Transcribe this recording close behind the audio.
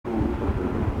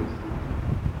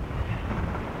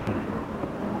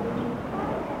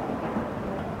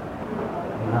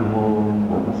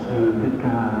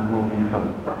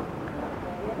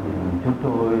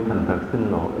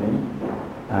xin lỗi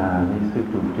ni sư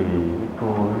trụ trì với cô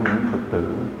những Phật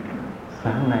tử,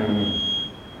 sáng nay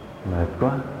mệt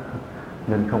quá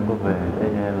nên không có về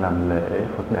đây làm lễ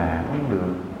Phật đản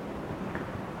được.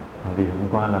 Vì hôm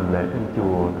qua làm lễ trên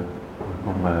chùa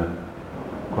còn mệt,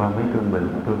 qua mấy cơn bệnh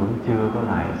tôi vẫn chưa có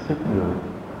lại sức được.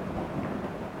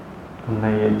 Hôm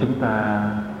nay chúng ta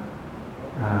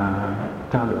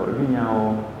trao đổi với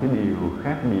nhau cái điều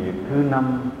khác biệt thứ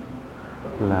 5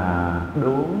 là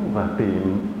đốn và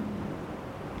tiệm.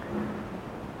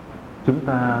 Chúng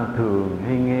ta thường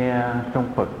hay nghe trong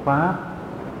Phật Pháp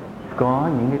có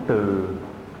những cái từ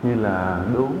như là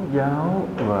đốn giáo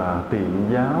và tiệm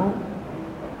giáo.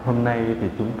 Hôm nay thì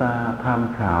chúng ta tham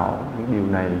khảo những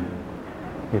điều này.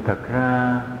 Thì thật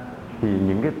ra thì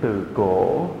những cái từ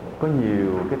cổ có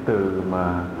nhiều cái từ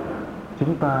mà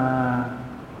chúng ta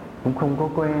cũng không có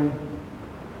quen.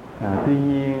 Tuy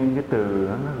nhiên cái từ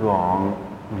nó gọn,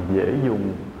 dễ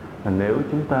dùng. Nếu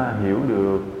chúng ta hiểu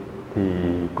được thì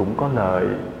cũng có lợi.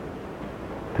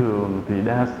 Thường thì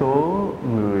đa số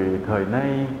người thời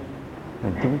nay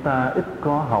chúng ta ít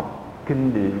có học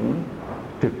kinh điển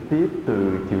trực tiếp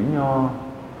từ chữ Nho,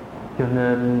 cho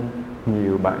nên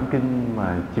nhiều bản kinh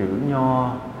mà chữ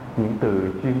Nho, những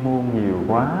từ chuyên môn nhiều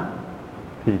quá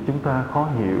thì chúng ta khó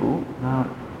hiểu.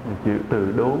 Chữ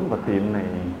từ đốn và tiệm này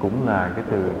cũng là cái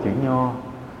từ chữ Nho,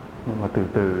 nhưng mà từ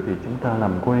từ thì chúng ta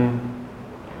làm quen.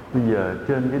 Bây giờ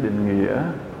trên cái định nghĩa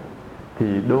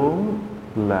thì đốn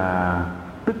là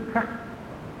tức khắc,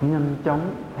 nhanh chóng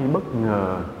hay bất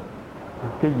ngờ,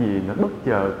 cái gì nó bất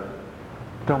chợt,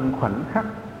 trong khoảnh khắc,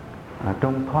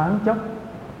 trong thoáng chốc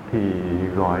thì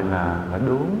gọi là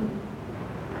đốn.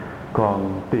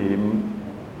 Còn tiệm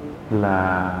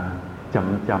là chậm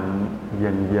chậm,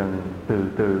 dần dần, từ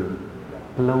từ,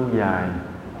 lâu dài.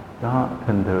 Đó,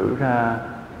 thành thử ra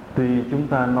tuy chúng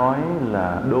ta nói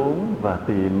là đốn và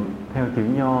tiệm theo chữ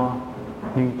Nho,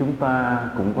 nhưng chúng ta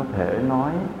cũng có thể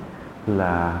nói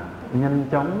là nhanh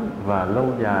chóng và lâu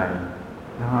dài.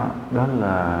 Đó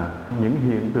là những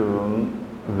hiện tượng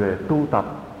về tu tập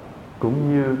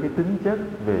cũng như cái tính chất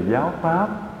về giáo pháp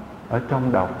ở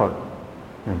trong đạo Phật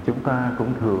chúng ta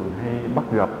cũng thường hay bắt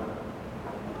gặp.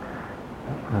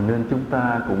 Nên chúng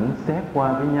ta cũng xét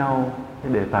qua với nhau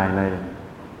cái đề tài này.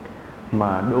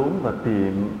 Mà đốn và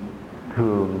tiệm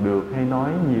thường được hay nói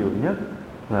nhiều nhất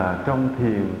là trong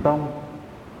Thiền tông,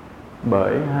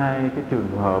 bởi hai cái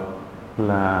trường hợp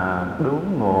là đốn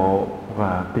ngộ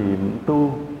và tiệm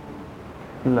tu.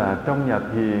 Là trong nhà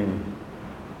thiền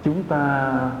chúng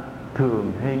ta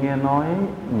thường hay nghe nói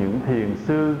những thiền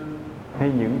sư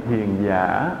hay những thiền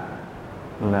giả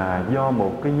là do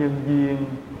một cái nhân duyên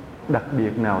đặc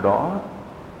biệt nào đó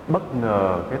bất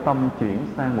ngờ cái tâm chuyển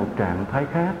sang một trạng thái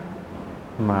khác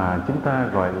mà chúng ta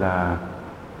gọi là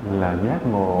giác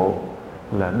ngộ,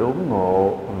 là đốn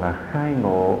ngộ, là khai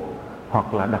ngộ,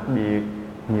 hoặc là đặc biệt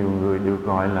nhiều người được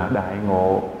gọi là đại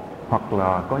ngộ, hoặc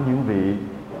là có những vị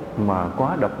mà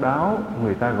quá độc đáo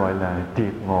người ta gọi là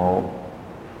triệt ngộ.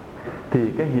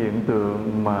 Thì cái hiện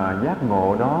tượng mà giác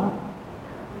ngộ đó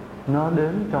nó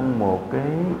đến trong một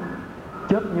cái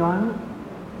chớp nhoáng,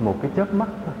 một cái chớp mắt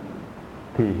thôi.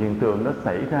 Thì hiện tượng đó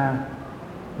xảy ra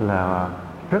là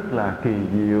rất là kỳ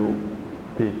diệu.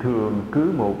 Thì thường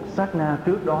cứ một sát na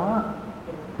trước đó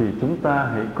thì chúng ta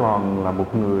hãy còn là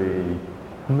một người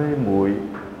mê muội.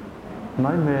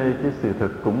 Nói mê chứ sự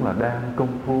thực cũng là đang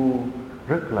công phu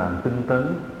rất là tinh tấn.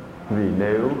 Vì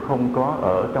nếu không có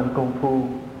ở trong công phu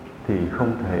thì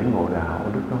không thể ngộ đạo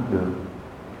được.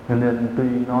 Cho nên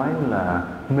tuy nói là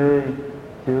mê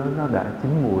chứ nó đã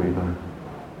chín mùi rồi.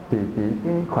 Thì chỉ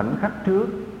cái khoảnh khắc trước,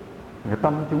 cái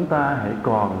tâm chúng ta hãy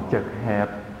còn chật hẹp,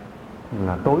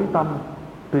 là tối tâm.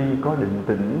 Tuy có định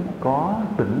tĩnh, có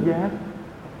tỉnh giác,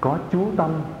 có chú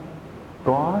tâm,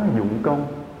 có dụng công,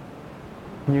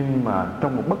 nhưng mà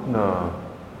trong một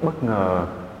bất ngờ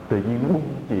tự nhiên nó bung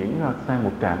chuyển ra sang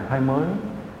một trạng thái mới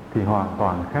thì hoàn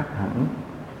toàn khác hẳn.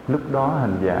 Lúc đó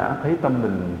hành giả thấy tâm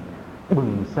mình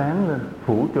bừng sáng lên,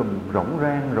 phủ trùm rỗng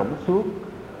rang, rỗng suốt,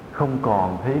 không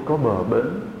còn thấy có bờ bến.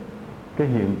 Cái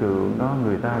hiện tượng đó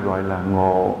người ta gọi là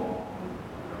ngộ.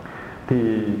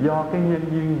 Thì do cái nhân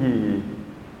duyên gì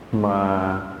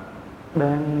mà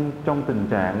đang trong tình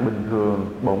trạng bình thường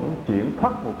bỗng chuyển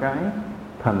thoát một cái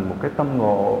thành một cái tâm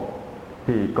ngộ,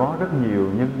 thì có rất nhiều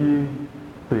nhân duyên,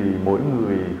 tùy mỗi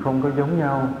người không có giống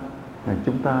nhau.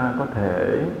 Chúng ta có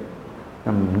thể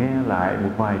nghe lại một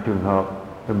vài trường hợp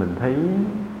rồi mình thấy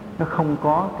nó không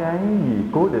có cái gì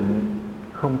cố định,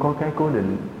 không có cái cố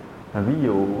định. Ví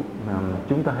dụ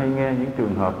chúng ta hay nghe những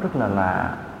trường hợp rất là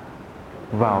lạ.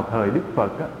 Vào thời Đức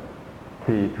Phật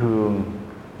thì thường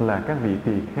là các vị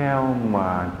tỳ kheo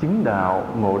mà chứng đạo,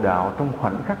 ngộ đạo trong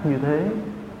khoảnh khắc như thế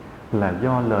là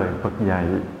do lời Phật dạy.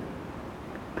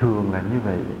 Thường là như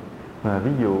vậy. Và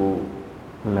ví dụ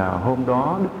là hôm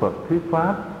đó Đức Phật thuyết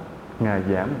pháp, Ngài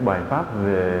giảng bài pháp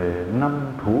về 5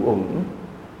 thủ uẩn,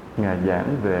 Ngài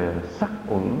giảng về sắc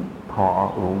uẩn, thọ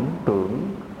uẩn,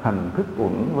 tưởng, hành thức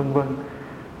uẩn, vân vân.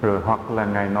 Rồi hoặc là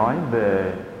Ngài nói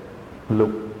về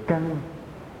lục căn,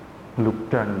 lục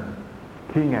trần.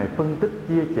 Khi Ngài phân tích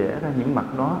chia sẻ ra những mặt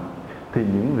đó, thì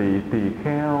những vị tỳ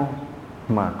kheo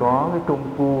mà có cái công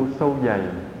phu sâu dày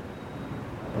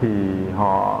thì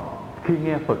họ khi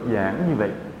nghe Phật giảng như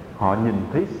vậy, họ nhìn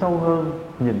thấy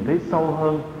sâu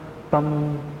hơn, tâm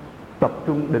tập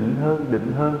trung định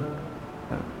hơn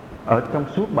ở trong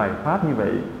suốt bài pháp như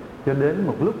vậy, cho đến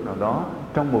một lúc nào đó,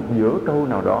 trong một giữa câu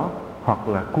nào đó, hoặc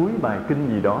là cuối bài kinh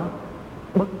gì đó,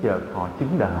 bất chợt họ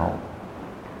chứng đạo.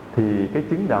 Thì cái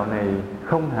chứng đạo này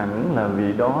không hẳn là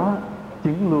vì đó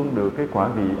chứng luôn được cái quả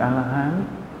vị A-la-hán,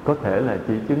 có thể là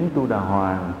chỉ chứng Tu Đà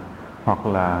Hoàng, hoặc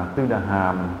là Tư Đà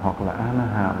Hàm, hoặc là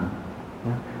A-na-hàm.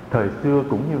 Thời xưa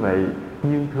cũng như vậy,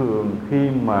 nhưng thường khi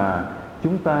mà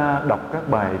chúng ta đọc các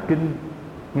bài kinh,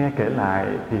 nghe kể lại,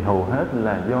 thì hầu hết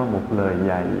là do một lời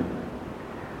dạy.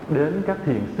 Đến các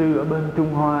thiền sư ở bên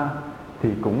Trung Hoa thì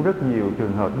cũng rất nhiều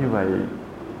trường hợp như vậy,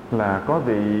 là có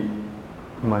vị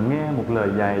mà nghe một lời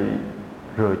dạy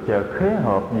rồi chợt khế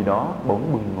hợp gì đó,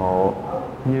 bỗng bừng ngộ,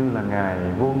 như là Ngài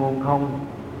Vô Ngôn Không.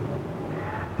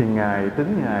 Thì Ngài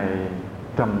tính Ngài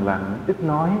trầm lặng, ít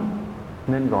nói,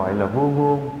 nên gọi là vô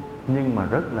ngôn, nhưng mà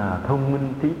rất là thông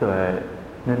minh trí tuệ,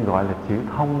 nên gọi là chữ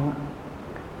thông.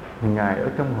 Ngài ở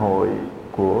trong hội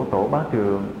của Tổ Bá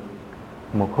Trượng,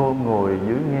 một hôm ngồi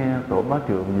dưới nghe Tổ Bá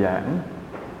Trượng giảng,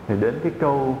 thì đến cái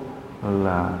câu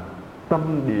là tâm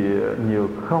địa nhược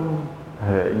không,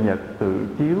 hệ nhật tự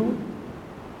chiếu,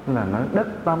 là nói đất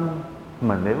tâm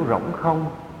mà nếu rỗng không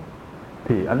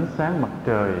thì ánh sáng mặt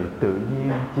trời tự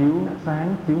nhiên chiếu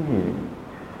sáng chiếu hiện.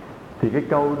 Thì cái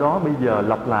câu đó bây giờ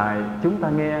lặp lại chúng ta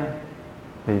nghe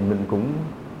thì mình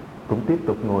cũng tiếp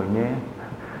tục ngồi nghe,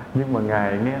 nhưng mà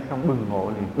Ngài nghe xong bừng ngộ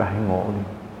liền, đại ngộ liền,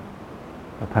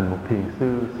 thành một thiền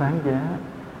sư sáng giá.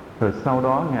 Rồi sau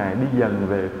đó Ngài đi dần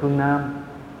về phương Nam,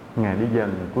 Ngài đi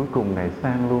dần, cuối cùng Ngài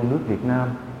sang luôn nước Việt Nam.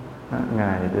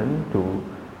 Ngài đến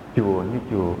chùa như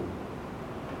chùa,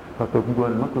 tôi cũng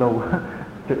quên mất lâu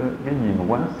cái gì mà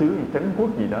quán xứ gì, Trấn Quốc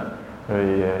gì đó.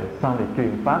 Rồi sau này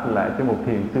truyền pháp lại cho một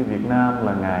thiền sư Việt Nam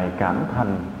là Ngài Cảm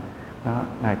Thành đó.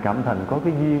 Ngài Cảm Thành có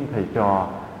cái duyên thầy trò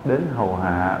đến hầu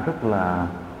hạ rất là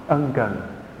ân cần,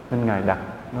 nên Ngài đặt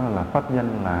nó là pháp danh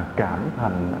là Cảm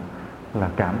Thành, là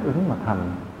cảm ứng mà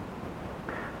thành.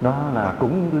 Đó là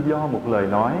cũng do một lời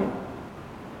nói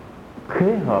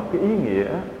khế hợp cái ý nghĩa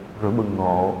rồi bừng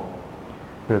ngộ.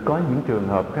 Rồi có những trường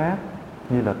hợp khác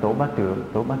như là Tổ Bá Trượng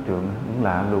cũng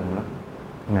lạ lùng lắm.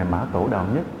 Ngài Mã Tổ Đạo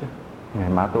Nhất chứ, Ngài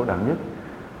Mã Tổ Đạo Nhất.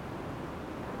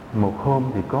 Một hôm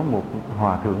thì có một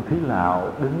hòa thượng Thí Lạo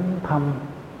đến thăm,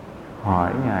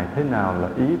 hỏi Ngài thế nào là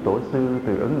ý tổ sư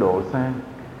từ Ấn Độ sang.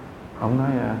 Ông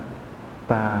nói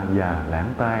ta già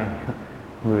lãng tai,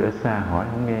 người ở xa hỏi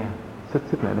không nghe,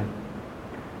 xích lại đây.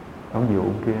 Ông dụ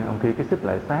ông kia cái xích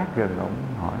lại sát gần ông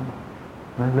hỏi,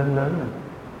 nói lớn rồi.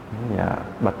 Dạ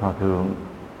bạch hòa thượng,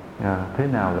 thế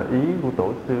nào là ý của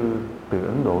tổ sư từ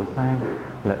Ấn Độ sang?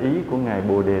 Là ý của Ngài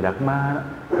Bồ Đề Đạt Ma đó,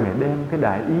 Ngài đem cái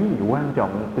đại ý gì quan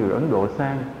trọng từ Ấn Độ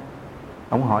sang.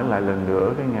 Ông hỏi lại lần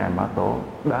nữa, cái Ngài Mã Tổ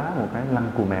đá một cái lăn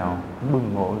cù mèo,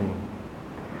 bừng ngộ liền.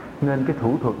 Nên cái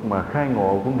thủ thuật mà khai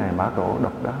ngộ của Ngài Mã Tổ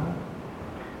độc đáo.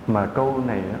 Mà câu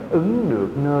này ứng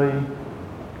được nơi,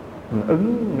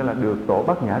 ứng nghĩa là được Tổ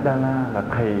Bát Nhã Đa La, là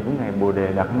thầy của Ngài Bồ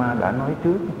Đề Đạt Ma đã nói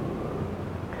trước,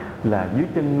 là dưới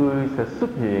chân ngươi sẽ xuất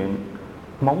hiện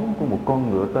móng của một con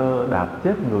ngựa tơ đạp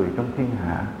chết người trong thiên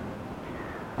hạ.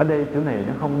 Ở đây chỗ này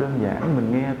nó không đơn giản,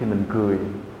 mình nghe thì mình cười,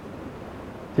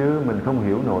 chứ mình không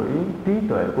hiểu nổi trí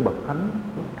tuệ của bậc thánh,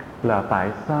 là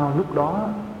tại sao lúc đó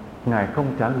Ngài không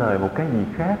trả lời một cái gì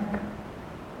khác,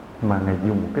 mà Ngài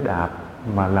dùng cái đạp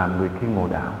mà làm người kia ngộ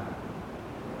đạo.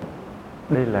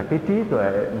 Đây là cái trí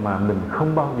tuệ mà mình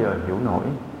không bao giờ hiểu nổi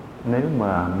nếu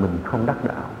mà mình không đắc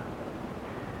đạo.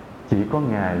 Chỉ có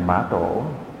Ngài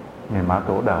Mã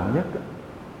Tổ Đạo Nhất,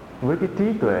 với cái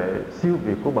trí tuệ siêu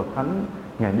việt của bậc thánh,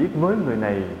 Ngài biết với người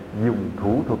này dùng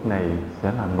thủ thuật này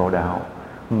sẽ là ngộ đạo,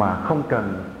 mà không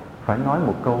cần phải nói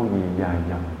một câu gì dài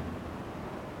dòng.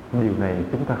 Điều này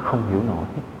chúng ta không hiểu nổi.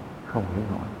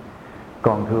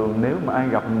 Còn thường nếu mà ai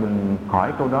gặp mình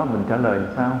hỏi câu đó, mình trả lời làm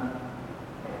sao?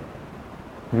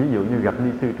 Ví dụ như gặp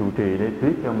ni sư trụ trì để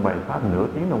thuyết cho bài pháp nửa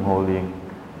tiếng đồng hồ liền,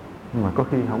 mà có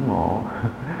khi không ngộ.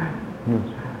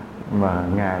 Mà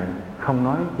Ngài không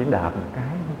nói, chỉ đạp một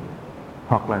cái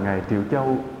Hoặc là Ngài Triệu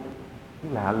Châu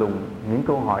lạ lùng, những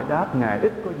câu hỏi đáp Ngài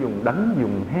ít có dùng đánh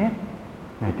dùng hét.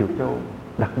 Ngài Triệu Châu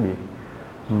đặc biệt,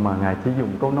 mà Ngài chỉ dùng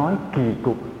câu nói kỳ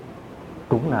cục,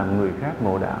 cũng là người khác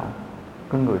ngộ đạo.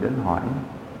 Có người đến hỏi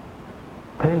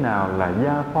thế nào là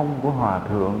gia phong của Hòa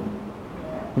Thượng.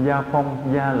 Gia phong,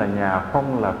 gia là nhà,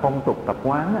 phong là phong tục tập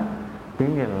quán á, tức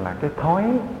nghĩa là cái thói,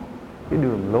 cái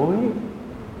đường lối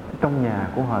trong nhà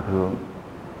của Hòa Thượng.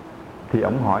 Thì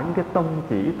ông hỏi cái tông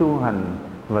chỉ tu hành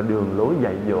và đường lối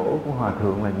dạy dỗ của Hòa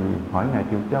Thượng là gì? Hỏi Ngài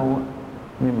Triệu Châu á.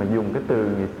 Nhưng mà dùng cái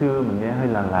từ ngày xưa mình nghe hơi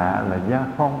là lạ, là gia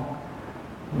phong,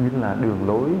 như là đường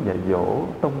lối dạy dỗ,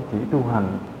 tông chỉ tu hành.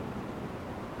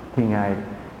 Thì Ngài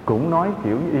cũng nói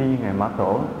kiểu như y Ngài Mã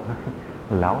Tổ.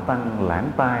 Lão Tăng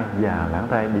lãng tai, già lãng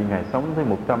tai, bị Ngài sống tới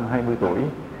 120 tuổi.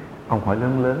 Ông hỏi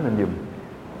lớn lớn lên dùm.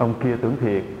 Ông kia tưởng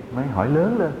thiệt, mới hỏi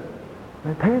lớn lên,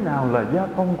 nói, thế nào là gia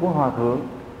phong của Hòa Thượng?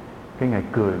 Cái Ngài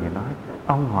cười, Ngài nói,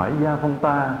 ông hỏi gia phong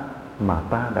ta, mà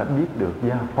ta đã biết được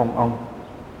gia phong ông.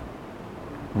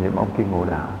 Vậy mà ông kia ngộ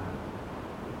đạo.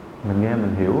 Mình nghe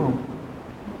mình hiểu không?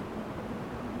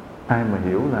 Ai mà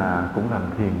hiểu là cũng làm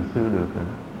thiền sư được rồi.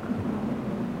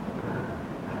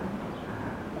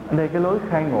 Ở đây cái lối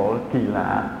khai ngộ kỳ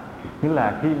lạ. Nghĩa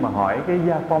là khi mà hỏi cái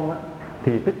gia phong á,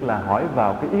 thì tức là hỏi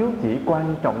vào cái yếu chỉ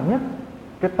quan trọng nhất.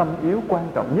 Cái tâm yếu quan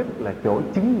trọng nhất là chỗ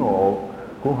chứng ngộ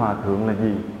của Hòa Thượng là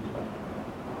gì.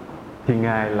 Thì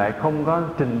Ngài lại không có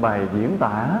trình bày diễn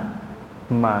tả,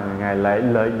 mà Ngài lại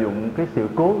lợi dụng cái sự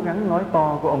cố gắng nói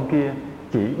to của ông kia,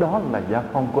 chỉ đó là gia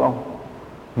phong của ông,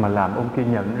 mà làm ông kia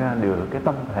nhận ra được cái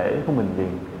tâm thể của mình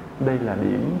liền. Đây là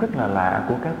điểm rất là lạ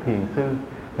của các thiền sư.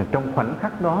 Trong khoảnh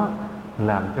khắc đó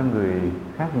làm cho người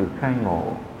khác được khai ngộ.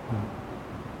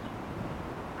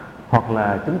 Hoặc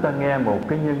là chúng ta nghe một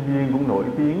cái nhân duyên cũng nổi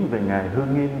tiếng về Ngài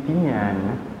Hương Nghiêm Chí Nhàn.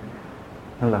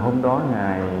 Là hôm đó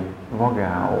Ngài vo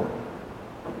gạo.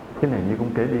 Cái này như cũng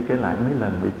kể đi kể lại mấy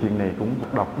lần, vì chuyện này cũng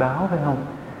độc đáo phải không?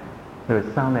 Rồi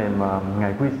sau này mà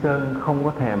Ngài Quy Sơn không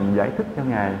có thèm giải thích cho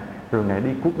Ngài, rồi Ngài đi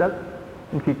cuốc đất.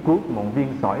 Khi cuốc một viên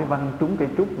sỏi văng trúng cây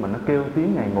trúc mà nó kêu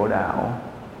tiếng Ngài ngộ đạo.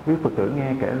 Quý Phật tử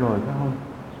nghe kể rồi phải không?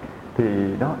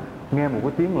 Thì đó, nghe một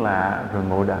cái tiếng lạ rồi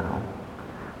ngộ đạo.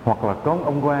 Hoặc là có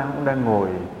ông quan, ông đang ngồi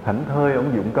thảnh thơi,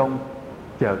 ông dụng công,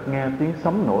 chợt nghe tiếng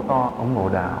sấm nổ to, ông ngộ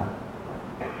đạo.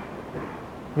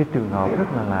 Cái trường hợp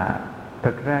rất là lạ.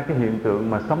 Thực ra cái hiện tượng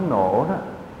mà sấm nổ đó,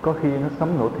 có khi nó sấm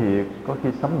nổ thiệt, có khi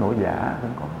sấm nổ giả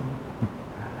cũng có.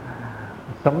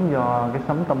 Sấm do cái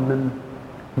sấm tâm linh.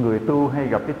 Người tu hay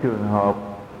gặp cái trường hợp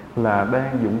là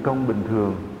đang dụng công bình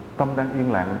thường, tâm đang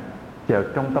yên lặng, chợt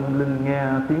trong tâm linh nghe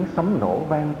tiếng sấm nổ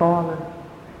vang to lên.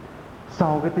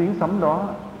 Sau cái tiếng sấm đó,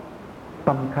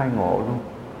 tâm khai ngộ luôn.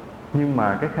 Nhưng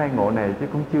mà cái khai ngộ này chứ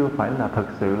cũng chưa phải là thật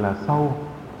sự là sâu,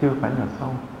 chưa phải là sâu.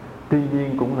 Tuy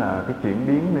nhiên cũng là cái chuyển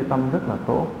biến nơi tâm rất là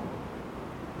tốt.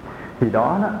 Thì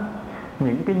đó,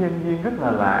 những cái nhân duyên rất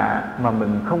là lạ mà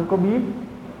mình không có biết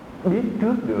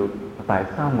trước được tại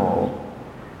sao ngộ.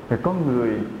 Thì có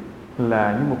người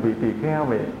là như một vị tỳ kheo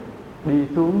vậy, đi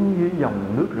xuống dưới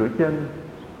dòng nước rửa chân,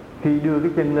 khi đưa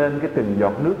cái chân lên, cái từng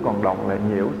giọt nước còn đọng lại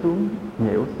nhễu xuống.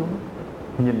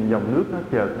 Nhìn dòng nước nó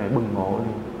chợt này bừng ngộ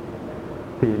đi.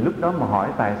 Thì lúc đó mà hỏi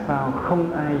tại sao,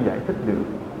 không ai giải thích được.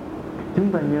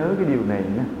 Chúng ta nhớ cái điều này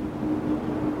nhé.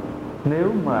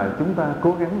 Nếu mà chúng ta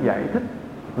cố gắng giải thích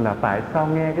là tại sao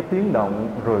nghe cái tiếng động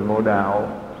rồi ngộ đạo,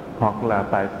 hoặc là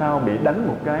tại sao bị đánh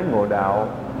một cái ngộ đạo,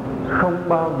 không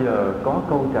bao giờ có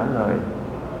câu trả lời.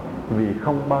 Vì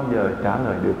không bao giờ trả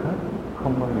lời được hết.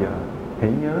 Không bao giờ.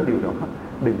 Hãy nhớ điều đó,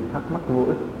 đừng thắc mắc vô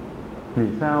ích. Vì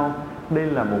sao? Đây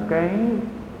là một cái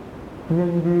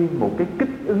nhân duyên, một cái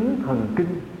kích ứng thần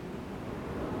kinh.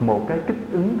 Một cái kích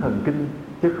ứng thần kinh,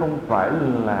 chứ không phải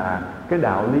là cái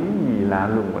đạo lý gì lạ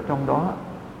lùng ở trong đó.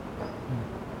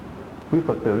 Quý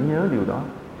Phật tử nhớ điều đó.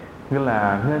 Nghĩa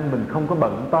là nên mình không có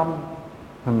bận tâm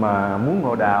mà muốn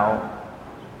ngộ đạo,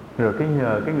 rồi cái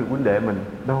nhờ cái người huynh đệ mình,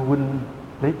 đâu huynh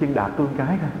lấy chân đạp tôi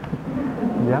cái thôi,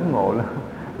 dám ngộ lắm.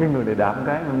 Cái người này đạp một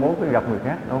cái, mai mốt gặp người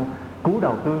khác, đâu cú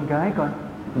đầu tôi cái coi,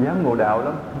 dám ngộ đạo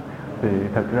lắm. Thì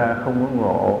thật ra không có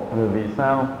ngộ. Rồi vì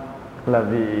sao? Là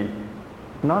vì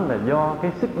nó là do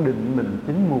cái sức định mình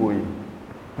chín mùi,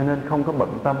 cho nên không có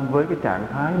bận tâm với cái trạng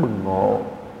thái bừng ngộ,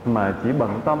 mà chỉ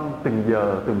bận tâm từng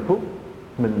giờ từng phút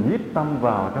mình nhiếp tâm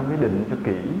vào trong cái định cho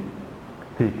kỹ.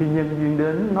 Thì khi nhân duyên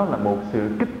đến, nó là một sự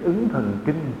kích ứng thần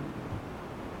kinh.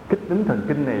 Kích ứng thần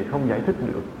kinh này không giải thích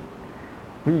được.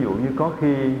 Ví dụ như có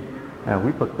khi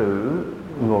quý Phật tử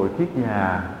ngồi kiết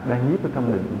già đang nhiếp ở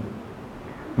trong định,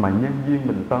 mà nhân duyên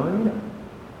mình tới đó,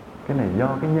 cái này do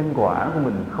cái nhân quả của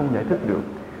mình không giải thích được.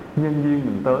 Nhân duyên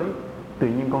mình tới, tự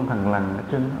nhiên con thằng lằn ở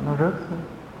trên nó rớt xuống.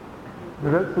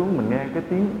 Nó rớt xuống, mình nghe cái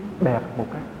tiếng bẹp một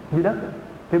cái dưới đất,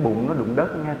 cái bụng nó đụng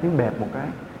đất, nghe tiếng bẹp một cái.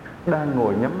 Đang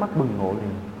ngồi nhắm mắt bừng ngộ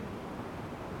liền.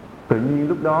 Tự nhiên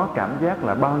lúc đó cảm giác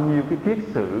là bao nhiêu cái kiết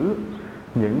sử,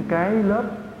 những cái lớp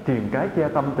truyền cái che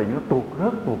tâm tự nhiên nó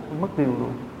tuột mất tiêu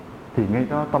luôn. Thì ngay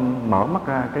đó tâm mở mắt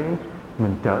ra, cái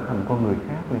mình trở thành con người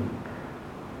khác liền.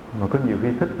 Mà có nhiều khi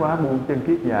thích quá buông chân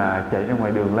kiết già chạy ra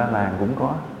ngoài đường la làng cũng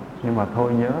có. Nhưng mà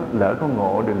thôi nhớ lỡ có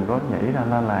ngộ đừng có nhảy ra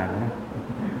la làng nữa.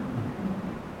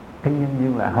 Cái nhân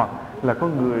duyên lạ, hoặc là có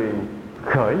người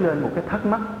khởi lên một cái thắc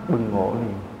mắc bừng ngộ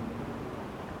liền.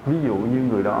 Ví dụ như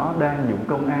người đó đang dụng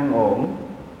công an ổn,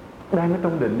 đang ở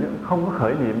trong định, không có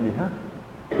khởi niệm gì hết.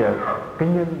 Chợt cái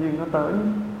nhân duyên nó tới.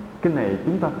 Cái này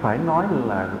chúng ta phải nói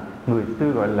là người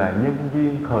xưa gọi là nhân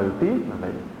duyên thời tiết là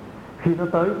vậy. Khi nó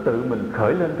tới tự mình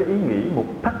khởi lên cái ý nghĩ một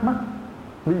thắc mắc.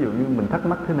 Ví dụ như mình thắc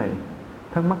mắc thế này,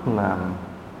 thắc mắc là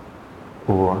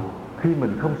khi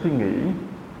mình không suy nghĩ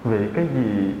về cái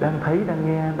gì đang thấy, đang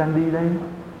nghe, đang đi đây,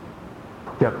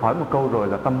 chợt hỏi một câu rồi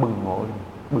là tâm bừng ngộ,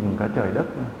 bừng cả trời đất.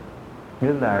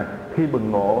 Nghĩa là khi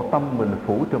bừng ngộ, tâm mình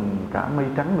phủ trùm cả mây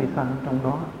trắng mây xanh trong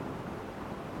đó.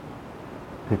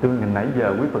 Thì tôi nãy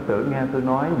giờ quý Phật tử nghe tôi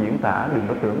nói diễn tả đừng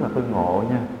có tưởng là tôi ngộ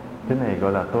nha. Cái này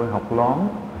gọi là tôi học lóm.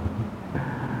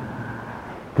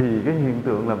 Thì cái hiện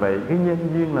tượng là vậy, cái nhân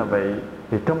duyên là vậy.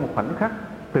 Thì trong một khoảnh khắc,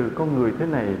 từ con người thế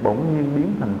này bỗng nhiên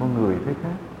biến thành con người thế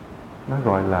khác. Nó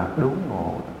gọi là đốn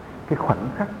ngộ. Cái khoảnh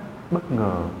khắc bất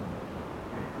ngờ,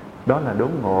 đó là đốn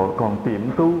ngộ. Còn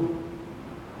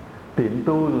tiệm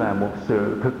tu là một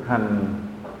sự thực hành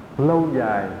lâu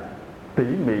dài, tỉ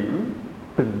mỉ,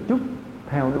 từng chút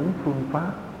theo đúng phương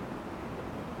pháp.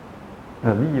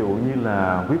 Ví dụ như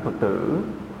là quý Phật tử,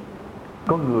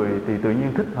 có người thì tự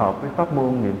nhiên thích hợp với pháp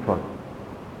môn niệm Phật,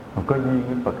 có duyên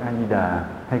với Phật A Di Đà,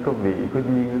 hay có vị có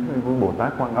duyên với Bồ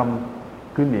Tát Quan Âm,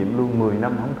 cứ niệm luôn 10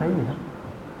 năm không thấy gì hết.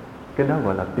 Cái đó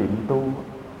gọi là tiệm tu.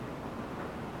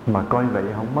 Mà coi vậy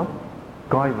không mất,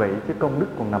 coi vậy chứ công đức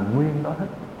còn nằm nguyên đó hết,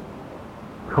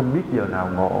 không biết giờ nào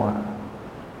ngộ.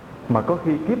 Mà có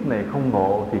khi kiếp này không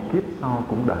ngộ thì kiếp sau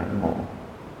cũng đại ngộ.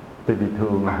 Tại vì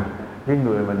thường là cái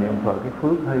người mà niệm Phật cái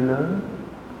phước hơi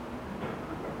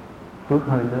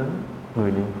lớn,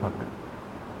 người niệm Phật.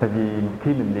 Tại vì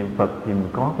khi mình niệm Phật thì mình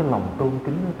có cái lòng tôn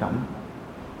kính nó trọng.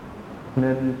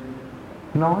 Nên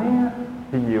nói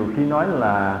thì nhiều khi nói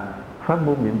là pháp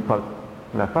môn niệm Phật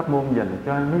là pháp môn dành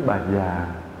cho mấy bà già.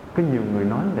 Có nhiều người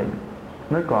nói vậy.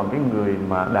 Nói còn cái người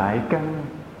mà đại căn,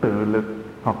 tự lực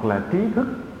hoặc là trí thức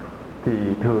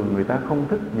thì thường người ta không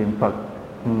thích niệm Phật,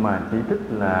 mà chỉ thích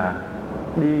là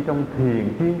đi trong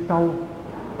thiền chuyên sâu.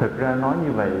 Thực ra nói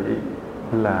như vậy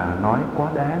là nói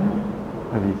quá đáng.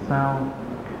 Vì sao?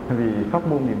 Vì pháp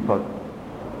môn niệm Phật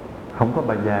không có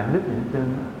bà già đức gì hết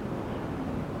trơn,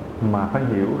 mà phải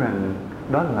hiểu rằng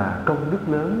đó là công đức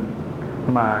lớn.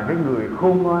 Mà cái người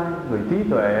khôn ngoan, người trí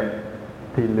tuệ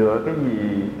thì lựa cái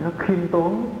gì nó khiêm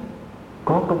tốn,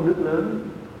 có công đức lớn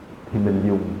thì mình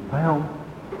dùng, phải không?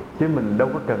 Chứ mình đâu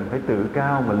có cần phải tự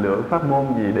cao mà lựa pháp môn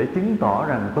gì để chứng tỏ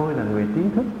rằng tôi là người trí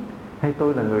thức hay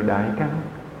tôi là người đại căn.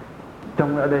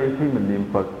 Trong ở đây khi mình niệm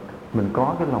Phật, mình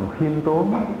có cái lòng khiêm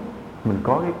tốn, mình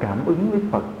có cái cảm ứng với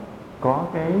Phật, có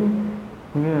cái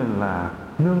như là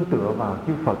nương tựa vào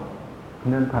chư Phật,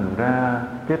 nên thành ra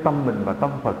cái tâm mình và tâm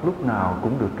Phật lúc nào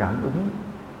cũng được cảm ứng.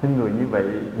 Nên người như vậy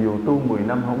dù tu 10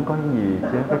 năm không có gì,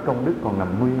 chứ cái công đức còn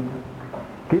nằm nguyên.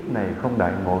 Kiếp này không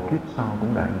đại ngộ, kiếp sau cũng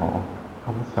đại ngộ,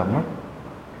 không sợ mất.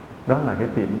 Đó là cái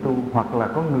tiệm tu. Hoặc là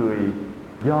có người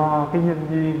do cái nhân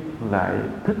duyên lại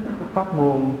thích pháp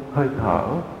môn hơi thở.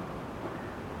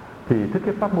 Thì thích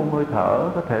cái pháp môn hơi thở,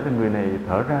 có thể là người này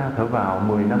thở ra thở vào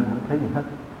 10 năm không thấy gì hết,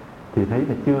 thì thấy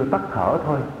là chưa tắt thở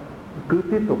thôi, cứ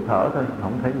tiếp tục thở thôi,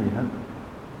 không thấy gì hết.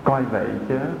 Coi vậy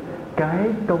chứ cái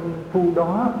công phu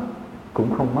đó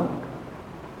cũng không mất.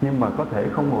 Nhưng mà có thể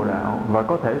không ngộ đạo, và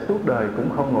có thể suốt đời cũng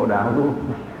không ngộ đạo luôn.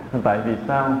 Tại vì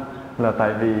sao? Là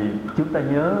tại vì chúng ta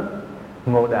nhớ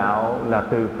ngộ đạo là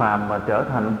từ phàm mà trở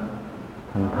thành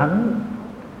thánh.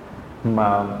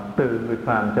 Mà từ người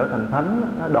phàm trở thành thánh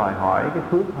nó đòi hỏi cái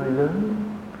phước hơi lớn.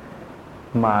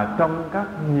 Mà trong các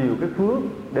nhiều cái phước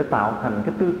để tạo thành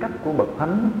cái tư cách của bậc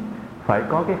thánh, phải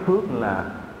có cái phước là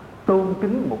tôn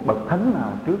kính một bậc thánh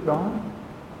nào trước đó.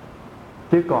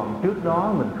 Chứ còn trước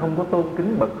đó mình không có tôn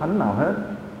kính bậc thánh nào hết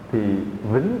thì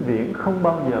vĩnh viễn không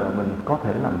bao giờ mình có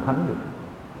thể làm thánh được.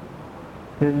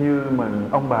 Nên như mà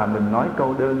ông bà mình nói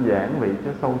câu đơn giản vậy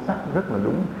chứ sâu sắc rất là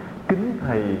đúng: kính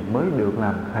thầy mới được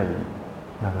làm thầy,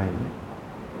 là vậy.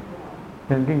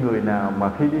 Nên cái người nào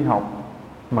mà khi đi học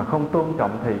mà không tôn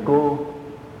trọng thầy cô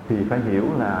thì phải hiểu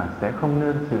là sẽ không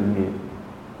nên sự nghiệp.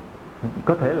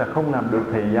 Có thể là không làm được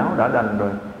thầy giáo đã đành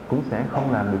rồi, cũng sẽ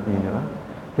không làm được gì nữa.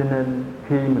 Cho nên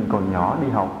khi mình còn nhỏ đi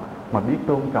học mà biết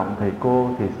tôn trọng thầy cô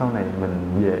thì sau này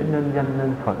mình dễ nên danh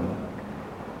nên phận.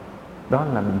 Đó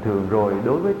là bình thường rồi.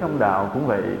 Đối với trong đạo cũng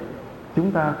vậy.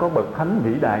 Chúng ta có bậc thánh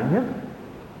vĩ đại nhất,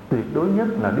 tuyệt đối nhất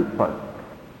là Đức Phật.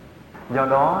 Do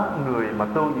đó người mà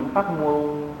tu những pháp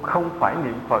môn không phải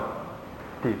niệm Phật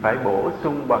thì phải bổ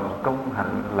sung bằng công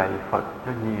hạnh lạy Phật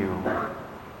cho nhiều.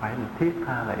 Phải thiết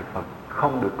tha lạy Phật,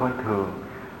 không được coi thường,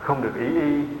 không được ý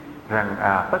y rằng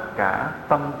tất cả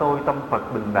tâm tôi tâm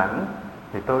Phật bình đẳng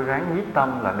thì tôi ráng nhiếp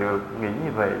tâm là được. Nghĩ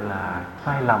như vậy là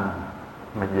sai lầm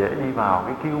mà dễ đi vào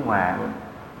cái kiêu mạn.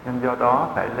 Nên do đó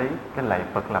phải lấy cái lạy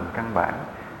Phật làm căn bản.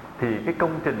 Thì cái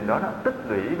công trình đó, tích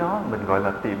lũy đó mình gọi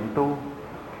là tiệm tu.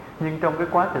 Nhưng trong cái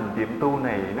quá trình tiệm tu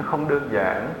này nó không đơn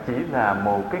giản chỉ là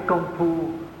một cái công phu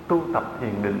tu tập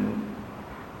thiền định,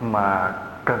 mà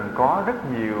cần có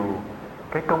rất nhiều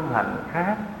cái công hạnh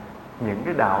khác, những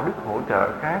cái đạo đức hỗ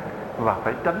trợ khác, và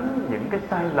phải tránh những cái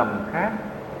sai lầm khác.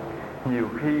 Nhiều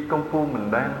khi công phu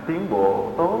mình đang tiến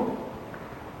bộ tốt,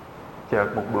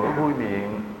 chợt một bữa vui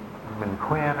miệng mình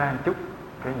khoe ra một chút,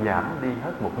 cái giảm đi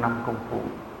hết một năm công phu,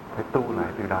 phải tu lại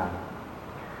từ đầu.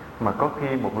 Mà có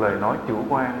khi một lời nói chủ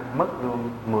quan mất luôn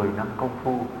 10 năm công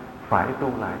phu, phải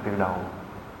tu lại từ đầu.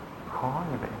 Khó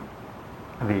như vậy.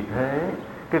 Vì thế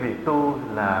cái việc tu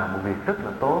là một việc rất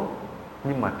là tốt,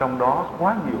 nhưng mà trong đó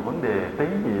quá nhiều vấn đề tế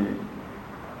nhị,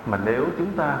 mà nếu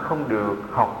chúng ta không được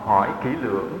học hỏi kỹ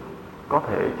lưỡng, có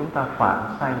thể chúng ta phạm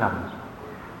sai lầm.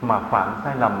 Mà phạm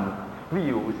sai lầm, ví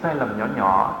dụ sai lầm nhỏ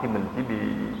nhỏ thì mình chỉ bị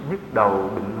nhức đầu,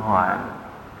 bệnh hoạn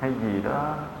hay gì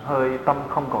đó, hơi tâm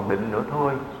không còn định nữa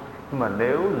thôi. Nhưng mà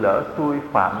nếu lỡ xuôi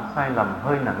phạm sai lầm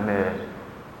hơi nặng nề,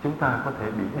 chúng ta có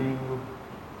thể bị điên luôn.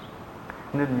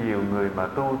 Nên nhiều người mà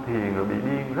tu thiền rồi bị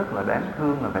điên rất là đáng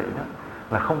thương là vậy đó.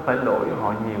 Là không phải lỗi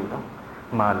họ nhiều đâu,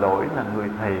 mà lỗi là người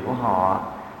thầy của họ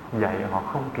dạy họ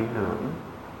không kỹ lưỡng,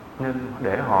 nên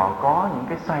để họ có những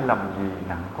cái sai lầm gì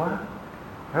nặng quá,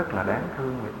 rất là đáng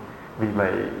thương vậy. Vì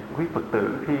vậy quý Phật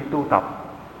tử khi tu tập,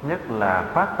 nhất là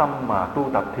phát tâm mà tu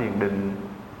tập thiền định,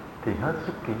 thì hết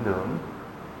sức kỹ lưỡng,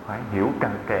 phải hiểu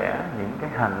cặn kẽ những cái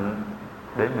hạnh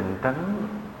để mình tránh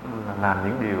làm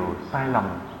những điều sai lầm.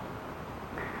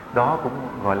 Đó cũng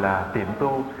gọi là tiệm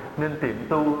tu. Nên tiệm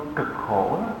tu cực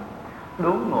khổ.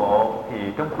 Đốn ngộ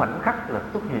thì trong khoảnh khắc là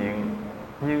xuất hiện,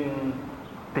 nhưng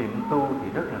tiệm tu thì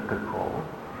rất là cực khổ.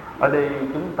 Ở đây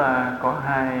chúng ta có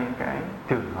hai cái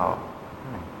trường hợp,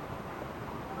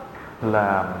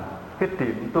 là cái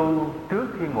tiệm tu trước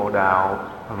khi ngộ đạo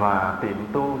và tiệm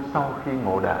tu sau khi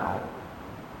ngộ đạo.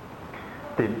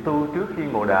 Tiệm tu trước khi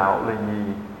ngộ đạo là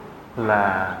gì?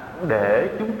 Là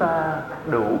để chúng ta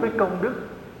đủ cái công đức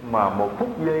mà một phút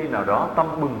giây nào đó tâm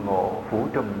bừng ngộ phủ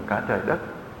trùm cả trời đất,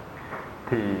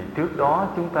 thì trước đó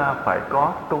chúng ta phải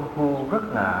có công phu rất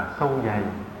là sâu dày.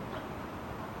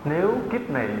 Nếu kiếp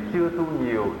này chưa tu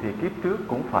nhiều thì kiếp trước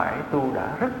cũng phải tu đã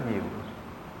rất nhiều.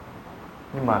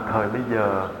 Nhưng mà thời bây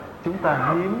giờ chúng ta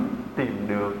hiếm tìm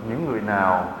được những người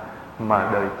nào mà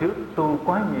đời trước tu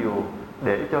quá nhiều,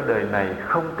 để cho đời này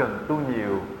không cần tu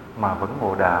nhiều mà vẫn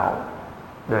ngộ đạo.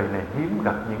 Đời này hiếm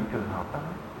gặp những trường hợp đó.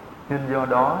 Nên do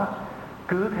đó,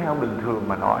 cứ theo bình thường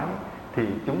mà nói, thì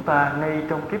chúng ta ngay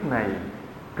trong kiếp này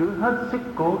cứ hết sức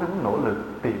cố gắng nỗ lực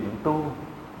tiệm tu,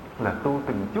 là tu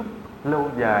từng chút, lâu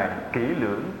dài, kỹ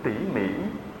lưỡng, tỉ mỉ,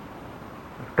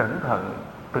 cẩn thận,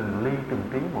 từng ly từng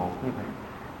tí một như vậy,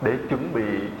 để chuẩn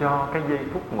bị cho cái giây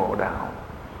phút ngộ đạo.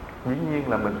 Dĩ nhiên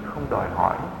là mình không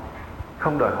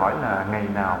đòi hỏi là ngày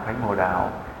nào phải ngộ đạo.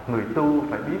 Người tu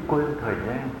phải biết quên thời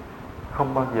gian,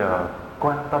 không bao giờ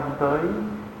quan tâm tới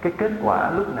cái kết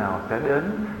quả lúc nào sẽ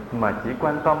đến, mà chỉ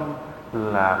quan tâm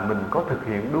là mình có thực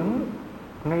hiện đúng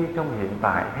ngay trong hiện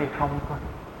tại hay không thôi.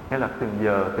 Nghĩa là từng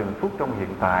giờ từng phút trong hiện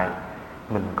tại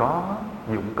mình có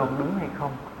dụng công đúng hay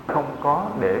không, không có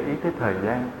để ý tới thời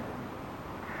gian.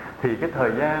 Thì cái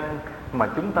thời gian mà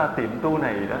chúng ta tiệm tu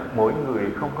này đó, mỗi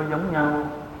người không có giống nhau.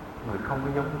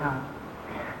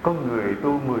 Có người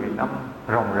tu 10 năm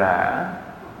ròng rã,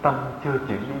 tâm chưa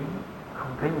chuyển biến, không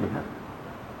thấy gì hết.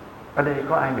 Ở đây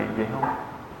có ai bị vậy không?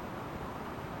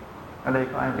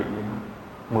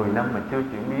 10 năm mà chưa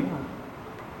chuyển biến không?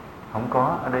 Không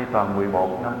có, ở đây toàn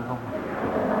 11 năm không.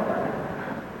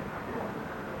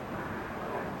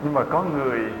 Nhưng mà có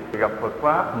người gặp Phật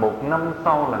Pháp 1 năm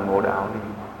sau là ngộ đạo liền.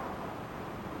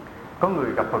 Có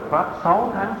người gặp Phật Pháp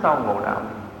 6 tháng sau ngộ đạo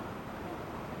liền.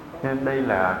 Nên đây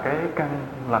là cái căn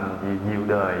lành gì nhiều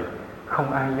đời,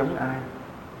 không ai giống ai.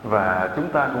 Và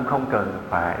chúng ta cũng không cần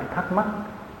phải thắc mắc,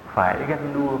 phải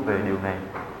ganh đua về điều này.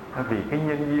 Vì cái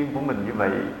nhân duyên của mình như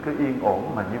vậy, cứ yên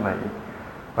ổn mà như vậy.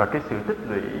 Và cái sự tích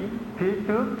lũy phía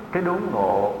trước cái đốn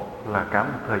ngộ là cả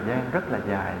một thời gian rất là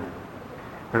dài.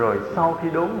 Rồi sau khi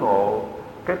đốn ngộ,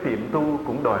 cái tiệm tu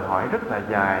cũng đòi hỏi rất là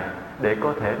dài để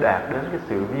có thể đạt đến cái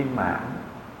sự viên mãn.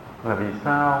 Là vì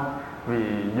sao?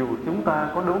 Vì dù chúng ta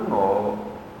có đốn ngộ,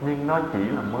 nhưng nó chỉ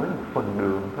là mới một phần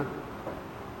đường thôi.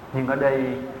 Nhưng ở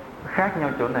đây khác nhau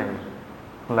chỗ này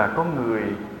là có người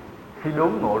khi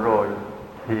đốn ngộ rồi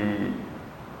thì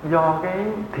do cái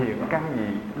thiện căn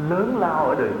gì lớn lao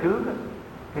ở đời trước,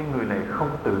 cái người này không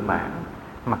tự mãn,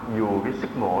 mặc dù cái sức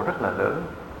ngộ rất là lớn,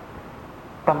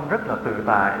 tâm rất là tự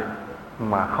tại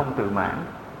mà không tự mãn.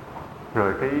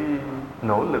 Rồi cái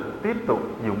nỗ lực tiếp tục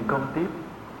dụng công tiếp,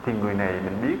 thì người này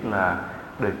mình biết là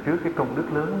đời trước cái công đức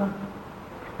lớn lắm.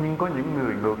 Nhưng có những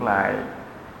người ngược lại,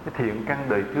 cái thiện căn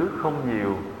đời trước không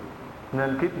nhiều,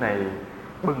 nên kiếp này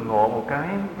bừng ngộ một cái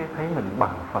thấy mình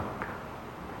bằng Phật.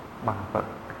 Bằng Phật.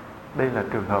 Đây là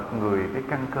trường hợp người cái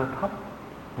căn cơ thấp.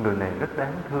 Người này rất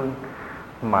đáng thương,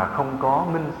 mà không có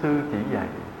minh sư chỉ dạy.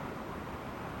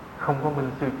 Không có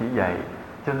minh sư chỉ dạy,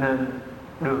 cho nên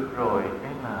được rồi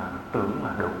cái là tưởng là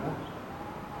đủ.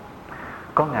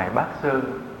 Có Ngài Bát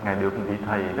Sơn, Ngài được vị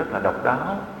thầy rất là độc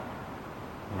đáo,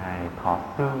 Ngài Thọ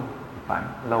Xương, phải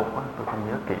lâu quá tôi không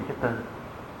nhớ kỹ cái tên.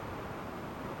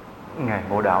 Ngài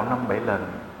ngộ đạo 5-7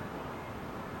 lần.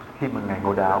 Khi mà Ngài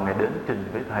ngộ đạo, Ngài đến trình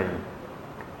với thầy.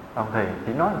 Ông thầy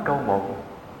chỉ nói một câu một: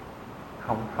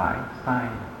 không phải, sai.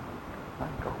 Nói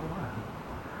câu đó.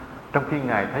 Trong khi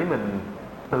Ngài thấy mình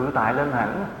tự tại lên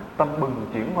hẳn, tâm bừng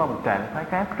chuyển qua một trạng thái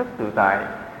khác rất tự tại,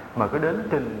 mà cứ đến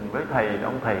trình với thầy,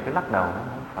 ông thầy cứ lắc đầu nó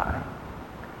không phải,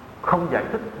 không giải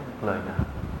thích lời nào,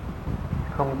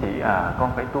 không chỉ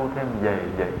con phải tu thêm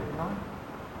vậy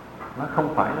nó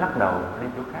không phải, lắc đầu đi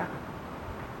chỗ khác.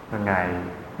 Rồi Ngài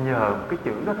nhờ cái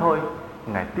chữ đó thôi,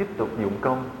 Ngài tiếp tục dụng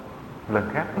công. Lần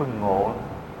khác bừng ngộ,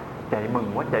 chạy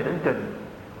mừng quá, chạy đến trình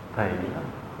thầy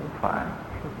không phải,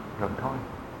 rồi thôi,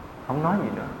 không nói gì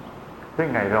nữa. Cái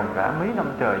Ngài ròng rã mấy năm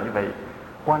trời như vậy,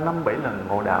 qua 5-7 lần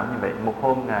ngộ đạo như vậy. Một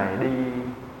hôm Ngài đi,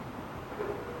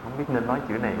 không biết nên nói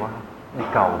chữ này quá không, đi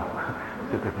cầu.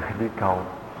 Sự thực Ngài đi cầu.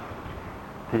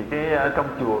 Thì cái trong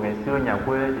chùa ngày xưa nhà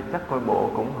quê thì chắc coi bộ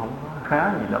cũng không khá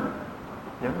gì lắm,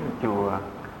 giống như chùa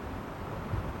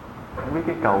không biết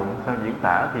cái cầu sao diễn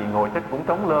tả, thì ngồi chắc cũng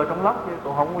trống lơ trống lóc chứ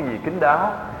cũng không có gì kín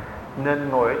đáo, nên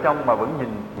ngồi ở trong mà vẫn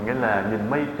nhìn, nghĩa là nhìn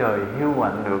mây trời hiu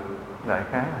quạnh được. Đại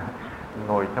khái là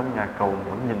ngồi trong nhà cầu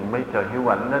vẫn nhìn mây trời hiu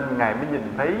quạnh, nên Ngài mới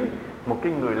nhìn thấy một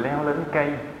cái người leo lên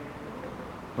cây.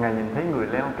 Ngài nhìn thấy người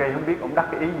leo cây, không biết ông đắc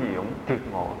cái ý gì, ông triệt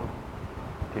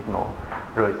ngộ.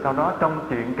 Rồi sau đó trong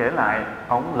chuyện kể lại,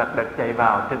 ông lật đật chạy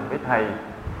vào trình với thầy.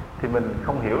 Thì mình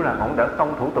không hiểu là ông đã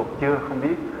xong thủ tục chưa, không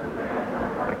biết.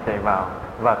 Chạy vào,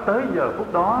 và tới giờ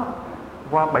phút đó,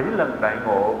 qua 7 lần đại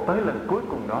ngộ, tới lần cuối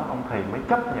cùng đó, ông thầy mới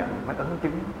chấp nhận, mới ấn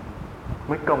chứng,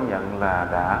 mới công nhận là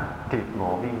đã triệt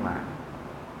ngộ viên mãn.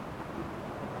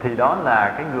 Thì đó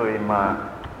là cái người mà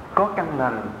có căn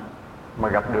lành mà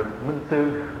gặp được minh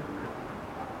sư.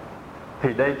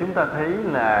 Thì đây chúng ta thấy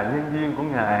là nhân duyên của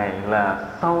Ngài là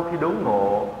sau khi đốn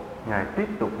ngộ, Ngài tiếp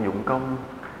tục dụng công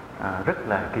rất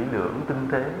là kỹ lưỡng, tinh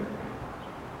tế,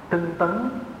 tinh tấn,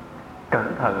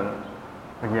 cẩn thận.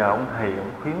 Nhờ ông thầy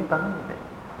ông khuyến tấn như vậy.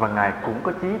 Và Ngài cũng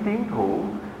có chí tiến thủ,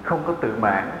 không có tự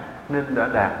mãn, nên đã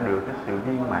đạt được cái sự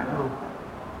viên mãn luôn.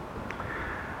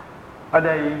 Ở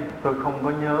đây tôi không có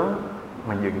nhớ,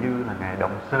 mà dường như là Ngài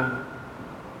Động Sơn,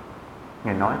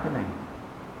 Ngài nói thế này.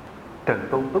 Trần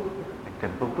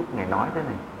Tôn Túc Ngài nói thế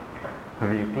này: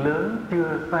 việc lớn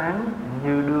chưa sáng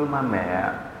như đưa ma mẹ,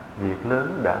 việc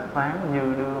lớn đã sáng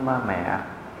như đưa ma mẹ.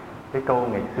 Cái câu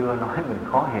ngày xưa nói mình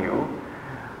khó hiểu.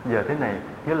 Giờ thế này,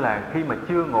 nghĩa là khi mà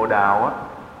chưa ngộ đạo á,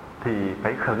 thì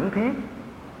phải khẩn thiết,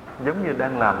 giống như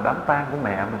đang làm đám tang của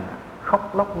mẹ mình,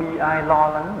 khóc lóc bi ai lo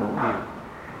lắng đủ điều.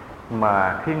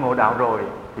 Mà khi ngộ đạo rồi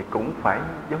thì cũng phải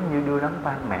giống như đưa đám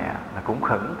tang mẹ, là cũng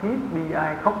khẩn thiết, bi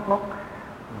ai, khóc lóc,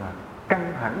 là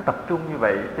căng thẳng tập trung như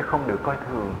vậy, chứ không được coi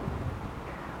thường.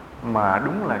 Mà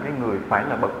đúng là cái người phải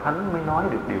là bậc thánh mới nói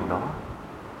được điều đó,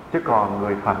 chứ còn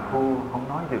người phàm phu không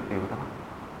nói được điều đó.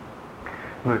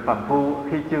 Người phàm phu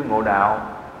khi chưa ngộ đạo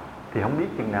thì không biết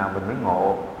chừng nào mình mới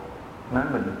ngộ. Nói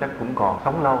mình chắc cũng còn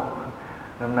sống lâu,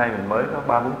 năm nay mình mới có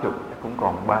 30-40, cũng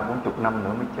còn 30-40 năm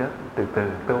nữa mới chết, từ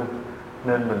từ tu.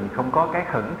 Nên mình không có cái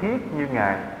khẩn thiết như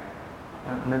Ngài,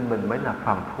 nên mình mới là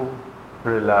phàm phu.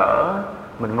 Rồi lỡ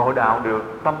mình ngộ đạo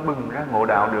được, tâm bừng ra ngộ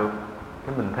đạo được,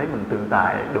 cái mình thấy mình tự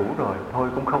tại đủ rồi, thôi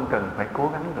cũng không cần phải cố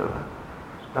gắng nữa.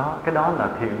 Đó, cái đó là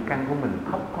thiện căn của mình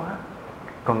thấp quá.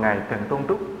 Còn Ngài Trần Tôn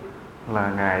Túc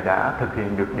là Ngài đã thực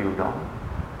hiện được điều đó.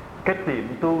 Cái tiệm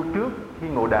tu trước khi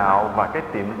ngộ đạo và cái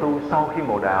tiệm tu sau khi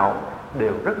ngộ đạo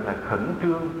đều rất là khẩn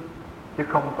trương, chứ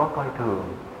không có coi thường.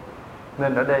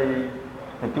 Nên ở đây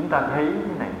chúng ta thấy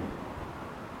cái này,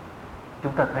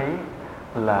 chúng ta thấy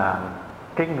là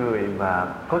cái người mà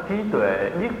có trí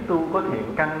tuệ, biết tu, có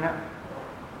thiện căn á,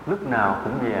 lúc nào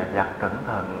cũng dè dặt cẩn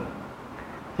thận,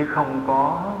 chứ không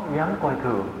có dám coi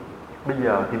thường. Bây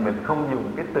giờ thì mình không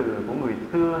dùng cái từ của người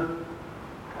xưa,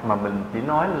 mà mình chỉ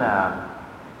nói là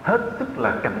hết sức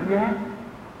là cảnh giác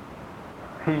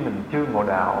khi mình chưa ngộ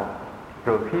đạo,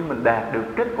 rồi khi mình đạt được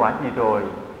kết quả gì rồi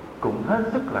cũng hết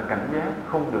sức là cảnh giác,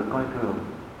 không được coi thường.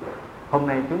 Hôm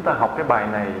nay chúng ta học cái bài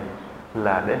này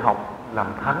là để học làm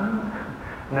thánh,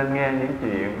 nên nghe những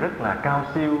chuyện rất là cao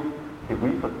siêu thì quý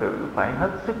Phật tử phải hết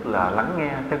sức là lắng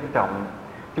nghe, trân trọng.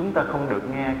 Chúng ta không được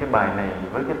nghe cái bài này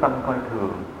với cái tâm coi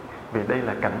thường, vì đây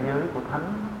là cảnh giới của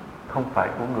thánh, không phải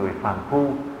của người phàm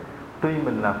phu. Tuy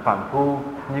mình là phàm phu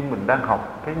nhưng mình đang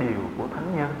học cái điều của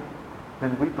thánh nhân,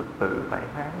 nên quý Phật tử phải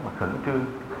ráng mà khẩn trương,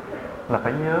 là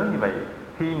phải nhớ như vậy.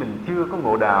 Khi mình chưa có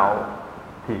ngộ đạo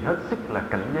thì hết sức là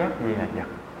cảnh giác dè dặt,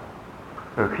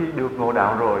 rồi khi được ngộ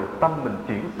đạo rồi, tâm mình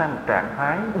chuyển sang trạng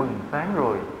thái bừng sáng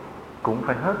rồi, cũng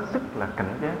phải hết sức là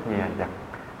cảnh giác dè dặt.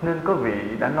 Nên có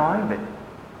vị đã nói vậy: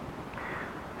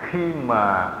 khi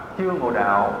mà chưa ngộ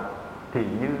đạo thì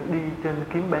như đi trên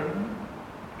kiếm bén,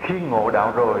 khi ngộ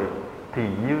đạo rồi thì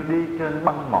như đi trên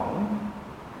băng mỏng.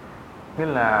 Nên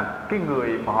là cái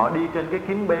người mà họ đi trên cái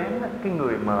kiếm bén, cái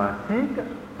người mà xiếc,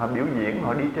 họ biểu diễn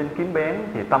họ đi trên kiếm bén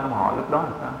thì tâm họ lúc đó là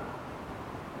sao?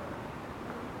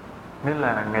 Nên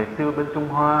là ngày xưa bên Trung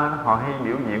Hoa họ hay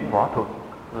biểu diễn võ thuật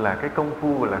là cái công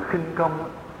phu là khinh công.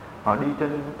 Họ đi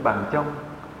trên bàn trong,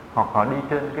 hoặc họ đi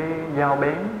trên cái dao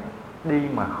bén, đi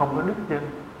mà không có đứt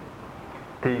chân.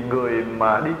 Thì người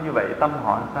mà đi như vậy tâm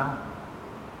họ làm sao?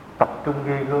 Tập trung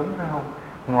ghê gớm, phải không?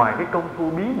 Ngoài cái công phu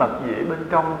bí mật gì ở bên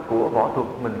trong của võ thuật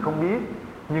mình không biết,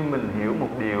 nhưng mình hiểu một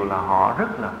điều là họ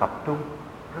rất là tập trung,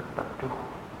 rất tập trung.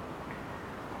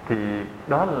 Thì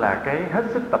đó là cái hết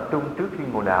sức tập trung trước khi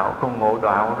ngộ đạo. Còn ngộ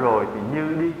đạo rồi thì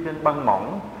như đi trên băng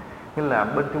mỏng. Như là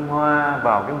bên Trung Hoa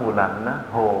vào cái mùa lạnh đó,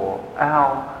 hồ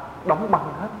ao đóng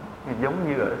băng hết, giống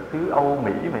như ở xứ Âu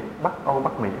Mỹ vậy, Bắc Âu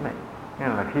Bắc Mỹ này. Nên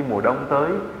là khi mùa đông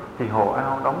tới thì hồ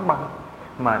ao đóng băng.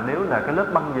 Mà nếu là cái lớp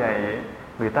băng dày ấy,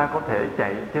 người ta có thể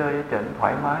chạy chơi ở trên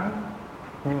thoải mái,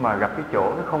 nhưng mà gặp cái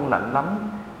chỗ nó không lạnh lắm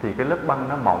thì cái lớp băng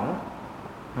nó mỏng.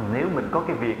 Nếu mình có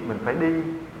cái việc mình phải đi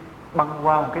băng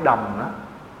qua một cái đầm đó,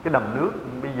 cái đầm nước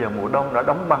bây giờ mùa đông đã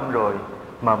đóng băng rồi,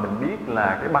 mà mình biết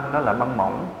là cái băng đó là băng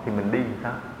mỏng, thì mình đi làm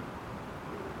sao?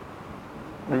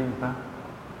 Đi làm sao?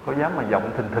 Có dám mà giọng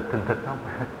thình thịch không?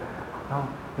 Không.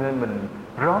 Nên mình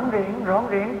rón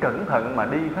rén cẩn thận mà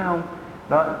đi, phải không?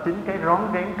 Đó, chính cái rón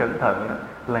rén cẩn thận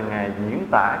là Ngài diễn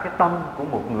tả cái tâm của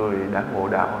một người đã ngộ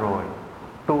đạo rồi.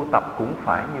 Tu tập cũng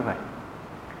phải như vậy.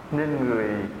 Nên người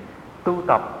tu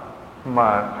tập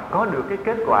mà có được cái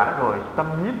kết quả rồi, tâm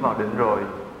nhiếp vào định rồi,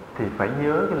 thì phải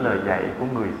nhớ cái lời dạy của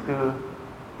người xưa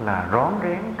là rón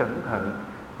rén cẩn thận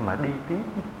mà đi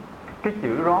tiếp. Cái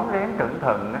chữ rón rén cẩn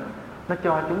thận á, nó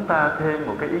cho chúng ta thêm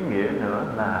một cái ý nghĩa nữa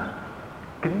là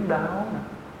kín đáo,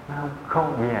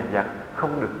 không dè dặt,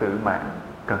 không được tự mãn,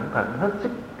 cẩn thận hết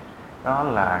sức. Đó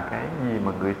là cái gì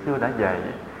mà người xưa đã dạy.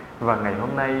 Và ngày hôm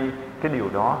nay cái điều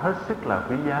đó hết sức là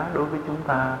quý giá đối với chúng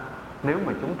ta. Nếu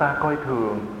mà chúng ta coi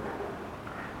thường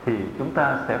thì chúng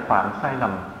ta sẽ phạm sai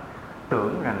lầm,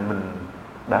 tưởng rằng mình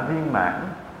đã viên mãn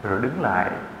rồi đứng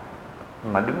lại.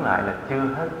 Mà đứng lại là chưa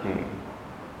hết chuyện.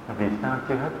 Vì sao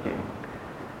chưa hết chuyện?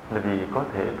 Là vì có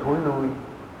thể thối lui.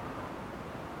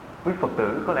 Quý Phật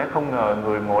tử có lẽ không ngờ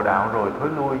người ngộ đạo rồi thối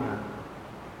lui hả?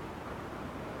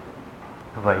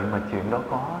 Vậy mà chuyện đó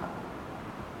có.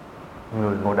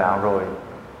 Người ngộ đạo rồi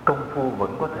công phu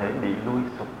vẫn có thể bị lui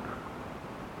sụp.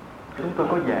 Chúng tôi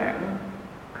có giảng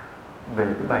về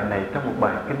cái bài này trong một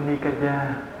bài kinh Nikaya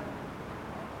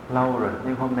lâu rồi,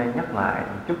 nhưng hôm nay nhắc lại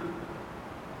một chút.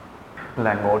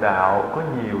 Là ngộ đạo có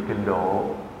nhiều trình độ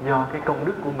do cái công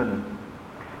đức của mình.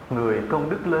 Người công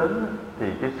đức lớn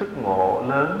thì cái sức ngộ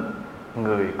lớn,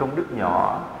 người công đức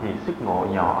nhỏ thì sức ngộ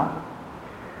nhỏ.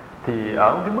 Thì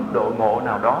ở cái mức độ ngộ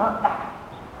nào đó,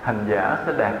 hành giả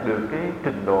sẽ đạt được cái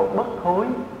trình độ bất thối,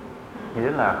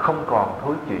 nghĩa là không còn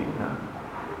thối chuyển nữa.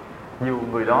 Dù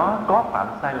người đó có phạm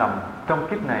sai lầm trong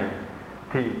kiếp này,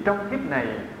 thì trong kiếp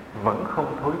này vẫn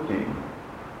không thối chuyển.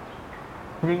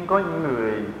 Nhưng có những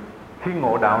người khi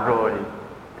ngộ đạo rồi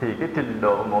thì cái trình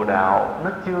độ ngộ đạo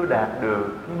nó chưa đạt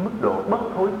được cái mức độ bất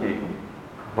thối chuyển,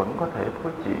 vẫn có thể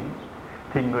thối chuyển.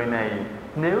 Thì người này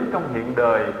nếu trong hiện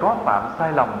đời có phạm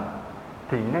sai lầm,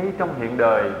 thì ngay trong hiện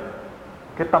đời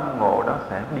cái tâm ngộ đó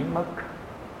sẽ biến mất,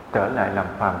 trở lại làm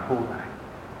phàm phu lại.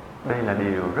 Đây là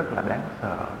điều rất là đáng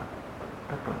sợ,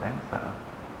 rất là đáng sợ.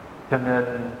 Cho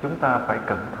nên chúng ta phải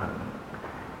cẩn thận,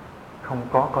 không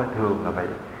có coi thường là vậy.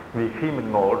 Vì khi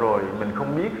mình ngộ rồi, mình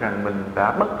không biết rằng mình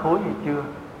đã bất thối hay chưa.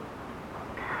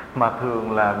 Mà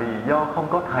thường là vì do không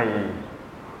có thầy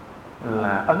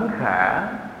là ấn khả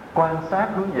quan sát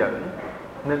hướng dẫn,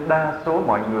 nên đa số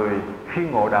mọi người khi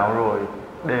ngộ đạo rồi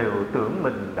đều tưởng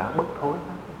mình đã bất thối.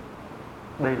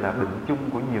 Đây là bệnh chung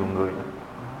của nhiều người.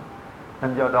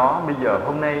 Nên do đó bây giờ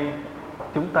hôm nay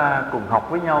chúng ta cùng học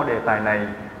với nhau đề tài này,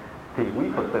 thì quý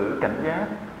Phật tử cảnh giác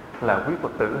là quý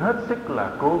Phật tử hết sức là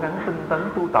cố gắng tinh tấn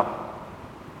tu tập,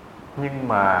 nhưng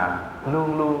mà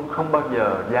luôn luôn không bao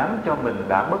giờ dám cho mình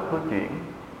đã bất thối chuyển.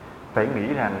 Phải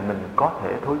nghĩ rằng mình có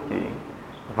thể thối chuyển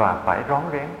và phải rón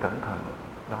rén cẩn thận.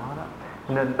 Đó.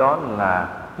 Nên đó là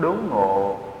đốn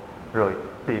ngộ, rồi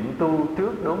tiệm tu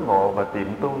trước đốn ngộ và tiệm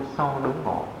tu sau đốn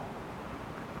ngộ.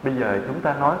 Bây giờ chúng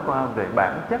ta nói qua về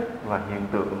bản chất và hiện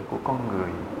tượng của con người.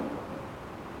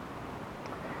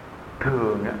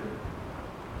 Thường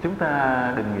chúng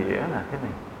ta định nghĩa là thế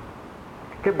này: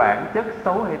 cái bản chất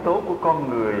xấu hay tốt của con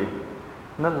người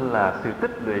nó là sự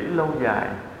tích lũy lâu dài,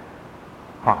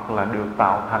 hoặc là được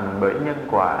tạo thành bởi nhân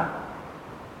quả.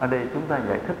 Ở đây chúng ta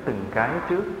giải thích từng cái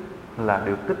trước là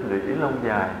được tích lũy lâu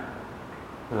dài,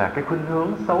 là cái khuynh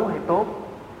hướng xấu hay tốt,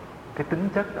 cái tính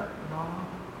chất đó, nó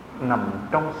nằm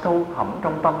trong sâu thẳm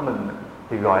trong tâm mình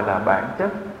thì gọi là bản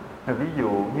chất. Ví dụ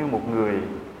như một người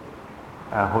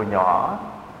hồi nhỏ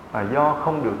do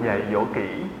không được dạy dỗ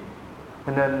kỹ,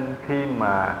 nên khi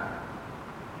mà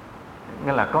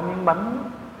nghĩa là có miếng bánh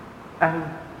ăn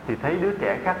thì thấy đứa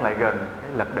trẻ khác lại gần,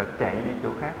 lật đật chạy đi chỗ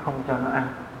khác không cho nó ăn,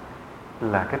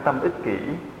 là cái tâm ích kỷ.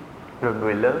 Rồi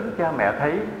người lớn cha mẹ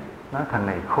thấy nói thằng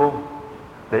này khôn,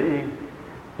 để yên,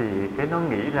 thì cái nó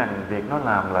nghĩ rằng việc nó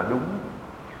làm là đúng.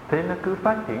 Thế nó cứ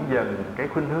phát triển dần cái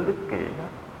khuynh hướng ích kỷ đó,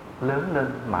 lớn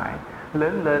lên mãi.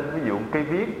 Lớn lên, ví dụ cây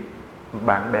viết,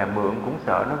 bạn bè mượn cũng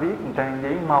sợ nó viết một trang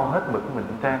giấy mau hết mực mình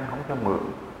trang không cho mượn.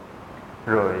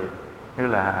 Rồi như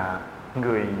là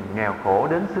người nghèo khổ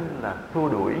đến xin là xua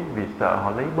đuổi vì sợ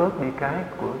họ lấy bớt đi cái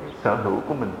của sở hữu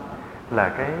của mình. Là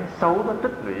cái xấu nó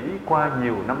tích lũy qua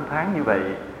nhiều năm tháng như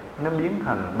vậy, nó biến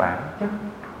thành bản chất.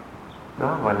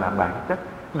 Đó gọi là bản chất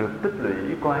được tích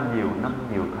lũy qua nhiều năm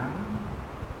nhiều tháng.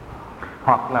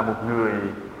 Hoặc là một người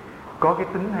có cái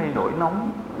tính hay nổi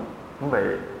nóng cũng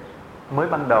vậy. Mới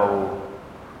ban đầu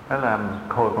đó là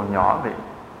hồi còn nhỏ vậy,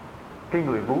 cái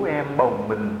người vú em bồng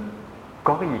mình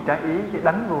có cái gì trái ý cái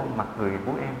đánh vô mặt người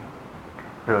vú em.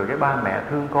 Rồi cái ba mẹ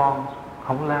thương con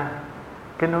không la,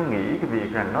 cái nó nghĩ cái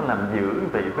việc rằng nó làm dữ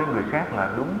vậy với người khác là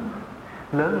đúng.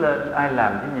 Lớn lên ai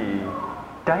làm cái gì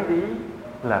trái ý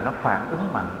là nó phản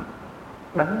ứng mạnh,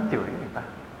 đánh chửi người ta,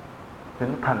 thì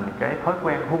nó thành cái thói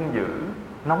quen hung dữ,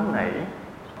 nóng nảy.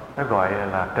 Nó gọi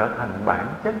là trở thành bản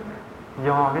chất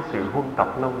do cái sự huân tập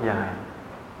lâu dài.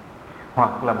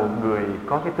 Hoặc là một người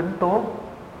có cái tính tốt,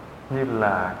 như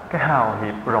là cái hào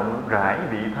hiệp rộng rãi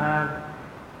vị tha,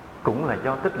 cũng là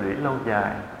do tích lũy lâu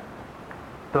dài.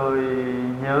 Tôi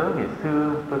nhớ ngày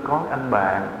xưa tôi có anh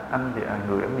bạn, anh thì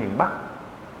người ở miền Bắc,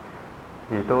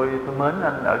 thì tôi mến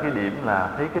anh ở cái điểm là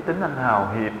thấy cái tính anh hào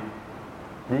hiệp.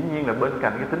 Dĩ nhiên là bên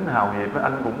cạnh cái tính hào hiệp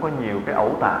anh cũng có nhiều cái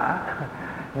ẩu tả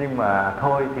nhưng mà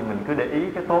thôi thì mình cứ để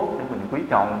ý cái tốt để mình quý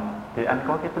trọng. Thì anh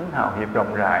có cái tính hào hiệp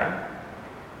rộng rãi,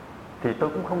 thì tôi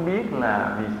cũng không biết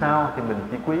là vì sao, thì mình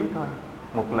chỉ quý thôi.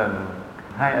 Một lần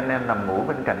hai anh em nằm ngủ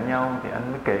bên cạnh nhau thì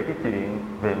anh mới kể cái chuyện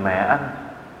về mẹ anh,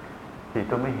 thì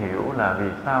tôi mới hiểu là vì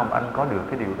sao mà anh có được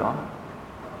cái điều đó.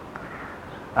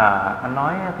 Anh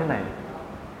nói thế này,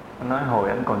 anh nói hồi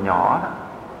anh còn nhỏ đó,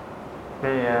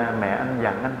 cái mẹ anh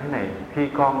dặn anh thế này: khi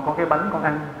con có cái bánh con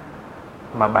ăn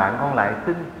mà bạn con lại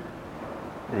xin,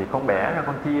 thì con bẻ ra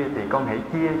con chia, thì con hãy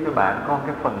chia cho bạn con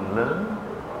cái phần lớn,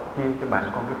 chia cho bạn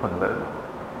con cái phần lớn.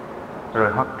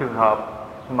 Rồi hoặc trường hợp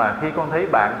mà khi con thấy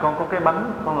bạn con có cái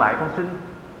bánh con lại con xin,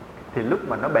 thì lúc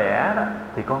mà nó bẻ đó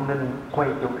thì con nên quay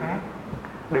chỗ khác,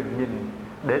 đừng nhìn,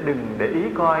 đừng để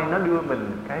ý coi nó đưa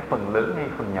mình cái phần lớn hay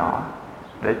phần nhỏ,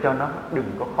 để cho nó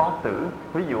đừng có khó xử.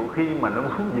 Ví dụ khi mà nó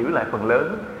muốn giữ lại phần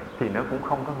lớn thì nó cũng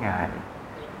không có ngại.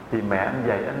 Thì mẹ anh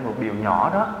dạy anh một điều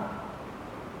nhỏ đó,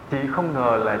 chị không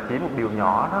ngờ là chỉ một điều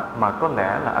nhỏ đó mà có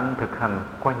lẽ là anh thực hành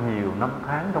qua nhiều năm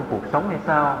tháng trong cuộc sống hay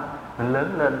sao. Anh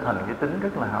lớn lên thành cái tính rất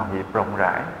là hào hiệp rộng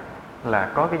rãi, là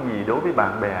có cái gì đối với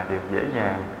bạn bè đều dễ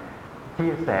dàng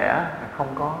chia sẻ, không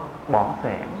có bỏ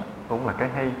xẻng, cũng là cái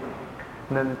hay.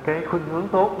 Nên cái khuynh hướng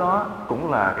tốt đó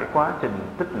cũng là cái quá trình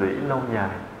tích lũy lâu dài,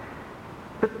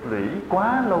 tích lũy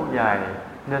quá lâu dài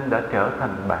nên đã trở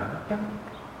thành bản chất.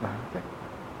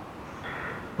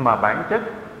 Mà bản chất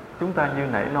chúng ta như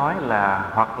nãy nói là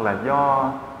hoặc là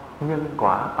do nhân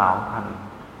quả tạo thành.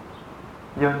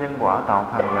 Do nhân quả tạo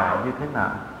thành là như thế nào?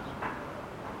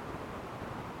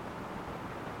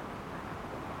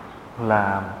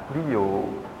 là ví dụ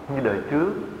như đời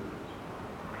trước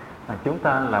chúng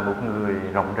ta là một người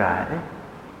rộng rãi,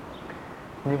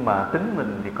 nhưng mà tính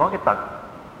mình thì có cái tật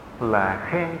là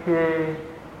khen chê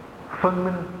phân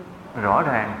minh rõ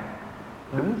ràng,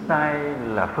 đúng sai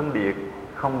là phân biệt,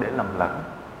 không để lầm lẫn,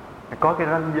 có cái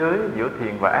ranh giới giữa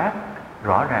thiện và ác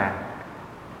rõ ràng.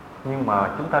 Nhưng mà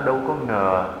chúng ta đâu có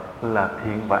ngờ là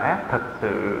thiện và ác thật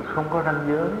sự không có ranh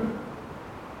giới,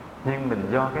 nhưng mình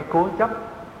do cái cố chấp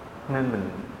nên mình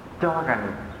cho rằng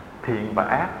thiện và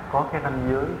ác có cái ranh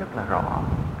giới rất là rõ,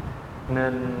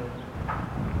 nên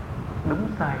đúng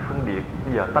sai phân biệt.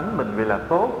 Bây giờ tánh mình vì là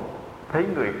tốt, thấy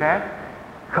người khác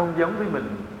không giống với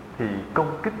mình thì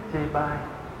công kích chê bai.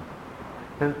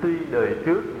 Nên tuy đời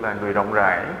trước là người rộng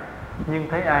rãi, nhưng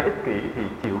thấy ai ích kỷ thì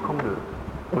chịu không được,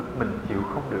 bực mình chịu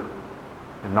không được,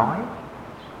 nói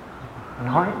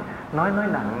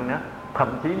nặng nữa, thậm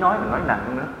chí nói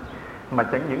nặng nữa, mà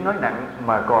chẳng những nói nặng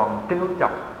mà còn trêu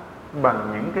chọc bằng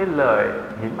những cái lời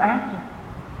hiểm ác.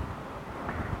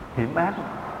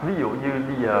 Ví dụ như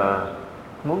bây giờ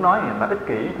muốn nói người ta ích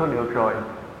kỷ thôi được rồi,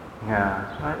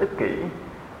 nói ích kỷ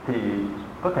thì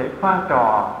có thể pha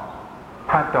trò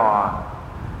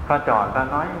người ta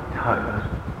nói trời ơi,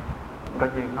 có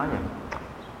duyên nói vậy,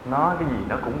 nó cái gì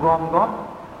nó cũng gom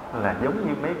góp là giống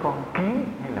như mấy con kiến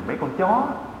hay là mấy con chó.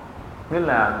 Nghĩa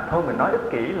là thôi mình nói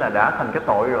ích kỷ là đã thành cái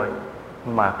tội rồi,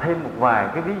 mà thêm một vài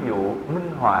cái ví dụ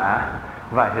minh họa,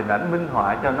 vài hình ảnh minh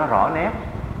họa cho nó rõ nét,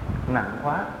 nặng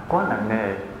quá nặng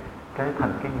nề, cái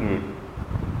thành cái nghiệp.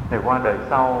 Rồi qua đời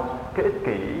sau cái ích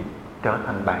kỷ trở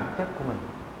thành bản chất của mình,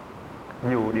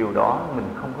 dù điều đó mình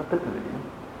không có tích lũy.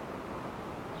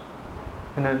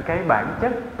 Nên cái bản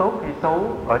chất tốt hay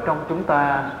xấu ở trong chúng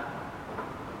ta,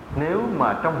 nếu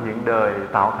mà trong hiện đời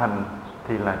tạo thành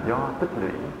thì là do tích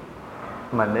lũy,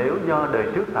 mà nếu do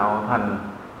đời trước tạo thành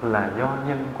là do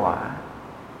nhân quả.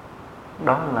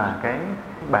 Đó là cái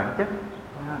bản chất.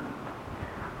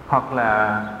 Hoặc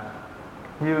là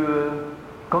như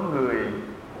có người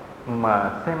mà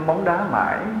xem bóng đá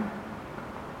mãi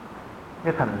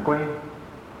cái thành quen.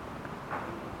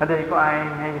 Ở đây có ai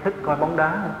hay thích coi bóng đá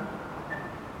không?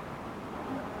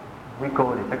 Quý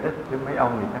cô thì chắc ít, chứ mấy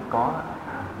ông thì chắc có.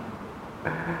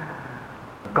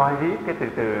 Coi riết cái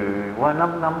từ qua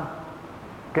 5 năm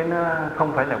cái nó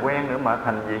không phải là quen nữa mà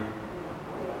thành gì?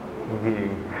 Ghiền.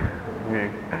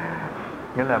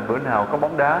 Nghĩa là bữa nào có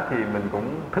bóng đá thì mình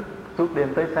cũng thức suốt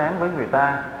đêm tới sáng với người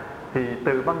ta. Thì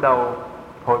từ ban đầu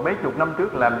hồi mấy chục năm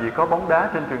trước làm gì có bóng đá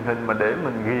trên truyền hình mà để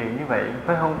mình ghiền như vậy,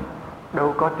 phải không?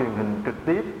 Đâu có truyền hình trực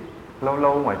tiếp, lâu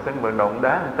lâu ngoài sân vận động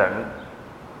đá một trận.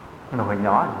 Hồi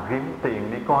nhỏ thì kiếm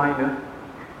tiền đi coi nữa,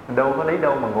 đâu có lấy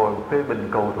đâu mà ngồi phê bình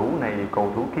cầu thủ này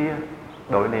cầu thủ kia,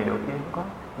 đội này đội kia, không có.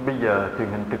 Bây giờ truyền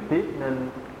hình trực tiếp nên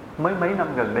mới mấy năm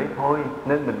gần đây thôi,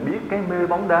 nên mình biết cái mê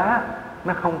bóng đá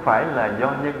nó không phải là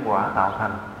do nhân quả tạo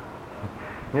thành.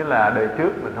 Nghĩa là đời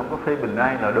trước mình không có phê bình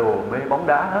ai là đồ mê bóng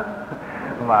đá hết,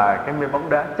 mà cái mê bóng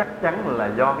đá chắc chắn là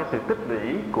do cái sự tích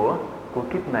lũy của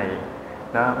kiếp này.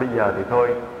 Đó, bây giờ thì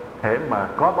thôi, thế mà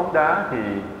có bóng đá thì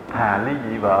thà ly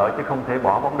dị vợ chứ không thể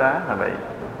bỏ bóng đá là vậy.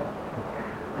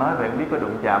 Nói vậy không biết có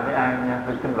đụng chạm với ai nha,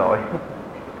 tôi xin lỗi.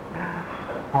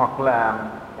 Hoặc là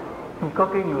có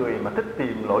cái người mà thích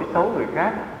tìm lỗi xấu người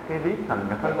khác, cái viết thành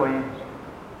cái thói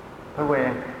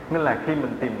quen. Nghĩa là khi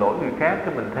mình tìm lỗi người khác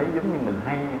thì mình thấy giống như mình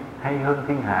hay hơn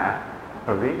thiên hạ,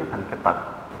 rồi viết nó thành cái tật.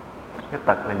 Cái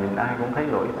tật là nhìn ai cũng thấy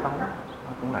lỗi xấu, nó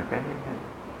cũng là cái.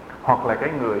 Hoặc là cái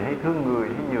người hay thương người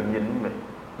hay nhường nhịn vậy,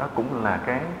 đó cũng là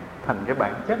cái thành cái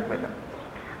bản chất vậy đó.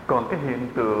 Còn cái hiện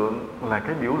tượng là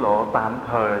cái biểu lộ tạm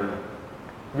thời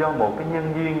do một cái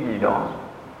nhân duyên gì đó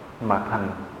mà thành.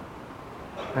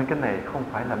 Nên cái này không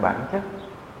phải là bản chất,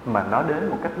 mà nó đến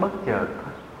một cách bất chợt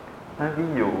thôi.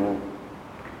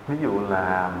 Ví dụ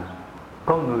là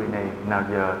có người này nào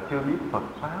giờ chưa biết Phật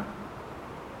Pháp,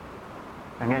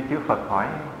 nghe chữ Phật hỏi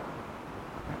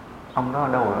ông đó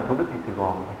ở đâu, ở Thủ Đức hay Sài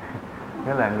Gòn.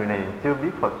 Nghĩa là người này chưa biết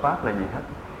Phật Pháp là gì hết.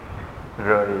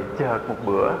 Rồi chợt một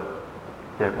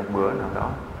bữa nào đó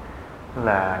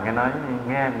là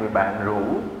nghe người bạn rủ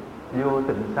vô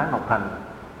Tịnh Xá Ngọc Thành.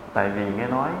 Tại vì nghe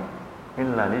nói nghĩa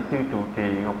là đi sư trụ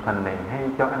trì Ngọc Thành này hay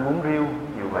cho ăn uống riêu,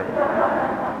 như vậy.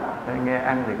 Nghe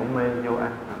ăn thì cũng mê vô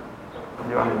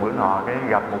ăn bữa nọ, cái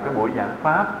gặp một cái buổi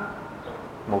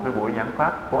giảng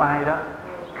pháp của ai đó,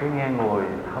 cứ nghe ngồi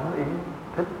thấm ý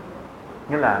thích.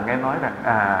 Nghĩa là nghe nói rằng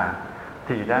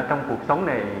thì ra trong cuộc sống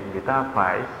này người ta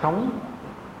phải sống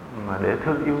mà để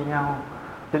thương yêu nhau,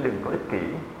 chứ đừng có ích kỷ.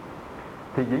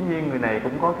 Thì dĩ nhiên người này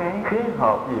cũng có cái khế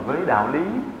hợp gì với đạo lý,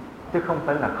 chứ không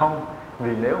phải là không.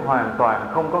 Vì nếu hoàn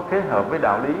toàn không có khế hợp với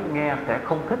đạo lý, nghe sẽ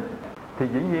không thích. thì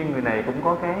dĩ nhiên người này cũng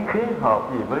có cái khế hợp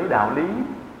gì với đạo lý,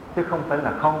 chứ không phải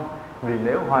là không. Vì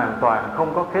nếu hoàn toàn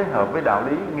không có khế hợp với đạo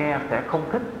lý, nghe sẽ không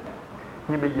thích.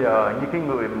 như bây giờ như cái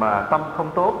người mà tâm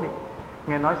không tốt đi,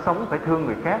 nghe nói sống phải thương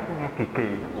người khác, nghe kỳ kỳ.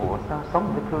 Ủa sao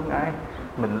sống phải thương ai?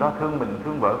 Mình lo thương mình,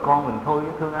 thương vợ con mình thôi,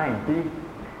 thương ai làm chi?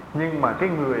 Nhưng mà cái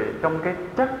người trong cái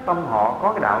chất tâm họ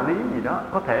có cái đạo lý gì đó,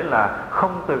 có thể là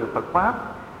không từ Phật Pháp,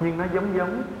 nhưng nó giống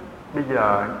giống. Bây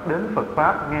giờ đến Phật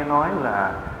Pháp nghe nói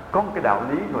là có một cái đạo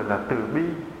lý gọi là từ bi,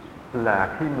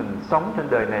 là khi mình sống trên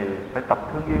đời này phải tập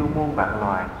thương yêu muôn vạn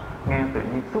loài. Nghe tự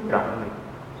nhiên xúc động này,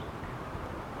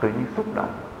 tự nhiên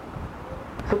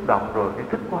xúc động rồi cái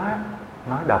thích quá.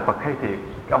 Nói đạo Phật hay thiệt,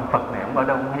 cái ông Phật này ông ở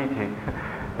đâu ông hay thiệt.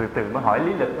 Từ từ mới hỏi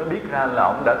lý lịch mới biết ra là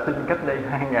ông đã sinh cách đây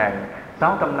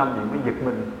 2.600 năm gì, mới giật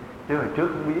mình, chứ hồi trước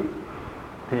không biết.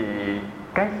 Thì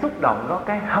cái xúc động đó,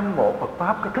 cái hâm mộ Phật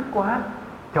Pháp, cái thích quá.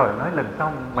 Trời, nói lần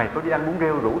sau mày có đi ăn bún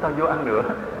riêu rủ tao vô ăn nữa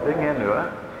để nghe nữa.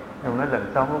 Ông nói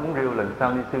lần sau có bún riêu, lần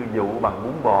sau đi sư dụ bằng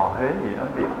bún bò Huế gì đó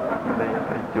biết. Đây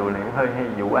chùa này cũng hơi hay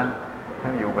dụ ăn,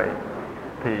 hay dụ vậy.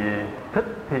 Thì thích,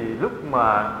 thì lúc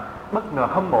mà bất ngờ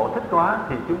hâm mộ thích quá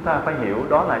thì chúng ta phải hiểu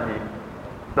đó là gì?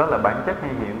 Đó là bản chất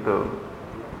hay hiện tượng?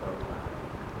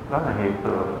 Đó là hiện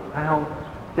tượng, thấy không?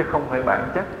 Chứ không phải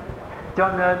bản chất.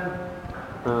 Cho nên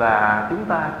là chúng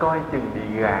ta coi chừng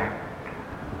bị gạt.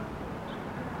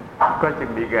 Coi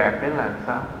chừng bị gạt để làm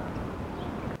sao?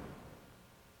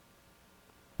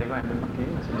 Để có ai bên kiến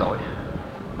là xin lỗi.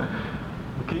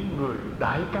 Kiến người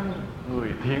đại căn,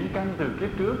 người thiện căn từ kiếp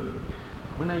trước,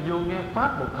 bữa nay vô nghe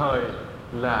Pháp một thời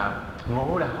là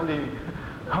ngộ đạo liền,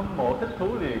 hâm mộ thích thú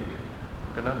liền.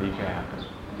 Cái đó bị gạt.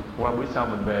 Qua buổi sau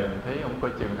mình về mình thấy ông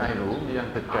coi chừng ai rủ đi ăn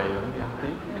thịt cầy, ông đi ăn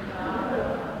tiếp.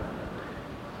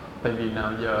 Tại vì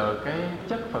nào giờ cái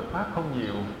chất Phật Pháp không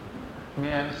nhiều,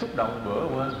 nghe xúc động bữa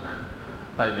quên.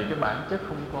 Tại vì cái bản chất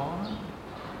không có.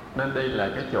 Nên đây là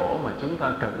cái chỗ mà chúng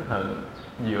ta cẩn thận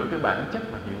giữa cái bản chất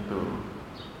và hiện tượng.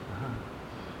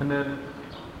 Nên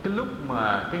cái lúc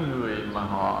mà cái người mà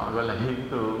họ gọi là hiện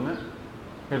tượng á,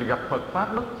 người gặp Phật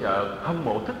Pháp bất chợt hâm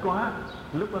mộ thích quá,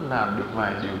 lúc đó làm được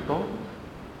vài điều tốt,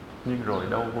 nhưng rồi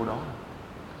đâu vô đó.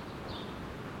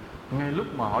 Ngay lúc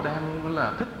mà họ đang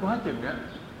là thích quá chừng á,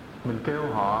 mình kêu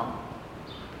họ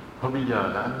thôi bây giờ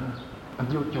là anh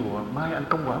vô chùa, mai anh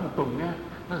công quả một tuần nha.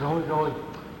 Nó rồi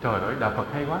trời ơi đạo Phật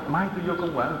hay quá, mai tôi vô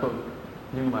công quả một tuần.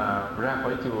 Nhưng mà ra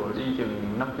khỏi chùa đi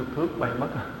chừng 50 thước bay mất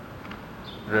à.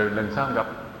 Rồi lần sau gặp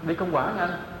đi công quả nha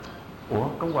anh. Ủa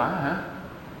công quả hả?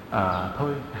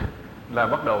 Thôi là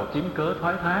bắt đầu kiếm cớ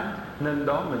thoái thác. Nên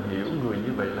đó mình hiểu người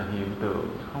như vậy là hiện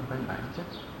tượng, không phải bản chất.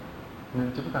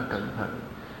 Nên chúng ta cẩn thận.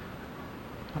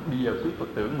 Bây giờ quý Phật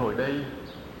tử ngồi đây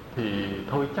thì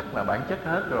thôi chắc là bản chất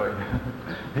hết rồi.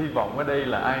 Hy vọng ở đây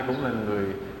là ai cũng là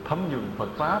người thấm nhuần Phật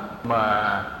Pháp. Mà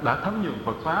đã thấm nhuần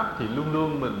Phật Pháp thì luôn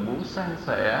luôn mình muốn san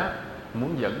sẻ,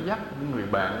 muốn dẫn dắt những người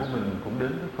bạn của mình cũng đến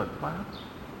với Phật Pháp.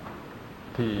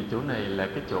 Thì chỗ này là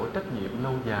cái chỗ trách nhiệm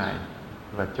lâu dài.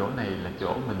 Và chỗ này là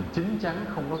chỗ mình chín chắn,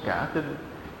 không có cả tin.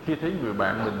 Khi thấy người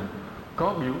bạn mình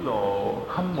có biểu lộ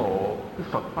hâm mộ cái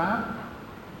Phật Pháp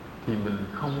thì mình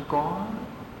không có,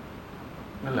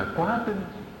 nên là quá tin,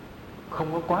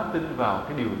 không có quá tin vào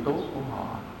cái điều tốt của họ.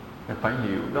 Mình phải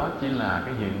hiểu đó chỉ là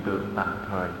cái hiện tượng tạm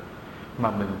thời,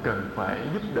 mà mình cần phải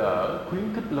giúp đỡ, khuyến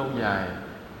khích lâu dài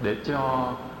để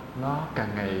cho nó càng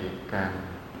ngày càng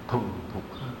thuần thục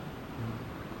hơn.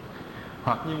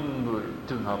 Hoặc như người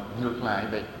trường hợp ngược lại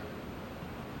vậy,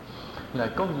 là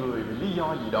có người vì lý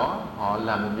do gì đó họ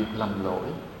làm một việc lầm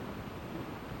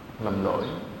lỗi.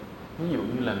 Ví dụ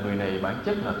như là người này bản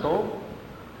chất là tốt,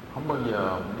 không bao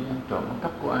giờ đi trộm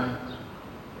cắp của ai,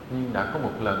 nhưng đã có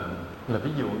một lần là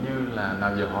ví dụ như là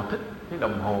nào giờ họ thích cái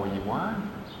đồng hồ gì quá,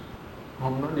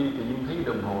 hôm nó đi tự nhiên thấy cái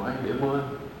đồng hồ ai để quên,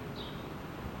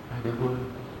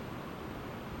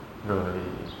 rồi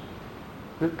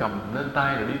cứ cầm lên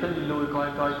tay rồi đi tới đi lui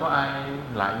coi có ai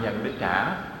lại nhận để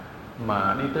trả.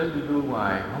 Mà đi tới đi lui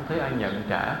hoài không thấy ai nhận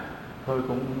trả, thôi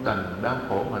cũng đành đau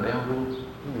khổ mà đeo luôn.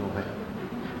 Ví dụ vậy,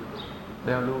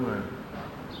 đeo luôn rồi.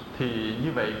 Thì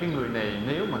như vậy cái người này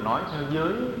nếu mà nói theo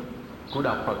giới của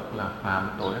đạo Phật là phạm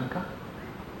tội ăn cắp,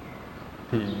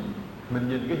 thì mình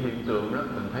nhìn cái hiện tượng đó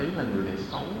mình thấy là người này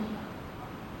xấu,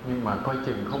 nhưng mà coi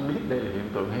chừng không biết đây là hiện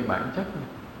tượng hay bản chất.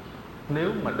 Nếu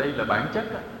mà đây là bản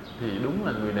chất á, thì đúng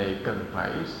là người này cần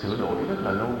phải sửa đổi rất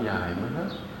là lâu dài mới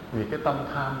hết, vì cái tâm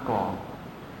tham còn.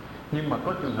 Nhưng mà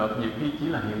có trường hợp nhiều khi chỉ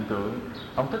là hiện tượng,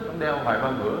 ông thích ông đeo vài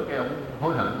ba bữa cái ông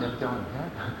hối hận đem cho người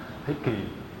khác thấy kỳ,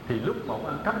 thì lúc mà ông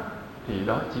ăn cắp thì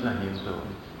đó chỉ là hiện tượng,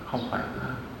 không phải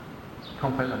tham,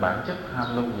 không phải là bản chất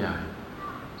tham lâu dài.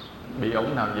 Bị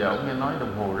ông nào giờ ông nghe nói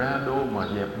đồng hồ ra đô mà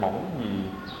dẹp mỏng gì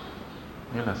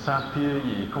như là sapphire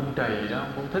gì không trầy đó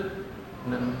không thích,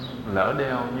 nên lỡ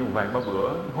đeo như vài ba bữa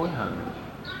hối hận,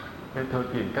 cái thôi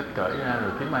tìm cách cởi ra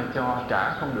rồi kiếm ai cho,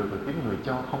 trả không được rồi kiếm người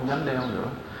cho, không dám đeo nữa.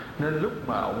 Nên lúc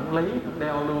mà ổng lấy ổng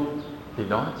đeo luôn thì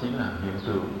đó chỉ là hiện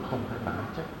tượng, không phải bản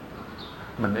chất.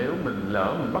 Mà nếu mình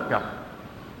lỡ mình bắt gặp,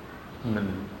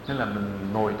 mình nên là mình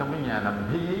ngồi trong cái nhà nằm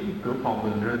hí hí cửa phòng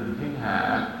mình rình thiên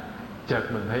hạ, chợt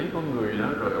mình thấy có người đó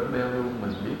rồi ổng đeo luôn,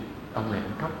 mình biết ông này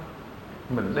ăn cắp.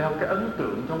 Mình đeo cái ấn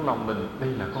tượng trong lòng mình đây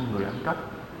là con người ăn cắp,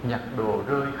 nhặt đồ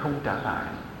rơi không trả lại,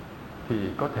 thì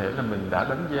có thể là mình đã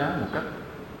đánh giá một cách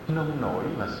nông nổi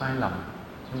và sai lầm.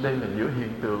 Đây là giữa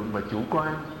hiện tượng và chủ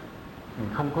quan, mình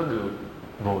không có được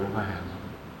vội vàng.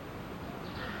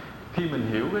 Khi mình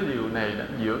hiểu cái điều này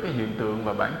giữa cái hiện tượng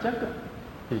và bản chất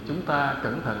thì chúng ta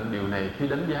cẩn thận điều này khi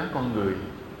đánh giá con người,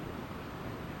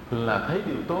 là thấy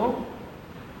điều tốt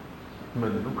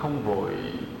mình cũng không vội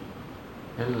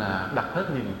hay là đặt hết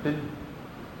niềm tin,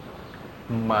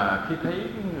 mà khi thấy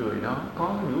cái người đó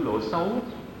có biểu lộ xấu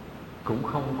cũng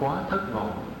không quá thất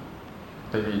vọng,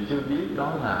 tại vì chưa biết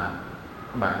đó là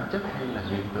bản chất hay là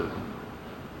hiện tượng.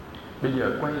 Bây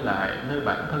giờ quay lại nơi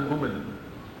bản thân của mình.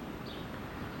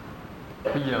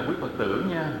 Bây giờ quý Phật tử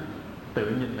nha, tự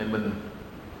nhìn lại mình,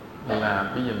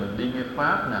 là bây giờ mình đi nghe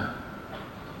Pháp nè,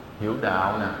 hiểu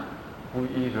đạo nè, quy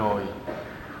y rồi,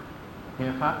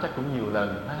 nghe Pháp chắc cũng nhiều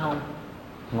lần, phải không?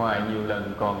 Ngoài nhiều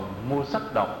lần còn mua sách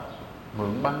đọc,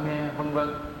 mượn băng nghe, vân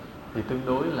vân, thì tương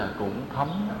đối là cũng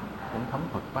thấm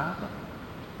Phật Pháp đó.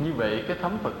 Như vậy cái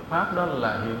thấm Phật Pháp đó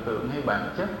là hiện tượng hay bản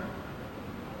chất?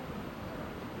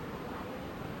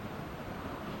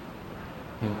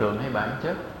 Hiện tượng hay bản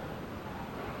chất?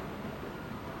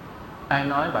 Ai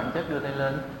nói bản chất đưa tay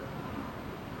lên?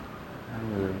 2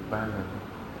 người, 3 người.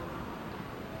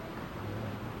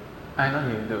 Ai nói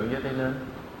hiện tượng giơ tay lên?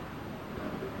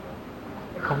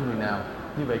 Không người nào.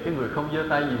 Như vậy cái người không giơ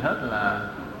tay gì hết là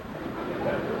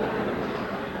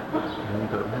hiện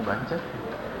tượng hay bản chất?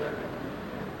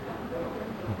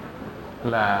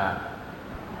 Là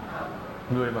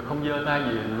người mà không giơ tay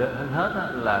gì lên hết á,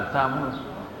 là sao không?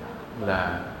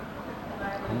 Là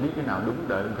không biết cái nào đúng,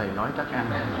 đợi ông thầy nói chắc ăn.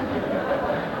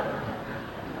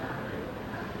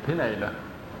 Thế này là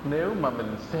nếu mà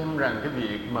mình xem rằng cái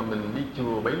việc mà mình đi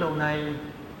chùa bấy lâu nay,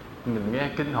 mình nghe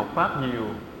kinh học Pháp nhiều,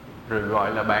 rồi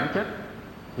gọi là bản chất,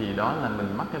 thì đó là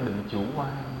mình mắc cái bệnh chủ quan.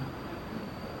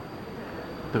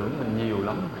 Tưởng mình nhiều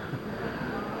lắm,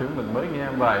 tưởng mình mới nghe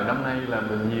vài năm nay là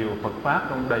mình nhiều Phật Pháp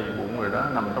trong đầy bụng rồi đó,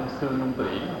 nằm trong xương trong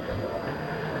tủy.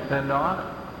 Nên đó,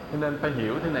 nên phải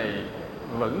hiểu thế này,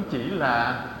 vẫn chỉ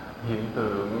là hiện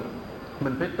tượng.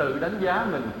 Mình phải tự đánh giá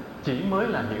mình chỉ mới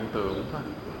là hiện tượng thôi,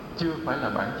 chưa phải là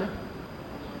bản chất.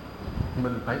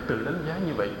 Mình phải tự đánh giá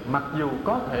như vậy. Mặc dù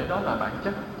có thể đó là bản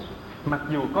chất, mặc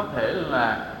dù có thể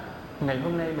là ngày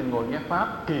hôm nay mình ngồi nghe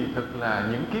Pháp, kỳ thực là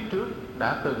những kiếp trước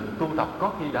đã từng tu tập,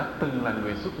 có khi đã từng là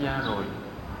người xuất gia rồi.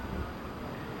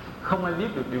 Không ai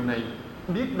biết được điều này.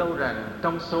 Biết đâu rằng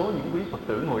trong số những quý Phật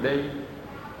tử ngồi đây,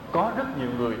 có rất nhiều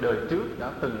người đời trước đã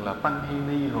từng là tăng hay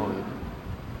ni rồi.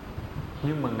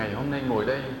 Nhưng mà ngày hôm nay ngồi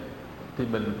đây thì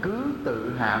mình cứ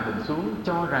tự hạ mình xuống,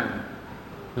 cho rằng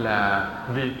là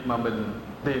việc mà mình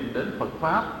tìm đến Phật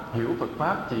Pháp, hiểu Phật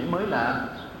Pháp chỉ mới là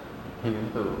hiện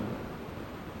tượng.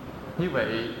 Như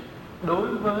vậy đối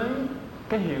với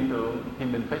cái hiện tượng thì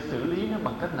mình phải xử lý nó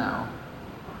bằng cách nào?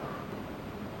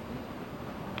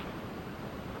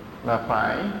 Là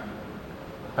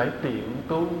phải tiệm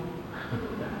tu.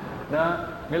 Đó,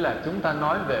 nghĩa là chúng ta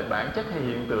nói về bản chất hay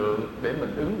hiện tượng để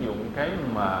mình ứng dụng cái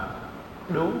mà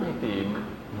đốn hay tiệm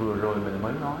vừa rồi mình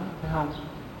mới nói, thấy không?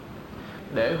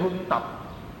 Để huân tập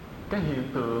cái hiện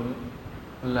tượng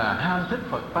là ham thích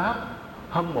Phật Pháp,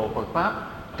 hâm mộ Phật Pháp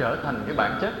trở thành cái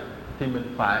bản chất, thì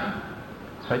mình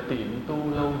phải tiệm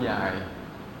tu lâu dài,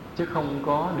 chứ không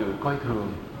có được coi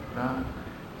thường đó.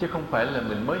 Chứ không phải là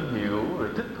mình mới hiểu rồi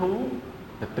thích thú,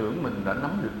 là tưởng mình đã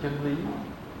nắm được chân lý,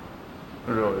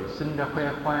 rồi sinh ra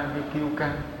khoe khoang hay kiêu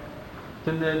căng.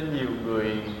 Cho nên nhiều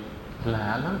người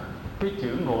lạ lắm, cái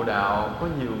chữ ngộ đạo có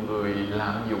nhiều người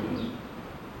lạm dụng.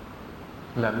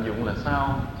 Lạm dụng là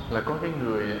sao? Là có cái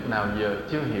người nào giờ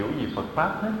chưa hiểu gì Phật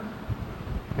Pháp hết,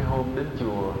 cái hôm đến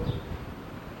chùa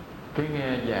cái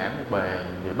nghe giảng một bài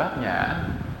về Bát Nhã,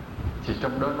 thì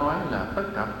trong đó nói là tất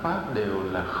cả Pháp đều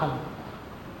là không.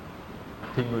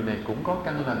 Thì người này cũng có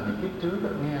căn lành gì kiếp trước đó,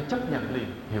 nghe chấp nhận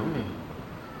liền, hiểu liền.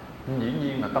 Dĩ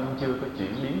nhiên mà tâm chưa có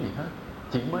chuyển biến gì hết,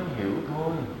 chỉ mới hiểu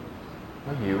thôi,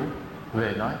 mới hiểu.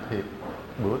 Về nói thiệt,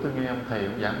 bữa tôi nghe ông thầy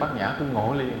ông giảng Bát Nhã tôi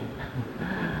ngộ liền.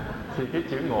 Thì cái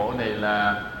chữ ngộ này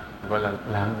là gọi là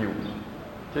lạm dụng,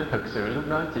 chứ thực sự lúc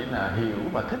đó chỉ là hiểu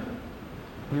và thích.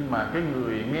 Nhưng mà cái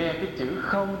người nghe cái chữ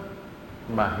không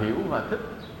mà hiểu và thích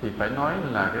thì phải nói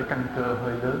là cái căn cơ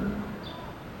hơi lớn.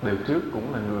 Đời trước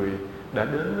cũng là người đã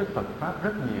đến với Phật Pháp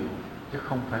rất nhiều, chứ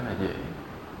không phải là dễ.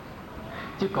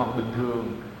 Chứ còn bình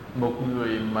thường, một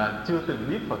người mà chưa từng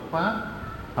biết Phật Pháp,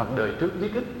 hoặc đời trước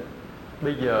biết ít,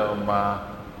 bây giờ mà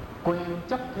quen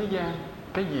chấp thế gian,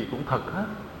 cái gì cũng thật hết,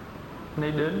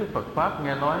 nay đến với Phật Pháp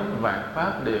nghe nói vạn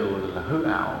Pháp đều là hư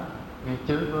ảo, nghe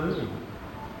chới với gì,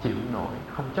 chịu nổi,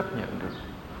 không chấp nhận được.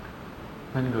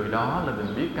 Nên người đó là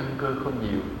mình biết căn cơ không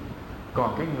nhiều.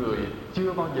 Còn cái người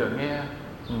chưa bao giờ nghe,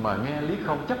 mà nghe lý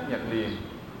không chấp nhận liền,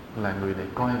 là người này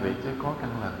coi vậy chứ có căn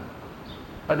lành.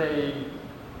 Ở đây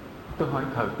tôi hỏi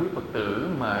thật quý Phật tử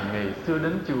mà ngày xưa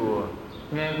đến chùa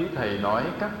nghe quý thầy nói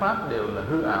các pháp đều là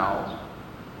hư ảo,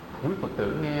 quý Phật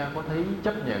tử nghe có thấy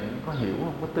chấp nhận, có hiểu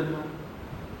không, có tin không?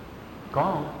 Có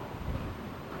không?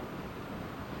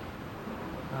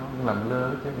 Không làm lơ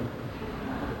chứ.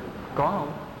 Có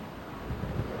không?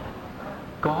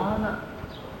 Có đó.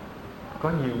 Có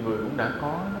nhiều người cũng đã có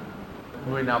đó.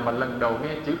 Người nào mà lần đầu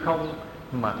nghe chữ không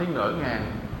mà thấy ngỡ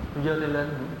ngàng, giơ tay lên.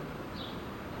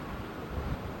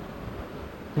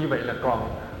 Như vậy là còn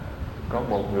có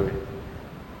một người,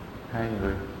 hai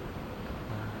người.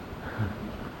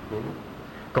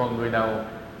 Còn người nào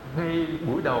ngay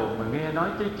buổi đầu mà nghe nói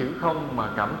cái chữ không mà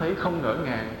cảm thấy không ngỡ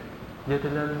ngàng, giơ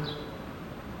tay lên.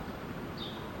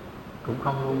 Cũng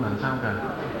không luôn, làm sao rồi?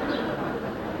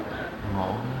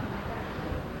 Ngộ.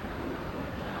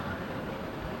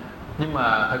 Nhưng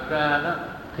mà thật ra đó,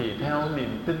 thì theo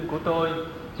niềm tin của tôi,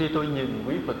 khi tôi nhìn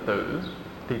quý Phật tử,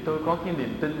 thì tôi có cái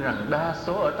niềm tin rằng đa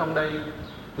số ở trong đây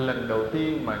lần đầu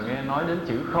tiên mà nghe nói đến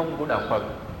chữ không của Đạo Phật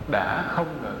đã không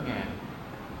ngỡ ngàng.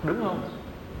 Đúng không?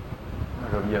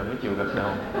 Rồi giờ mới chịu gật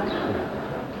đầu.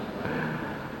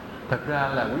 Thật ra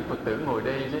là quý Phật tử ngồi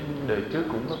đây với đời trước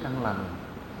cũng có căn lành,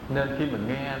 nên khi mình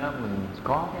nghe đó mình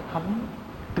có cái thấm.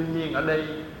 Tuy nhiên ở đây,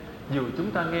 dù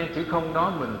chúng ta nghe chữ không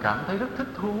đó mình cảm thấy rất thích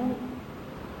thú,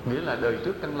 nghĩa là đời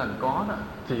trước căn lành có đó,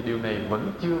 thì điều này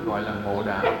vẫn chưa gọi là ngộ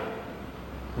đạo,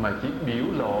 mà chỉ biểu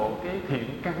lộ cái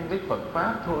thiện căn với Phật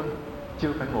Pháp thôi,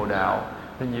 chưa phải ngộ đạo.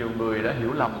 Thì nhiều người đã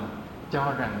hiểu lầm,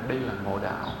 cho rằng đây là ngộ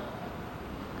đạo.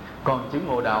 Còn chữ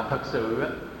ngộ đạo thật sự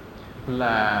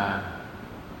là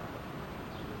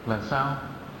sao?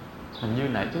 Như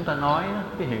nãy chúng ta nói,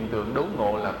 cái hiện tượng đốn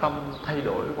ngộ là tâm thay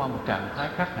đổi qua một trạng thái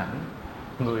khác hẳn,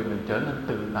 người mình trở nên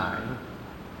tự tại,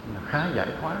 là khá giải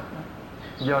thoát.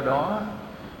 Do đó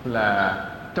là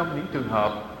trong những trường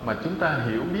hợp mà chúng ta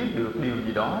hiểu biết được điều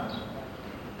gì đó,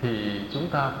 thì chúng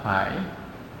ta phải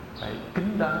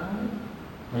kín đáo,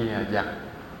 dè dặt,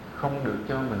 không được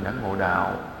cho mình đã ngộ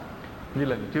đạo. Như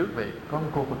lần trước vậy, có một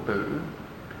cô Phật tử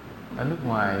ở nước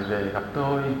ngoài về gặp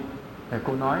tôi, thì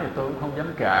cô nói thì tôi cũng không dám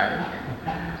cãi.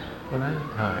 Cô nói: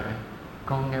 "Trời ơi,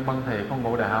 con nghe băng thầy con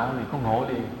ngộ đạo thì con ngộ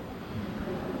liền."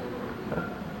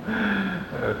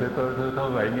 Thì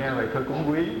tôi vậy, nghe vậy thôi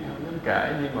cũng quý, không dám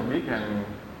cãi, nhưng mà biết rằng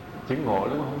chữ ngộ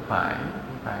đúng không phải.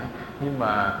 Nhưng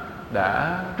mà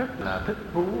đã rất là thích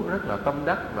thú, rất là tâm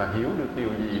đắc và hiểu được điều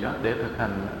gì đó để thực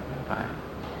hành, không phải.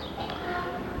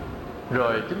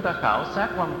 Rồi chúng ta khảo sát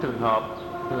qua một trường hợp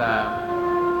là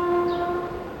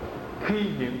khi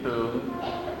hiện tượng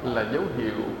là dấu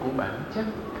hiệu của bản chất.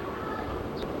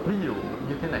 Ví dụ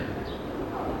như thế này,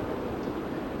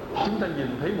 chúng ta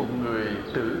nhìn thấy một người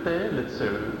tử tế lịch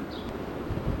sự,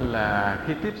 là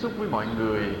khi tiếp xúc với mọi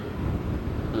người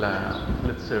là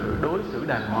lịch sự, đối xử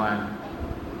đàng hoàng,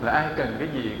 là ai cần cái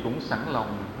gì cũng sẵn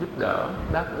lòng giúp đỡ,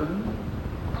 đáp ứng.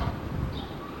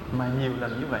 Mà nhiều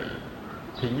lần như vậy,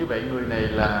 thì như vậy người này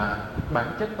là bản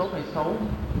chất tốt hay xấu?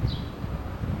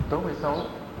 Tốt hay xấu?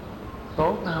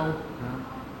 Tốt phải không?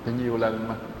 Thì nhiều lần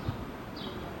mà.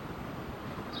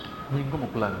 Nhưng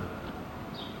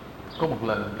có một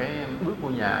lần cái em bước vô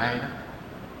nhà ai đó,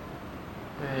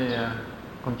 cái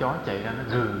con chó chạy ra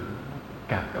nó gừ,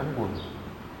 cạp cái ống quần,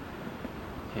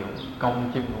 thì ông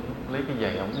cong chân, ông lấy cái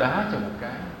giày ông đá cho một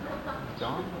cái,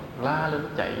 chó la lên nó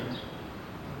chạy,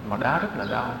 mà đá rất là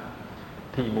đau.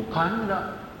 Thì một thoáng đó,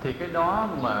 thì cái đó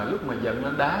mà lúc mà giận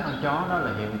lên đá con chó đó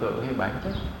là hiện tượng hay bản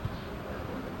chất?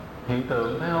 Hiện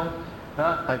tượng, phải không?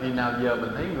 Đó, tại vì nào giờ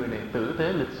mình thấy người này tử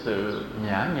tế lịch sự,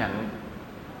 nhã nhặn,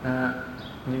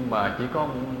 nhưng mà chỉ có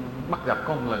bắt gặp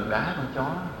có một lần đá con chó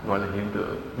gọi là hiện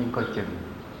tượng. Nhưng coi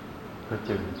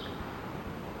chừng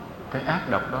cái ác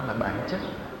độc đó là bản chất,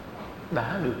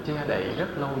 đã được che đậy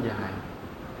rất lâu dài.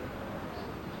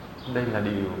 Đây là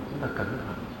điều chúng ta cẩn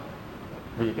thận,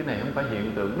 vì cái này không phải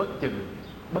hiện tượng bất chừng,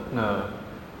 bất ngờ,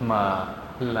 mà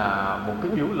là một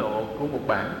cái biểu lộ của một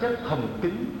bản chất thầm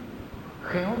kín,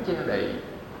 khéo che đậy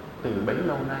từ bấy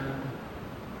lâu nay.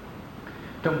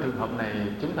 Trong trường hợp này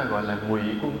chúng ta gọi là ngụy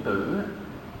quân tử,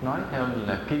 nói theo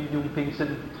là Kim Dung tiên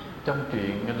sinh trong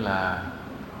truyện là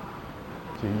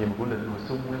chuyện gì mà của Lệnh Hồ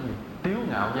Xuân, cái gì Tiếu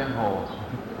Ngạo Giang Hồ.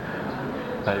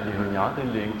 Tại vì hồi nhỏ tôi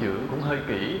luyện chữ cũng hơi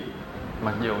kỹ,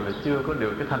 mặc dù là chưa có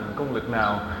được cái thành công lực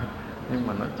nào, nhưng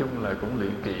mà nói chung là cũng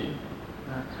luyện kỹ.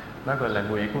 Nó gọi là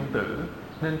Ngụy Quân Tử.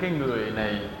 Nên cái người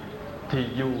này thì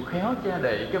dù khéo che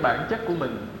đậy cái bản chất của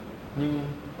mình, nhưng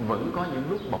vẫn có những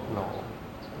lúc bộc lộ,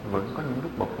 vẫn có những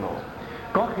lúc bộc lộ.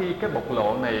 Có khi cái bộc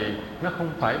lộ này nó không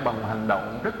phải bằng hành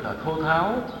động rất là thô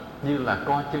tháo, như là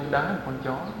co chân đá một con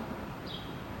chó,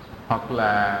 hoặc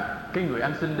là cái người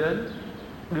ăn xin đến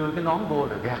đưa cái nón vô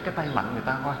rồi gạt cái tay mạnh người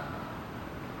ta qua.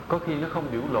 Có khi nó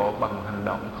không biểu lộ bằng hành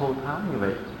động thô tháo như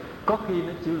vậy, có khi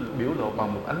nó chỉ biểu lộ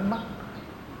bằng một ánh mắt.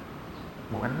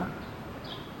 Một ánh mắt.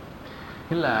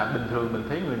 Nghĩa là bình thường mình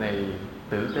thấy người này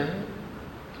tử tế,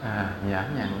 nhã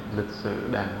nhặn, lịch sự,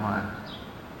 đàng hoàng.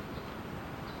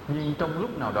 Nhưng trong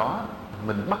lúc nào đó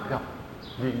mình bắt gặp,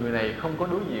 vì người này không có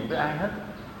đối diện với ai hết,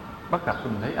 bắt gặp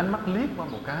mình thấy ánh mắt liếc qua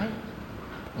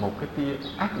một cái tia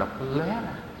ác độc lóe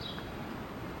ra,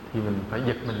 thì mình phải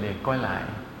giật mình liền coi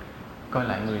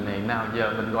lại người này. Nào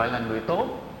giờ mình gọi là người tốt,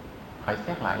 phải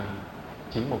xét lại liền.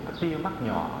 Chỉ một cái tia mắt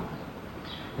nhỏ.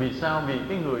 Vì sao? Vì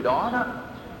cái người đó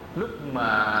lúc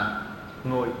mà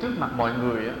ngồi trước mặt mọi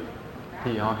người á,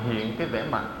 thì họ hiện cái vẻ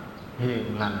mặt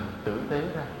hiền lành, tử tế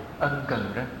ra, ân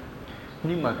cần ra.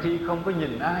 Nhưng mà khi không có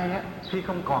nhìn ai á, khi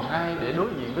không còn ai để đối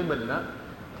diện với mình á,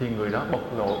 thì người đó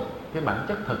bộc lộ cái bản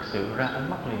chất thật sự ra ánh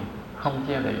mắt liền, không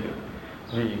che đậy được.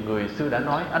 Vì người xưa đã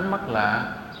nói ánh mắt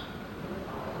là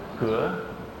cửa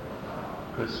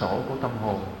sổ của tâm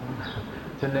hồn.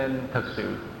 Cho nên thật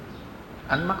sự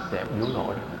ánh mắt sẽ biểu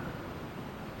lộ đó.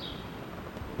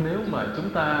 Nếu mà chúng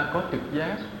ta có trực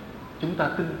giác, chúng ta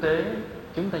tinh tế,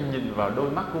 chúng ta nhìn vào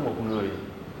đôi mắt của một người,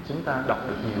 chúng ta đọc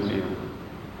được nhiều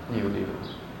điều.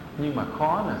 Nhưng mà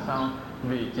khó là sao?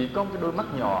 Vì chỉ có cái đôi mắt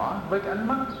nhỏ với cái ánh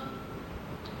mắt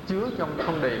chứa trong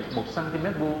không đầy 1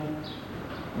 cm vuông,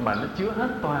 mà nó chứa hết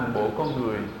toàn bộ con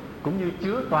người, cũng như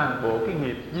chứa toàn bộ cái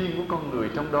nghiệp duyên của con người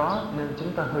trong đó, nên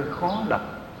chúng ta hơi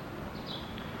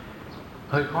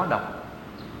khó đọc.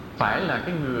 Phải là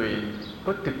cái người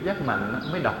có trực giác mạnh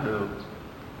mới đọc được.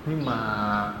 Nhưng mà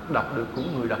đọc được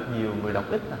cũng người đọc nhiều, người đọc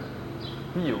ít.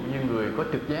 Ví dụ như người có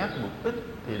trực giác một ít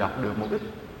thì đọc được một ít,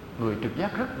 người trực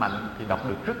giác rất mạnh thì đọc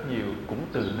được rất nhiều, cũng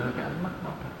từ nơi cái ánh mắt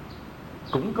đó,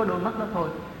 cũng có đôi mắt đó thôi.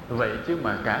 Vậy chứ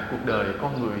mà cả cuộc đời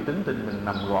con người tính tình mình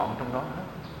nằm gọn trong đó hết,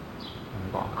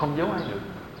 nằm gọn, không giấu ai được.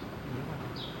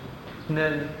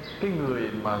 Nên cái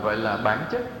người mà gọi là bản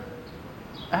chất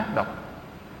ác độc,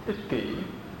 ích kỷ,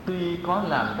 tuy có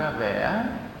làm ra vẻ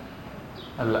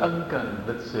là ân cần,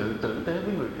 lịch sự, tử tế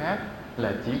với người khác,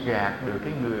 là chỉ gạt được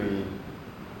cái người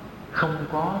không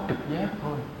có trực giác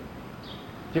thôi,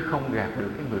 chứ không gạt được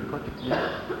cái người có trực giác.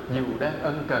 Dù đang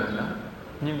ân cần đó,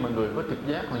 nhưng mà người có trực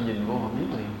giác họ nhìn vô họ biết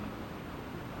liền.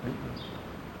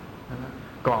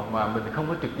 Còn mà mình không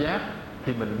có trực giác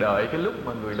thì mình đợi cái lúc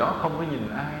mà người đó không có nhìn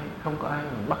ai, không có ai,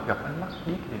 mình bắt gặp ánh mắt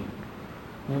biết liền.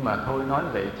 Nhưng mà thôi nói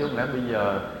vậy chứ không lẽ bây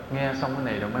giờ nghe xong cái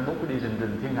này rồi mai mốt cứ đi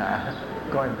rình thiên hạ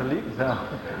coi người ta liếc sao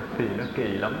thì nó kỳ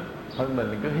lắm. Thôi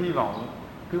mình cứ hy vọng,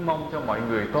 cứ mong cho mọi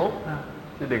người tốt,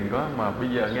 chứ đừng có mà bây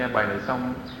giờ nghe bài này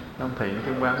xong ông Thiện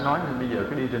Trung Quán nói nên bây giờ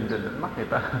cứ đi rình ánh mắt người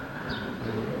ta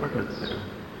bất lịch sự.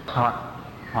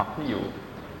 Hoặc ví dụ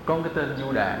có cái tên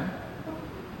Du Đảng.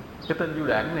 Cái tên Du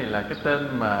Đảng này là cái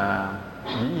tên mà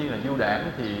dĩ nhiên là Du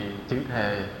Đảng thì chữ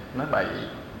thề, nói bậy,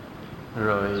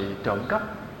 rồi trộm cắp,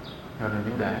 rồi là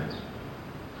Du Đảng.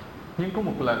 Nhưng có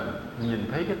một lần nhìn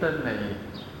thấy cái tên này,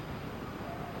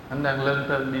 anh đang lên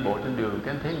tên đi bộ trên đường,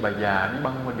 cái anh thấy bà già đi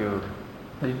băng qua đường,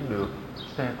 đi không được,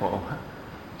 xe cộ.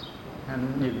 Anh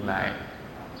dừng lại,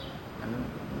 anh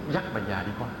dắt bà già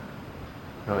đi qua,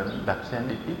 rồi anh đạp xe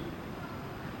đi tiếp.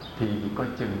 Thì coi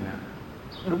chừng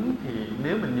đúng thì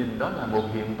nếu mình nhìn đó là một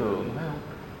hiện tượng, phải không?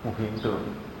 Một hiện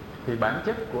tượng. Thì bản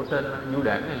chất của tên Du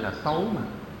Đảng này là xấu mà,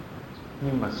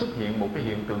 nhưng mà xuất hiện một cái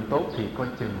hiện tượng tốt thì coi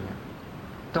chừng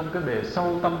trong cái bề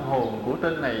sâu tâm hồn của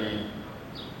tên này,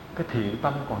 cái thiện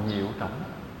tâm còn nhiều trọng,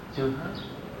 chưa hết,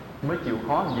 mới chịu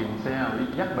khó dừng xe đi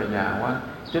dắt bà già qua.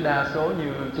 Chứ đa số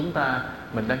như chúng ta,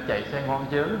 mình đang chạy xe ngon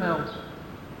chớn, phải không?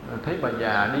 Thấy bà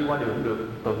già đi qua đường được,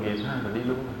 tội nghiệp ha, mình đi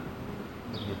luôn.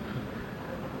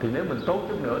 Thì nếu mình tốt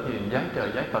chút nữa thì giái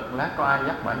trời giái Phật, lát có ai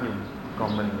dắt bả dùng.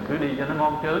 Còn mình cứ đi cho nó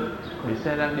ngon chớn, bị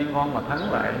xe đang đi ngon mà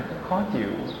thắng lại, khó chịu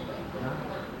đó.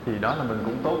 Thì đó là mình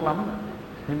cũng tốt lắm.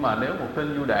 Nhưng mà nếu một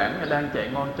tên Du Đảng đang chạy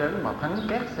ngon chớn mà thắng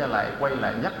két xe lại, quay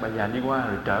lại dắt bà già đi qua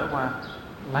rồi trở qua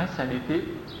lái xe đi tiếp,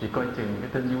 thì coi chừng cái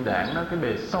tên Du Đảng đó, cái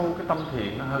bề sâu, cái tâm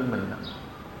thiện nó hơn mình đó.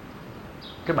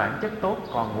 Cái bản chất tốt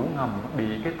còn ngủ ngầm, bị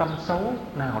cái tâm xấu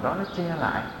nào đó nó che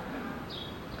lại.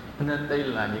 Nên đây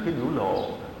là những cái biểu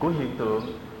lộ của hiện tượng,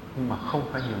 nhưng mà không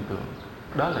phải hiện tượng.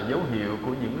 Đó là dấu hiệu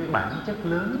của những cái bản chất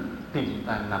lớn tiềm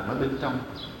tàng nằm ở bên trong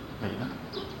vậy đó.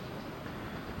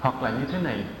 Hoặc là như thế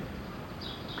này,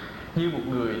 như một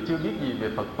người chưa biết gì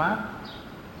về Phật Pháp,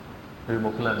 rồi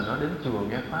một lần nó đến chùa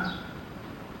nghe Pháp.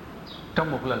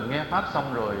 Trong một lần nghe Pháp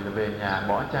xong rồi về nhà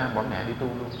bỏ cha bỏ mẹ đi tu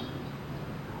luôn.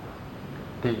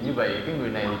 Thì như vậy cái người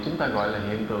này chúng ta gọi là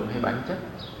hiện tượng hay bản chất?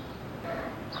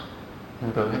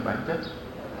 Hiện tượng hay bản chất?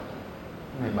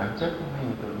 Này bản chất không hay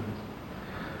hiện tượng?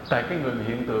 Tại cái người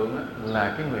hiện tượng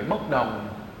là cái người bốc đồng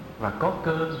và có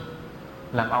cơn,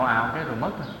 làm ào ào cái rồi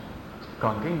mất.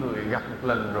 Còn cái người gặp một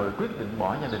lần rồi quyết định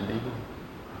bỏ gia đình đi luôn,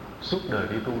 suốt đời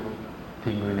đi tu luôn,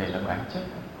 thì người này là bản chất.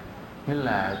 Nên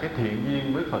là cái thiện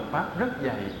duyên với Phật Pháp rất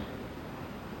dày.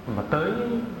 Mà tới,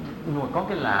 nhưng mà có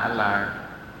cái lạ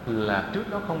là trước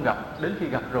đó không gặp, đến khi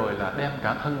gặp rồi là đem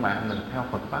cả thân mạng mình theo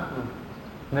Phật Pháp luôn.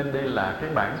 Nên đây là cái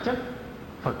bản chất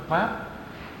Phật Pháp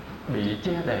bị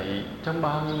che đậy trong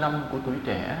bao nhiêu năm của tuổi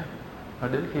trẻ. Và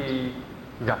đến khi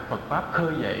gặp Phật Pháp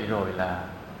khơi dậy rồi là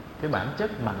cái bản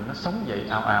chất mạnh nó sống dậy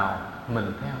ào ào,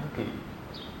 mình theo không kịp.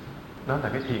 Đó là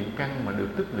cái thiện căn mà được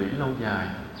tích lũy lâu dài.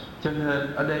 Cho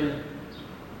nên ở đây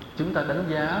chúng ta đánh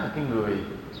giá là cái người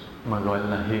mà gọi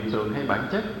là hiện tượng hay bản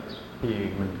chất thì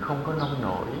mình không có nông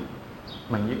nổi.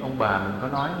 Mà như ông bà mình có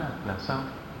nói là sao?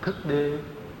 Thức đêm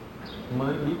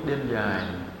mới biết đêm dài.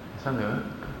 Sao nữa?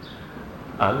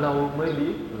 Ở lâu mới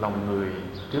biết lòng người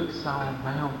trước sau,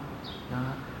 phải không? Đó.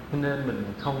 Nên mình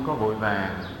không có vội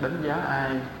vàng đánh giá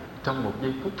ai trong một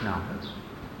giây phút nào hết.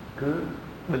 Cứ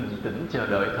bình tĩnh chờ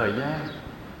đợi thời gian.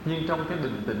 Nhưng trong cái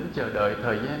bình tĩnh chờ đợi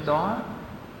thời gian đó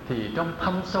thì trong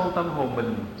thâm sâu tâm hồn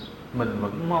mình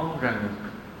vẫn mong rằng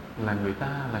là người ta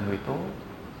là người tốt.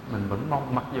 Mình vẫn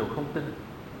mong, mặc dù không tin,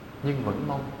 nhưng vẫn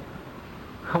mong.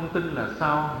 Không tin là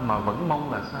sao mà vẫn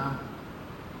mong là sao?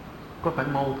 Có phải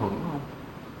mâu thuẫn không?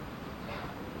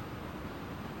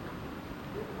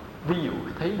 Ví dụ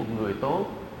thấy một người tốt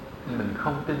mình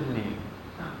không tin liền,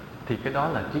 thì cái đó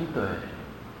là trí tuệ.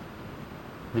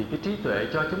 Vì cái trí tuệ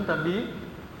cho chúng ta biết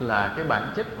là cái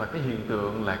bản chất và cái hiện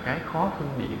tượng là cái khó phân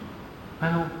biệt,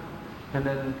 phải không? Cho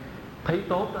nên thấy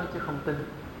tốt đó chứ không tin,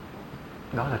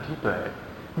 đó là trí tuệ.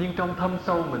 Nhưng trong thâm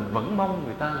sâu mình vẫn mong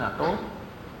người ta là tốt,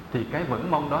 thì cái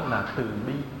vẫn mong đó là từ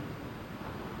bi,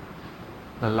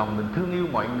 là lòng mình thương yêu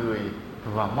mọi người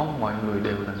và mong mọi người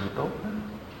đều là người tốt hết.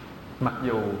 Mặc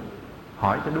dù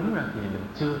hỏi cho đúng ra thì mình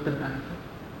chưa tin ai hết,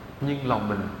 nhưng lòng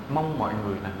mình mong mọi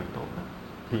người là người tốt hết,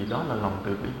 thì đó là lòng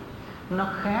từ bi. Nó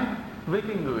khác với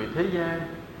cái người thế gian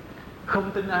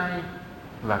không tin ai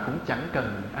và cũng chẳng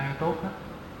cần ai tốt hết,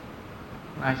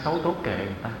 ai xấu tốt kệ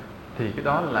người ta. Thì cái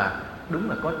đó là đúng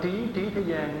là có trí thế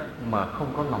gian đó, mà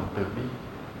không có lòng từ bi.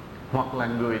 Hoặc là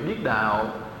người biết đạo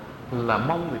là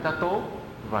mong người ta tốt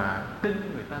và tin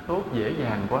người ta tốt dễ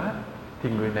dàng quá, thì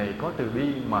người này có từ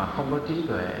bi mà không có trí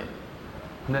tuệ.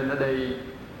 Nên ở đây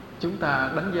chúng ta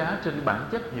đánh giá trên bản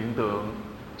chất hiện tượng,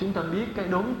 chúng ta biết cái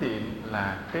đốn tiệm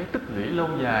là cái tích lũy lâu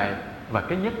dài và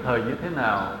cái nhất thời như thế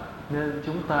nào. Nên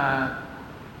chúng ta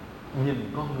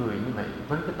nhìn con người như vậy,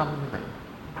 với cái tâm như vậy,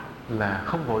 là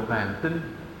không vội vàng tin,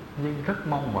 nhưng rất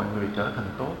mong mọi người trở thành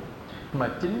tốt. Mà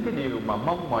chính cái điều mà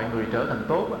mong mọi người trở thành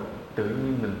tốt á, tự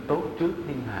nhiên mình tốt trước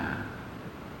thiên hạ.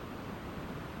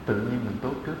 Tự nhiên mình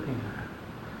tốt trước thiên hạ.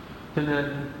 Cho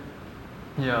nên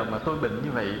nhờ mà tôi bệnh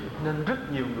như vậy nên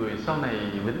rất nhiều người sau này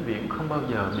vĩnh viễn không bao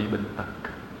giờ bị bệnh tật.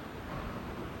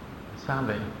 Sao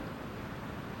vậy?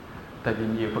 Tại vì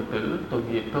nhiều Phật tử tội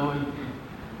nghiệp tôi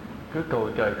cứ cầu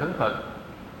trời khấn Phật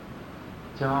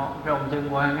cho cái ông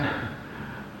Chân Quan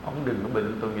ông đừng có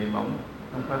bệnh, tội nghiệp ông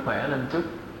phải khỏe lên chút.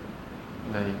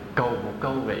 Rồi cầu một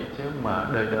câu vậy chứ mà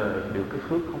đời đời được cái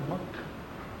phước không mất,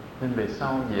 nên về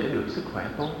sau dễ được sức khỏe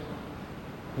tốt.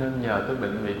 Nên nhờ tôi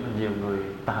bệnh viện mà nhiều người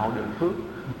tạo được phước.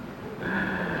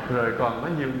 Rồi còn có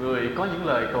nhiều người có những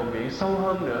lời cầu nguyện sâu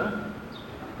hơn nữa.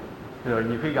 Rồi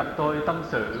nhiều khi gặp tôi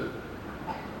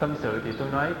tâm sự thì tôi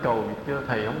nói cầu cho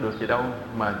thầy không được gì đâu,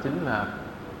 mà chính là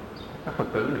các Phật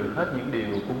tử được hết những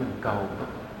điều của mình cầu.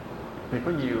 Vì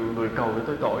có nhiều người cầu cho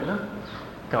tôi tội lắm,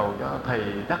 cầu cho thầy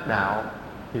đắc đạo,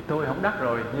 thì tôi không đắc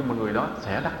rồi, nhưng mà người đó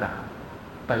sẽ đắc đạo.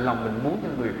 Tại lòng mình muốn cho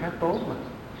người khác tốt mà.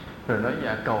 Rồi nói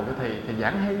dạ cầu cho thầy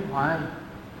giảng hay hoài,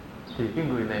 thì cái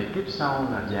người này kiếp sau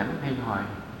là giảng hay hoài.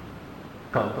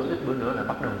 Cầu tôi ít bữa nữa là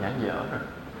bắt đầu giảng dở rồi,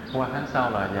 qua tháng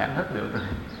sau là giảng hết được rồi.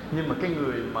 Nhưng mà cái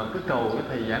người mà cứ cầu cái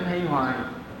thầy giảng hay hoài,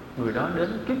 người đó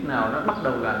đến kiếp nào nó bắt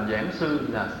đầu làm giảng sư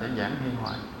là sẽ giảng hay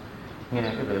hoài. Nghe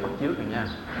cái vị bắt chước rồi nha.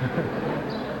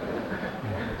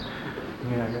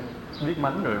 Nghe cái viết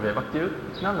mánh rồi về bắt chước.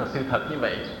 Nó là sự thật như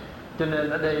vậy. Cho nên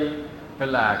ở đây gọi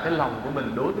là cái lòng của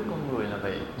mình đối với con người là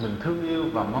vậy. Mình thương yêu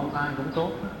và mong ai cũng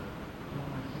tốt.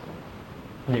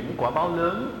 Những quả báo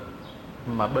lớn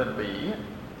mà bền bỉ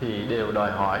thì đều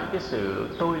đòi hỏi cái sự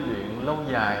tôi luyện lâu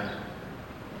dài,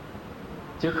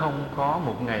 chứ không có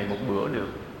một ngày một bữa được.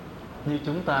 Như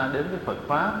chúng ta đến với Phật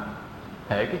Pháp,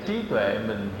 hễ cái trí tuệ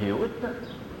mình hiểu ít đó,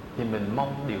 thì mình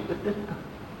mong điều ít ít thôi.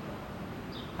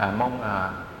 Mong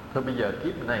thôi bây giờ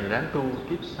kiếp này ráng tu,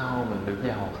 kiếp sau mình được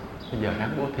giàu, bây giờ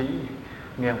ráng bố thí.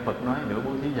 Nghe ông Phật nói nửa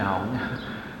bố thí giàu nha.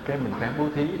 Cái mình ráng bố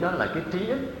thí, đó là cái trí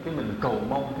ít, cái mình cầu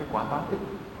mong cái quả báo ít.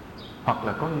 Hoặc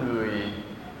là có người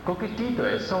có cái trí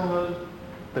tuệ sâu hơn,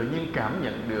 tự nhiên cảm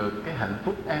nhận được cái hạnh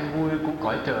phúc an vui của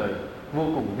cõi trời vô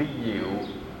cùng vi diệu,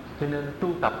 cho nên tu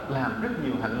tập làm rất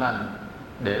nhiều hạnh lành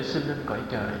để sinh lên cõi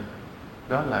trời.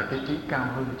 Đó là cái trí cao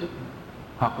hơn chút.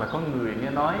 Hoặc là có người nghe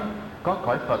nói có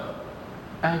cõi Phật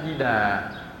A Di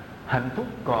Đà, hạnh phúc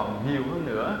còn nhiều hơn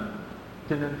nữa,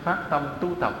 cho nên phát tâm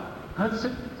tu tập hết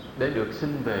sức để được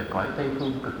sinh về cõi Tây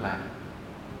Phương Cực Lạc.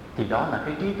 Thì đó là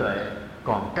cái trí tuệ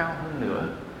còn cao hơn nữa.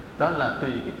 Đó là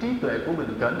tùy cái trí tuệ của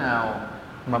mình cỡ nào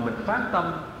mà mình phát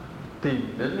tâm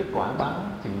tìm đến cái quả báo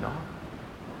chừng đó.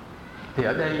 Thì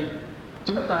ở đây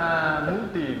chúng ta muốn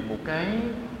tìm một cái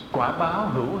quả báo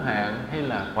hữu hạn hay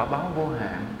là quả báo vô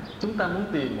hạn? Chúng ta muốn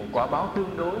tìm một quả báo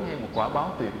tương đối hay một quả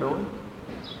báo tuyệt đối?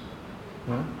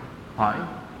 Hỏi,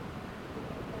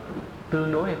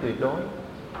 tương đối hay tuyệt đối?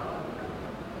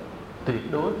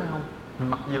 Tuyệt đối phải không?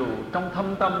 Mặc dù trong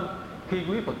thâm tâm, khi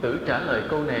quý Phật tử trả lời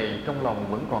câu này, trong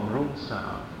lòng vẫn còn run sợ.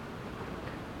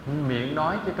 Miệng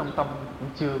nói chứ trong tâm cũng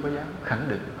chưa có dám khẳng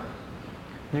định.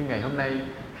 Nhưng ngày hôm nay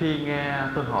khi nghe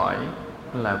tôi hỏi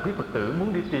là quý Phật tử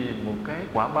muốn đi tìm một cái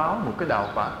quả báo, một cái đạo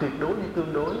quả tuyệt đối hay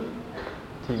tương đối,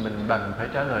 thì mình đành phải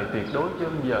trả lời tuyệt đối, chứ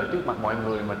bây giờ trước mặt mọi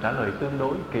người mà trả lời tương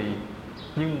đối kỳ.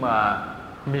 Nhưng mà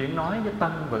miệng nói với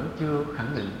tâm vẫn chưa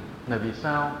khẳng định. Là vì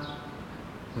sao?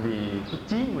 Vì cái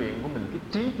chí nguyện của mình, cái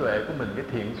trí tuệ của mình, cái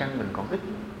thiện căn mình còn ít,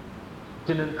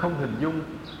 cho nên không hình dung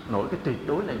nổi cái tuyệt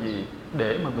đối là gì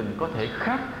để mà mình có thể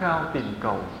khát khao tìm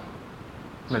cầu.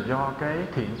 Là do cái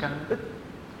thiện căn ít,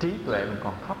 trí tuệ mình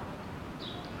còn thấp.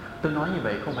 Tôi nói như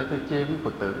vậy không phải tôi chê quý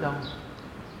Phật tử đâu,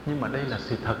 nhưng mà đây là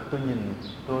sự thật, tôi nhìn,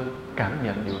 tôi cảm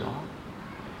nhận điều đó.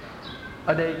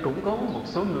 Ở đây cũng có một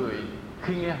số người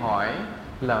khi nghe hỏi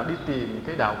là đi tìm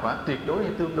cái đạo quả tuyệt đối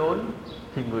hay tương đối,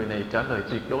 thì người này trả lời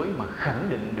tuyệt đối mà khẳng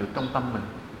định được trong tâm mình.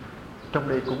 Trong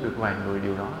đây cũng được vài người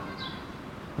điều đó.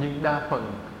 Nhưng đa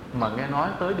phần mà nghe nói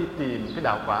tới đi tìm cái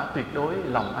đạo quả tuyệt đối,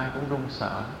 lòng ai cũng run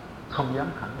sợ, không dám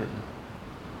khẳng định.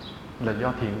 Là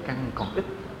do thiện căn còn ít.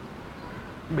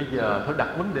 Bây giờ tôi đặt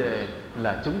vấn đề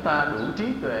là chúng ta đủ trí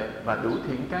tuệ và đủ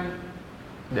thiện căn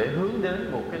để hướng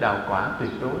đến một cái đạo quả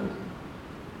tuyệt đối.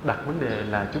 Đặt vấn đề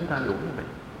là chúng ta đủ như vậy.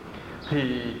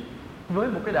 Thì với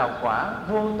một cái đạo quả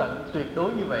vô tận tuyệt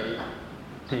đối như vậy,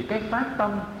 thì cái phát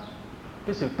tâm,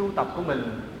 cái sự tu tập của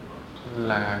mình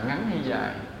là ngắn hay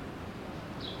dài?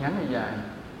 Ngắn hay dài?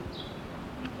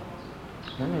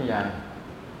 Ngắn hay dài?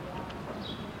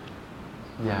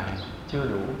 Dài chưa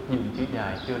đủ, dùng chữ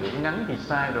dài chưa đủ. Ngắn thì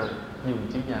sai rồi,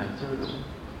 dùng chữ dài chưa đủ.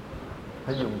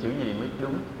 Phải dùng chữ gì mới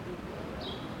đúng?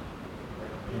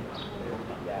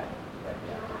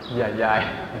 Dài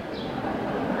dài.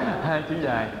 Hai chữ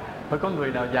dài. Phải có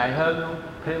người nào dài hơn không?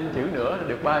 Thêm chữ nữa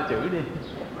được 3 chữ đi.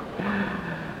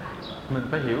 Mình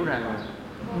phải hiểu rằng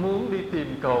muốn đi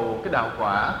tìm cầu cái đạo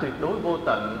quả tuyệt đối vô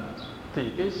tận,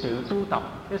 thì cái sự tu tập,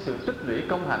 cái sự tích lũy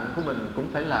công hạnh của mình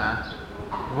cũng phải là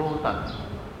vô tận,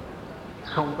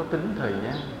 không có tính thời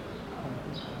gian.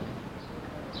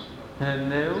 Nên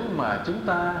nếu mà chúng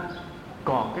ta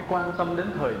còn cái quan tâm đến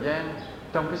thời gian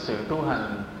trong cái sự tu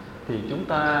hành, thì chúng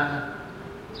ta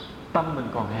tâm mình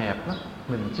còn hẹp lắm,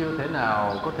 mình chưa thể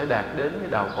nào có thể đạt đến cái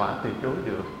đạo quả tuyệt đối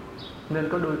được. Nên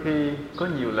có đôi khi, có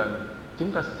nhiều lần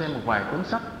chúng ta xem một vài cuốn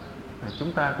sách,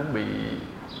 chúng ta cũng bị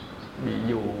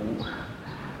dụ,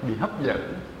 bị hấp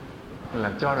dẫn,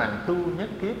 là cho rằng tu nhất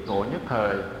kiếp ngộ nhất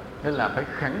thời, nên là phải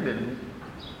khẳng định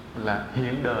là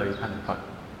hiện đời thành Phật,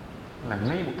 là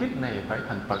ngay một kiếp này phải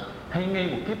thành Phật, hay ngay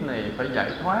một kiếp này phải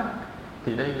giải thoát.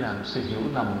 Thì đây là một sự hiểu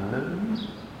lầm lớn.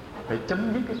 Phải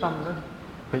chấm dứt cái tâm đó,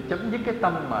 phải chấm dứt cái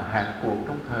tâm mà hạn cuộc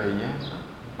trong thời gian đó.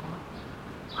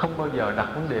 Không bao giờ đặt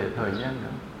vấn đề thời gian nữa.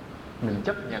 Mình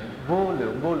chấp nhận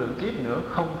vô lượng kiếp nữa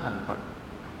không thành Phật,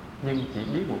 nhưng chỉ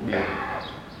biết một điều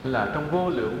là trong vô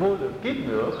lượng kiếp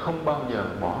nữa không bao giờ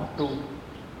bỏ tu.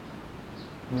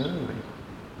 Nhớ như vậy.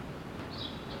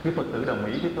 Quý Phật tử đồng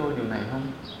ý với tôi điều này không?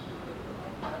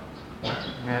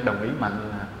 Nghe đồng ý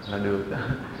mạnh là được đó.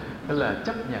 Đó là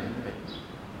chấp nhận như vậy.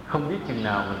 Không biết chừng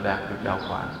nào mình đạt được đạo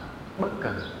quả bất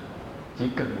cần. chỉ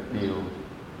cần một điều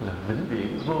là vĩnh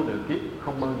viễn vô lượng kiếp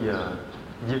không bao giờ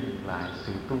dừng lại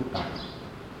sự tu tập,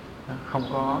 không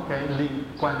có cái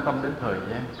quan tâm đến thời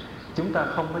gian. Chúng ta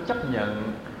không có chấp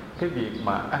nhận cái việc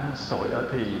mà ăn sổi ở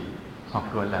thì, hoặc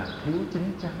gọi là thiếu chín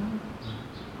chắn.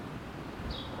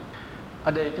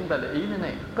 Ở đây chúng ta để ý thế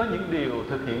này, có những điều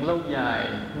thực hiện lâu dài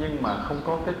nhưng mà không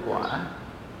có kết quả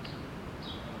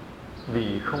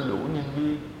vì không đủ nhân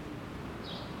duyên.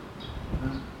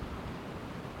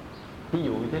 Ví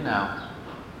dụ như thế nào?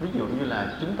 Ví dụ như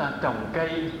là chúng ta trồng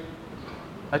cây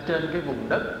ở trên cái vùng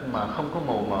đất mà không có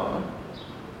màu mỡ,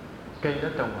 cây đó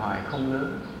trồng hoài không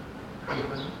lớn,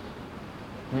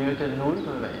 như ở trên núi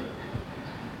thôi vậy.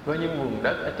 Có những vùng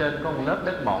đất ở trên có một lớp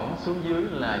đất mỏng, xuống dưới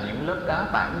là những lớp đá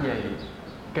tảng dày,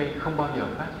 cây không bao giờ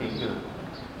phát triển được.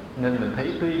 Nên mình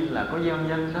thấy tuy là có gieo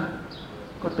nhân đó,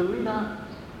 có tưới đó,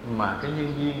 mà cái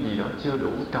nhân duyên gì đó chưa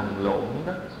đủ, trồng lộn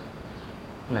đó,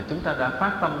 là chúng ta đã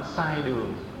phát tâm sai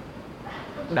đường,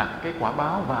 đặt cái quả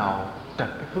báo vào trật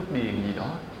cái phước điền gì đó,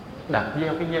 đặt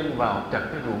gieo cái nhân vào trật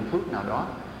cái ruộng phước nào đó,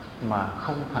 mà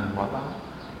không thành quả báo.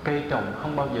 Cây trồng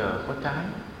không bao giờ có trái.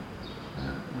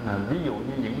 Ví dụ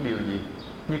như những điều gì?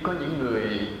 Như có những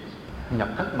người nhập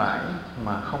thất mãi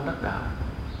mà không đắc đạo.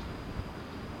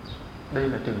 Đây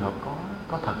là trường hợp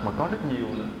có thật, mà có rất nhiều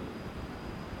nữa.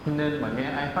 Nên mà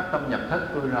nghe ai phát tâm nhập thất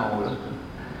tôi rầu lắm.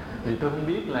 Vì tôi không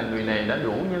biết là người này đã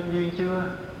đủ nhân duyên chưa.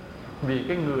 Vì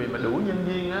cái người mà đủ nhân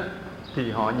duyên á,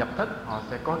 thì họ nhập thất họ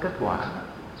sẽ có kết quả,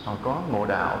 họ có ngộ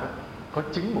đạo đó, có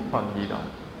chứng một phần gì đó.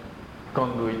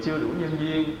 Còn người chưa đủ nhân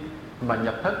duyên mà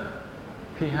nhập thất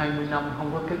khi 20 năm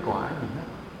không có kết quả gì hết.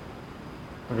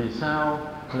 Vì sao?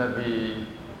 Là vì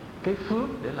cái phước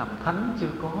để làm thánh chưa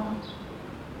có.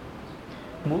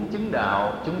 Muốn chứng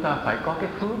đạo chúng ta phải có cái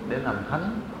phước để làm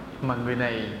thánh. Mà người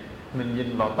này mình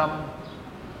nhìn vào tâm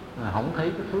là không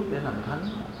thấy cái phước để làm thánh.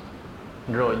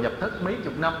 Rồi nhập thất mấy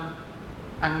chục năm,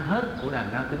 ăn hết của đàn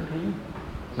na tính thí.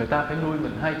 Người ta phải nuôi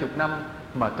mình 20 năm,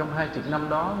 mà trong 20 năm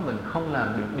đó mình không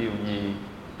làm được điều gì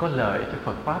có lợi cho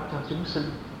Phật Pháp, cho chúng sinh.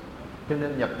 Cho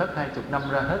nên nhập thất 20 năm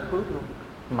ra hết phước luôn,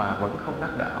 mà vẫn không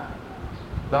đắc đạo.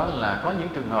 Đó là có những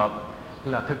trường hợp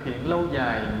là thực hiện lâu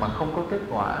dài mà không có kết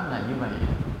quả là như vậy.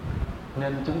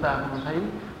 Nên chúng ta không thấy,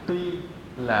 tuy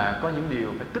là có những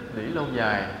điều phải tích lũy lâu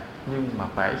dài, nhưng mà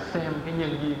phải xem cái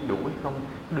nhân duyên đủ hay không,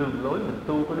 đường lối mình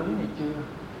tu có đúng hay chưa.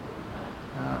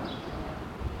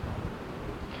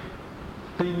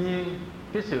 Tuy nhiên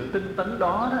cái sự tinh tấn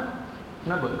đó,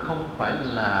 nó vẫn không phải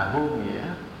là vô nghĩa.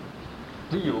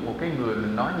 Ví dụ một cái người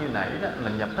mình nói như nãy đó,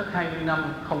 là nhập thất 20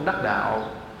 năm không đắc đạo,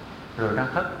 rồi ra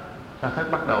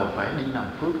thất bắt đầu phải đi làm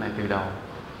phước lại từ đầu.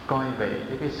 Coi vậy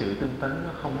cái sự tinh tấn nó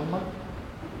không có mất.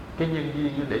 Cái nhân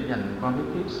duyên để dành qua cái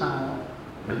kiếp sau,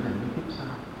 để dành cái kiếp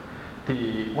sau.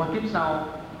 Thì qua kiếp sau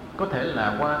có thể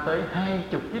là qua tới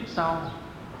 20 kiếp sau,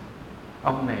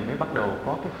 ông này mới bắt đầu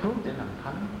có cái phước để làm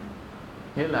thánh.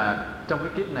 Nghĩa là trong cái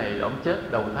kiếp này ông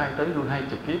chết đầu thai tới luôn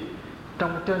 20 kiếp.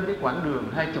 Trên cái quãng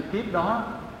đường 20 kiếp đó,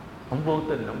 ông vô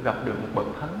tình ông gặp được một bậc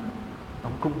thánh,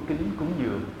 ông cung kính cúng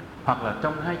dường. Hoặc là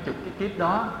trong 20 cái kiếp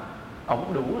đó,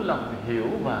 ông đủ lòng hiểu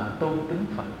và tôn kính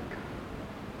Phật.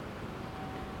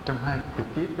 Trong 20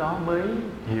 kiếp đó mới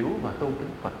hiểu và tôn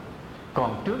kính Phật.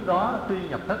 Còn trước đó tuy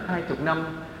nhập thất 20 năm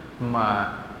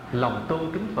mà lòng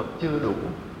tôn kính Phật chưa đủ,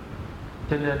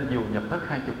 cho nên dù nhập thất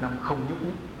 20 năm không nhúc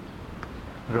nhích.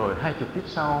 Rồi 20 kiếp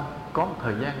sau có một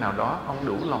thời gian nào đó ông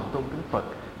đủ lòng tôn kính Phật,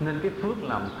 nên cái phước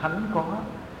làm thánh có.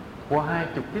 Qua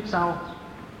 20 kiếp sau,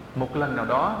 một lần nào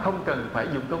đó không cần phải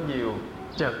dùng công nhiều,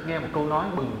 chợt nghe một câu nói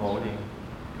bừng ngộ liền.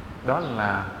 Đó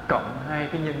là cộng hai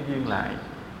cái nhân duyên lại.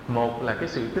 Một là cái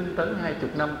sự tinh tấn 20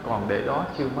 năm còn để đó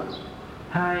chưa mất.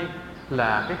 Hai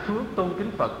là cái phước tôn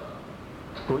kính Phật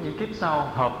của những kiếp sau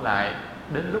hợp lại,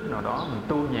 đến lúc nào đó mình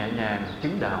tu nhẹ nhàng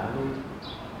chứng đạo luôn.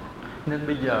 Nên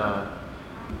bây giờ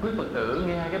quý Phật tử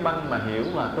nghe cái băng mà hiểu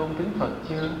và tôn kính Phật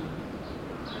chưa?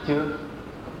 Chưa?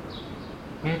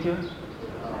 Nghe chưa?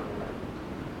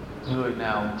 Người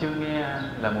nào chưa nghe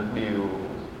là một điều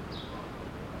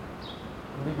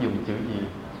không biết dùng chữ gì.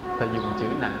 Tại dùng chữ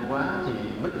nặng quá thì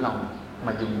mất lòng,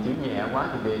 mà dùng chữ nhẹ quá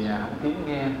thì về nhà không kiếm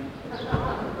nghe.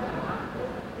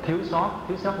 Thiếu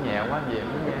sót nhẹ quá về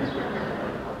không nghe.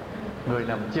 Người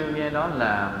nào chưa nghe đó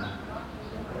là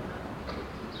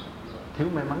thiếu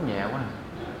may mắn nhẹ quá.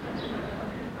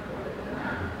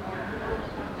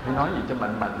 Nói gì cho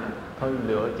mạnh mạnh, thôi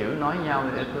lựa chữ nói nhau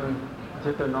để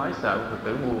tôi nói sợ Phật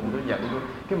tử buồn, tôi giận tôi.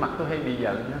 Cái mặt tôi hay bị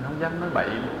giận nên không dám nói bậy.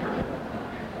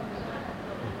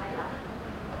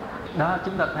 Đó,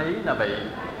 chúng ta thấy là vậy.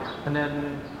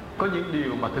 Nên có những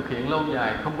điều mà thực hiện lâu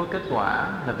dài không có kết quả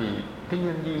là vì cái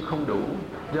nhân duyên không đủ.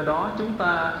 Do đó chúng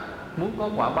ta muốn có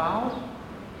quả báo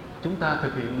chúng ta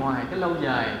thực hiện ngoài cái lâu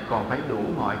dài còn phải đủ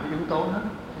mọi cái yếu tố hết,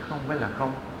 chứ không phải là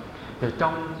không. Thì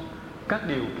trong các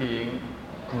điều kiện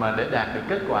mà để đạt được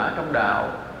kết quả trong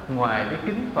đạo, ngoài cái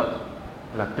kính Phật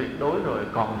là tuyệt đối rồi,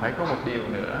 còn phải có một điều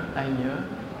nữa. Ai nhớ?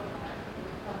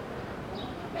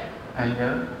 Ai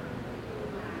nhớ?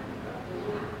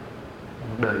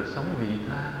 Đời sống vị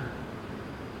tha.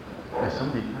 Đời sống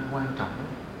vị tha quan trọng.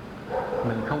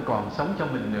 Mình không còn sống cho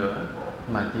mình nữa,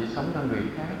 mà chỉ sống cho người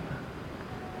khác.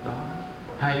 Đó,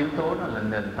 hai yếu tố đó là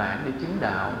nền tảng để chứng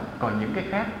đạo. Còn những cái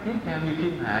khác tiếp theo như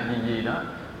thiên hạ gì đó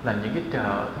là những cái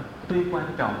trợ, tuy quan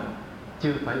trọng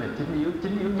chưa phải là chính yếu.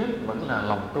 Chính yếu nhất vẫn là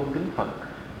lòng tôn kính Phật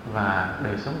và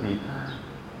đời sống vị tha.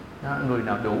 Đó, người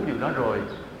nào đủ điều đó rồi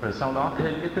sau đó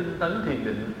thêm cái tinh tấn thiền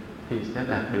định thì sẽ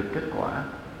đạt được kết quả.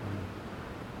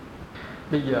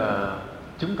 Bây giờ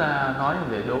chúng ta nói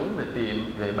về đối, về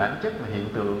tiệm, về bản chất và hiện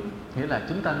tượng, nghĩa là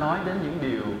chúng ta nói đến những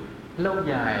điều lâu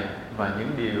dài và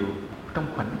những điều trong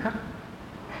khoảnh khắc.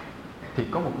 Thì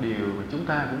có một điều mà chúng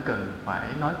ta cũng cần phải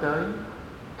nói tới,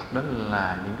 đó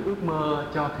là những cái ước mơ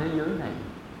cho thế giới này.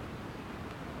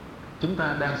 Chúng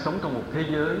ta đang sống trong một thế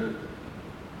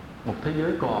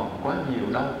giới còn quá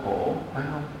nhiều đau khổ, phải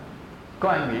không? Có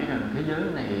ai nghĩ rằng thế giới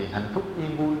này hạnh phúc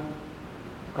yên vui?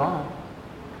 Có không?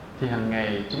 Thì hàng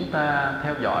ngày chúng ta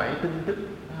theo dõi tin tức,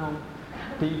 phải không?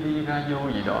 TV,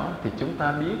 radio gì đó, thì chúng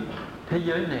ta biết thế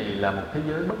giới này là một thế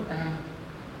giới bất an.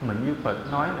 Mà như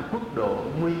Phật nói là quốc độ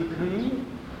nguy thúy,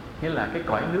 nghĩa là cái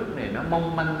cõi nước này nó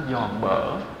mong manh giòn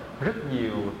bở, rất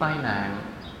nhiều tai nạn,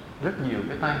 rất nhiều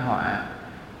cái tai họa.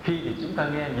 Khi thì chúng ta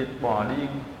nghe dịch bò điên,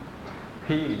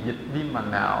 khi thì dịch viêm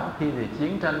màng não, khi thì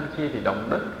chiến tranh, khi thì động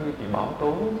đất, khi thì bão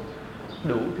tố,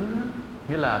 đủ thứ.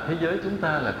 Nghĩa là thế giới chúng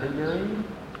ta là thế giới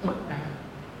bất an.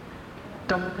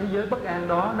 Trong thế giới bất an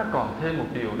đó, nó còn thêm một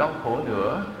điều đau khổ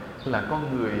nữa, là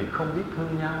con người không biết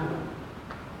thương nhau.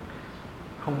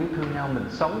 Không biết thương nhau, mình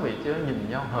sống vậy chứ nhìn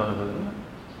nhau hờ hững.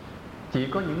 Chỉ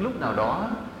có những lúc nào đó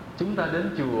chúng ta đến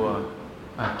chùa,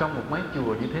 trong một mái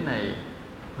chùa như thế này,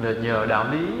 là nhờ đạo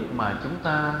lý mà chúng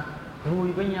ta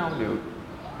vui với nhau được.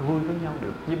 Vui với nhau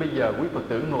được. Như bây giờ quý Phật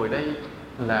tử ngồi đây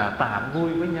là tạm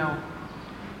vui với nhau.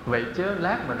 Vậy chứ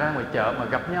lát mà ra ngoài chợ mà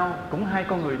gặp nhau, cũng hai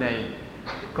con người này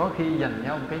có khi giành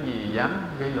nhau một cái gì dám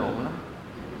gây lộn lắm.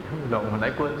 Lộn hồi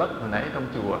nãy quên mất hồi nãy trong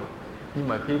chùa. Nhưng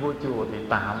mà khi vô chùa thì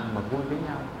tạm mà vui với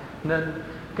nhau. Nên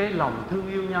cái lòng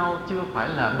thương yêu nhau chưa phải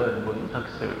là bền vững thật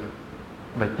sự.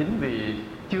 Và chính vì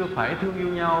chưa phải thương yêu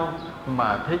nhau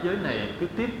mà thế giới này cứ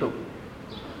tiếp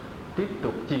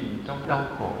tục chìm trong đau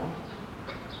khổ.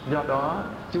 Do đó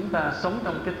chúng ta sống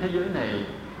trong cái thế giới này,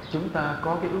 chúng ta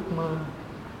có cái ước mơ.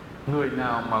 Người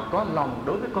nào mà có lòng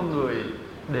đối với con người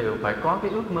đều phải có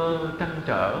cái ước mơ trăn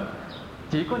trở.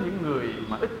 Chỉ có những người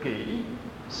mà ích kỷ,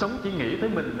 sống chỉ nghĩ tới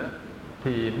mình đó,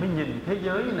 thì mới nhìn thế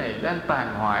giới này đang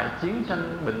tàn hoại, chiến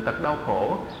tranh, bệnh tật, đau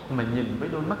khổ, mà nhìn với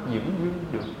đôi mắt dưỡng dưng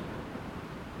được.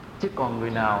 Chứ còn người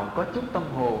nào có chút tâm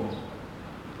hồn,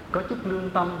 có chút lương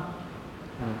tâm,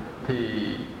 thì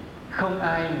không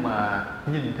ai mà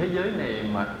nhìn thế giới này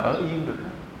mà ở yên được.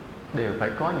 Đều phải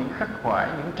có những khắc khoải,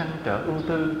 những trăn trở ưu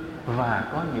tư và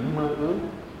có những mơ ước.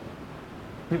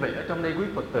 Như vậy ở trong đây quý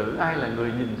Phật tử, ai là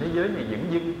người nhìn thế giới này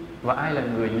dửng dưng và ai là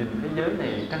người nhìn thế giới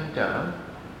này trăn trở?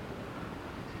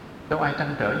 Đâu ai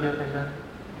trăn trở giơ tay lên.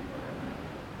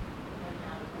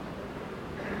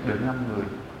 Được 5 người,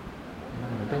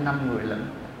 tới 5 người lận.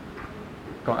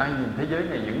 Còn ai nhìn thế giới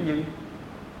này dửng dưng?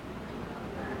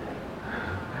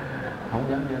 Không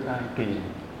dám giơ tay, kỳ.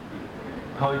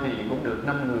 Thôi thì cũng được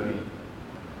 5 người.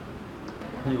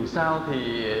 Dù sao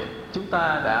thì chúng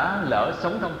ta đã lỡ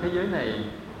sống trong thế giới này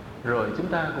rồi, chúng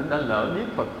ta cũng đã lỡ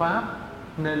biết Phật Pháp,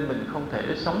 nên mình không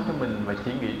thể sống cho mình và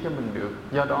chỉ nghĩ cho mình được.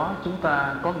 Do đó chúng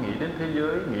ta có nghĩ đến thế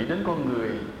giới, nghĩ đến con người.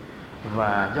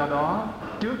 Và do đó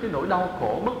trước cái nỗi đau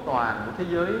khổ bất toàn của thế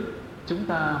giới, chúng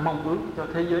ta mong ước cho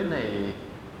thế giới này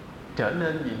trở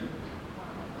nên gì?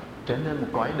 Trở nên một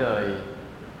cõi đời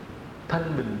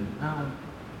thanh bình, không?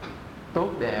 Tốt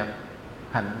đẹp,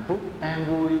 hạnh phúc, an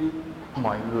vui.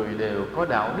 Mọi người đều có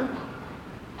đạo đức,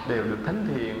 đều được thánh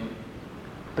thiện.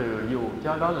 Từ dù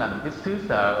cho đó là một cái xứ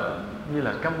sở như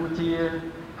là Campuchia,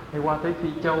 hay qua tới Phi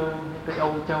Châu, tới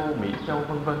Âu Châu, Mỹ Châu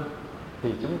vân vân,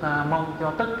 thì chúng ta mong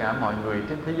cho tất cả mọi người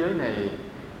trên thế giới này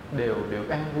đều được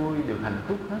an vui, được hạnh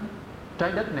phúc hết.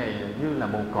 Trái đất này như là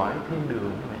một cõi thiên đường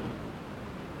như vậy.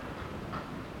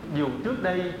 Dù trước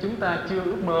đây chúng ta chưa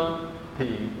ước mơ, thì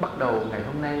bắt đầu ngày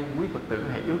hôm nay quý Phật tử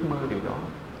hãy ước mơ điều đó.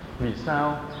 Vì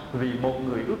sao? Vì một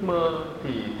người ước mơ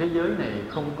thì thế giới này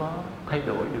không có thay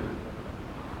đổi được.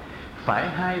 Phải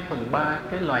 2/3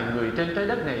 cái loài người trên trái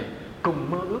đất này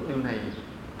cùng mơ ước điều này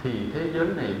thì thế giới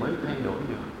này mới thay đổi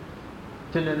được.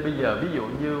 Cho nên bây giờ ví dụ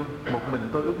như một mình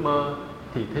tôi ước mơ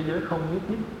thì thế giới không nhất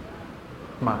nhất,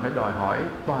 mà phải đòi hỏi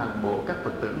toàn bộ các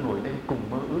Phật tử ngồi đây cùng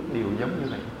mơ ước điều giống như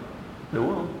vậy.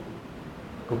 Đủ không?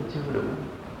 Cũng chưa đủ.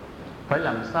 Phải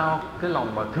làm sao cái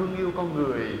lòng mà thương yêu con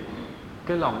người,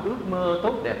 cái lòng ước mơ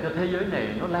tốt đẹp cho thế giới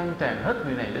này nó lan tràn hết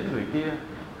người này đến người kia,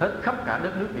 hết khắp cả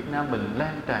đất nước Việt Nam mình,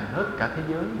 lan tràn hết cả thế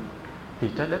giới, thì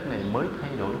trái đất này mới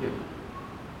thay đổi được.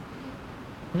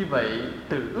 Như vậy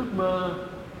từ ước mơ,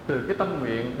 từ cái tâm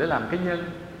nguyện để làm cái nhân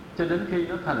cho đến khi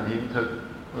nó thành hiện thực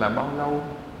là bao lâu?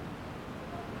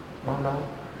 Bao lâu?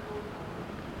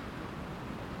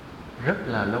 Rất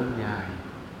là lâu dài.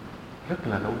 Rất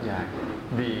là lâu dài.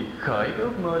 Vì khởi cái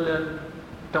ước mơ lên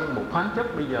trong một thoáng chốc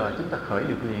bây giờ chúng ta khởi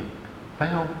được liền, phải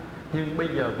không? Nhưng bây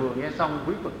giờ vừa nghe xong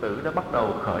quý Phật tử đã bắt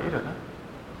đầu khởi rồi đó.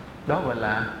 Đó gọi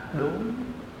là đốn.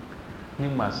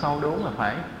 Nhưng mà sau đốn là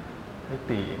phải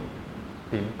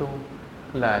tiệm tu.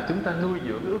 Là chúng ta nuôi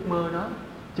dưỡng cái ước mơ đó,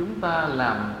 chúng ta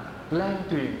làm lan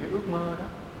truyền cái ước mơ đó,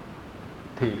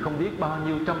 thì không biết bao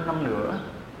nhiêu trăm năm nữa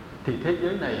thì thế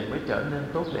giới này mới trở nên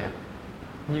tốt đẹp.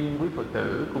 Nhưng quý Phật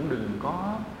tử cũng đừng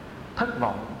có thất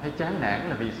vọng hay chán nản.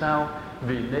 Là vì sao?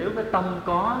 Vì nếu cái tâm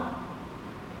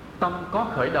có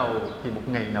khởi đầu thì một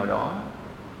ngày nào đó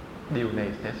điều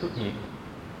này sẽ xuất hiện.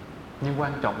 Nhưng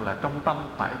quan trọng là trong tâm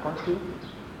phải có trước.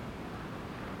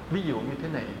 Ví dụ như thế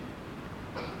này,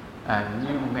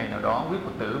 như một ngày nào đó quý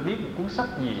Phật tử viết một cuốn sách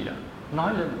gì đó,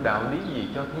 nói lên một đạo lý gì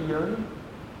cho thế giới,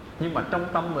 nhưng mà trong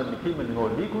tâm mình khi mình ngồi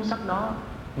viết cuốn sách đó,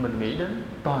 mình nghĩ đến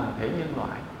toàn thể nhân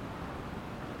loại,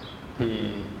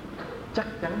 thì chắc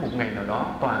chắn một ngày nào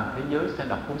đó toàn thế giới sẽ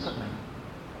đọc cuốn sách này.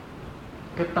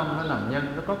 Cái tâm nó làm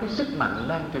nhân, nó có cái sức mạnh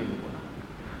lan truyền của nó.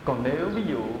 Còn nếu ví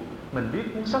dụ mình viết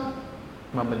cuốn sách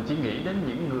mà mình chỉ nghĩ đến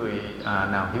những người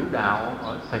nào hiểu đạo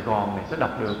ở Sài Gòn này sẽ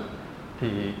đọc được,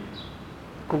 thì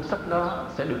cuốn sách đó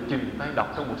sẽ được truyền tay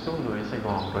đọc cho một số người ở Sài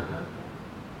Gòn rồi hết.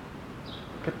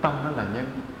 Cái tâm nó là nhân.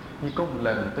 Như có một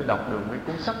lần tôi đọc được cái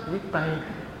cuốn sách viết tay,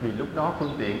 vì lúc đó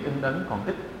phương tiện in ấn còn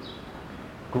ít,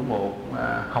 của một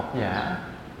học giả.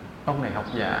 Ông này học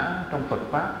giả trong Phật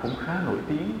Pháp cũng khá nổi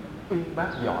tiếng, uyên bác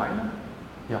giỏi lắm,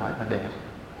 giỏi và đẹp.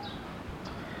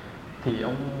 Thì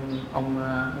ông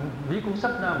viết cuốn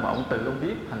sách đó mà ông tự ông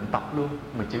viết thành tập luôn,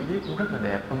 mà chữ viết cũng rất là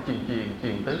đẹp. Ông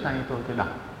truyền tới tay tôi đọc.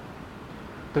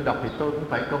 Tôi đọc thì tôi cũng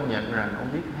phải công nhận rằng ông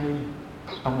viết hay,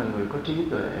 ông là người có trí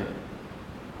tuệ.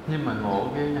 Nhưng mà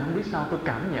ngộ ghê, không biết sao tôi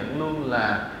cảm nhận luôn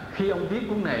là khi ông viết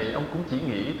cuốn này, ông cũng chỉ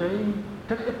nghĩ tới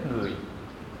rất ít người,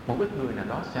 một ít người nào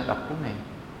đó sẽ đọc cuốn này.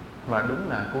 Và đúng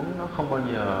là cuốn nó không bao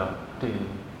giờ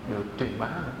được truyền bá,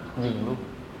 dừng luôn.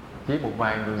 Chỉ một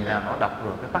vài người nào đó đọc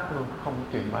rồi cái tắt luôn, không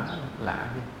truyền bá, lạ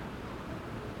ghê.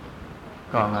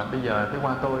 Còn bây giờ tới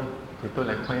qua tôi thì tôi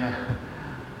lại khoe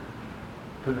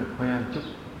tôi lại khoe một chút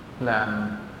là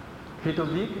khi tôi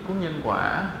viết cái cuốn Nhân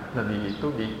Quả là vì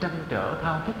tôi bị trăn trở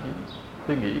thao thức gì.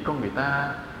 Tôi nghĩ con người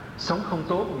ta sống không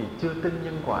tốt vì chưa tin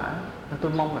nhân quả, nên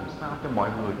tôi mong làm sao cho mọi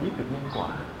người biết được nhân quả,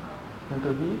 nên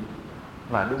tôi viết.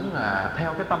 Và đúng là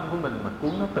theo cái tâm của mình mà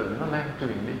cuốn nó tự nó lan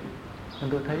truyền đi.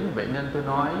 Nên tôi thấy vậy, nên tôi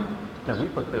nói là quý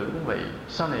Phật tử cũng vậy.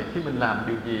 Sau này khi mình làm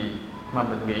điều gì mà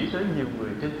mình nghĩ tới nhiều người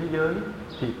trên thế giới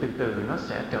thì từ từ nó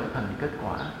sẽ trở thành kết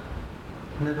quả.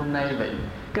 Nên hôm nay vậy,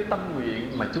 cái tâm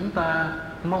nguyện mà chúng ta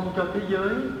mong cho thế giới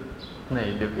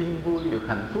này được yên vui, được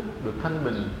hạnh phúc, được thanh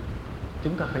bình,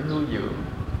 chúng ta phải nuôi dưỡng.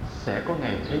 Sẽ có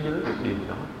ngày thế giới được điều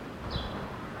đó,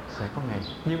 sẽ có ngày.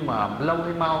 Nhưng mà lâu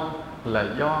hay mau là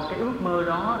do cái ước mơ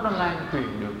đó nó lan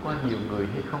truyền được qua nhiều người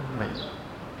hay không vậy.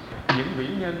 Những vĩ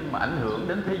nhân mà ảnh hưởng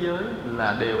đến thế giới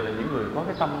là đều là những người có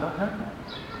cái tâm đó hết.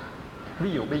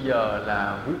 Ví dụ bây giờ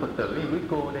là quý Phật tử hay quý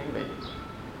cô đây vậy,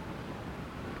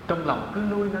 trong lòng cứ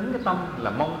nuôi nấng cái tâm là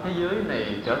mong thế giới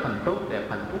này trở thành tốt đẹp,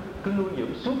 hạnh phúc, cứ nuôi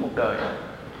dưỡng suốt một đời,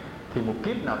 thì một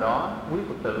kiếp nào đó quý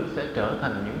Phật tử sẽ trở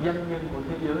thành những danh nhân của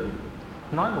thế giới.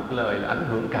 Nói một lời là ảnh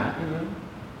hưởng cả thế giới,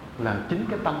 là chính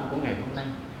cái tâm của ngày hôm nay.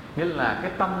 Nghĩa là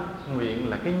cái tâm nguyện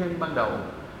là cái nhân ban đầu,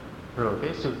 rồi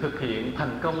cái sự thực hiện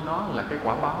thành công đó là cái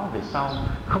quả báo về sau.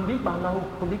 Không biết bao lâu,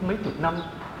 không biết mấy chục năm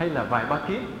hay là vài ba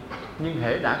kiếp, nhưng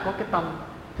hễ đã có cái tâm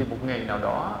thì một ngày nào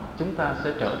đó chúng ta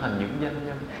sẽ trở thành những danh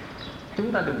nhân.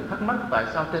 Chúng ta đừng thắc mắc tại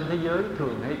sao trên thế giới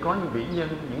thường hay có những vĩ nhân,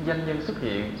 những danh nhân xuất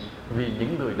hiện. Vì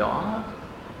những người đó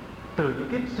từ những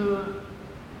kiếp xưa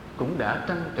cũng đã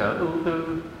trăn trở ưu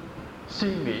tư,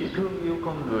 suy nghĩ thương yêu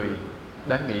con người,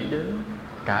 đã nghĩ đến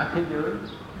cả thế giới,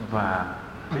 và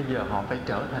bây giờ họ phải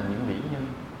trở thành những vĩ nhân.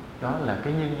 Đó là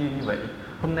cái nhân duyên như vậy.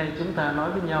 Hôm nay chúng ta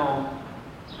nói với nhau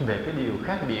về cái điều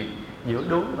khác biệt giữa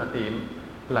đốn và tiệm,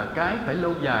 là cái phải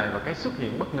lâu dài và cái xuất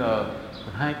hiện bất ngờ.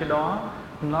 Hai cái đó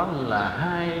nó là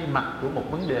hai mặt của một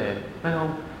vấn đề, phải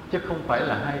không? Chứ không phải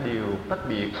là hai điều tách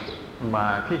biệt.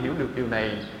 Mà khi hiểu được điều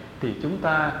này thì chúng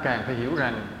ta càng phải hiểu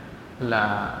rằng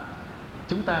là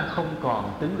chúng ta không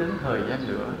còn tính đến thời gian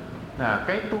nữa, là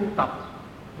cái tu tập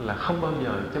là không bao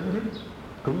giờ chấm dứt,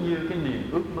 cũng như cái niềm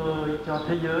ước mơ cho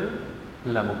thế giới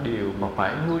là một điều mà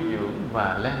phải nuôi dưỡng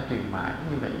và lan truyền mãi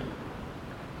như vậy.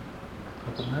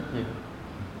 Tôi cũng hết gì.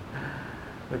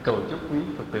 Tôi cầu chúc quý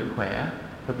Phật tử khỏe.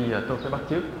 Và bây giờ tôi phải bắt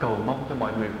chước cầu mong cho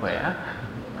mọi người khỏe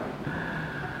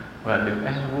và được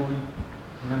an vui.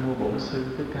 Nam mô Bổn Sư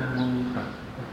Thích Ca Mâu Ni Phật.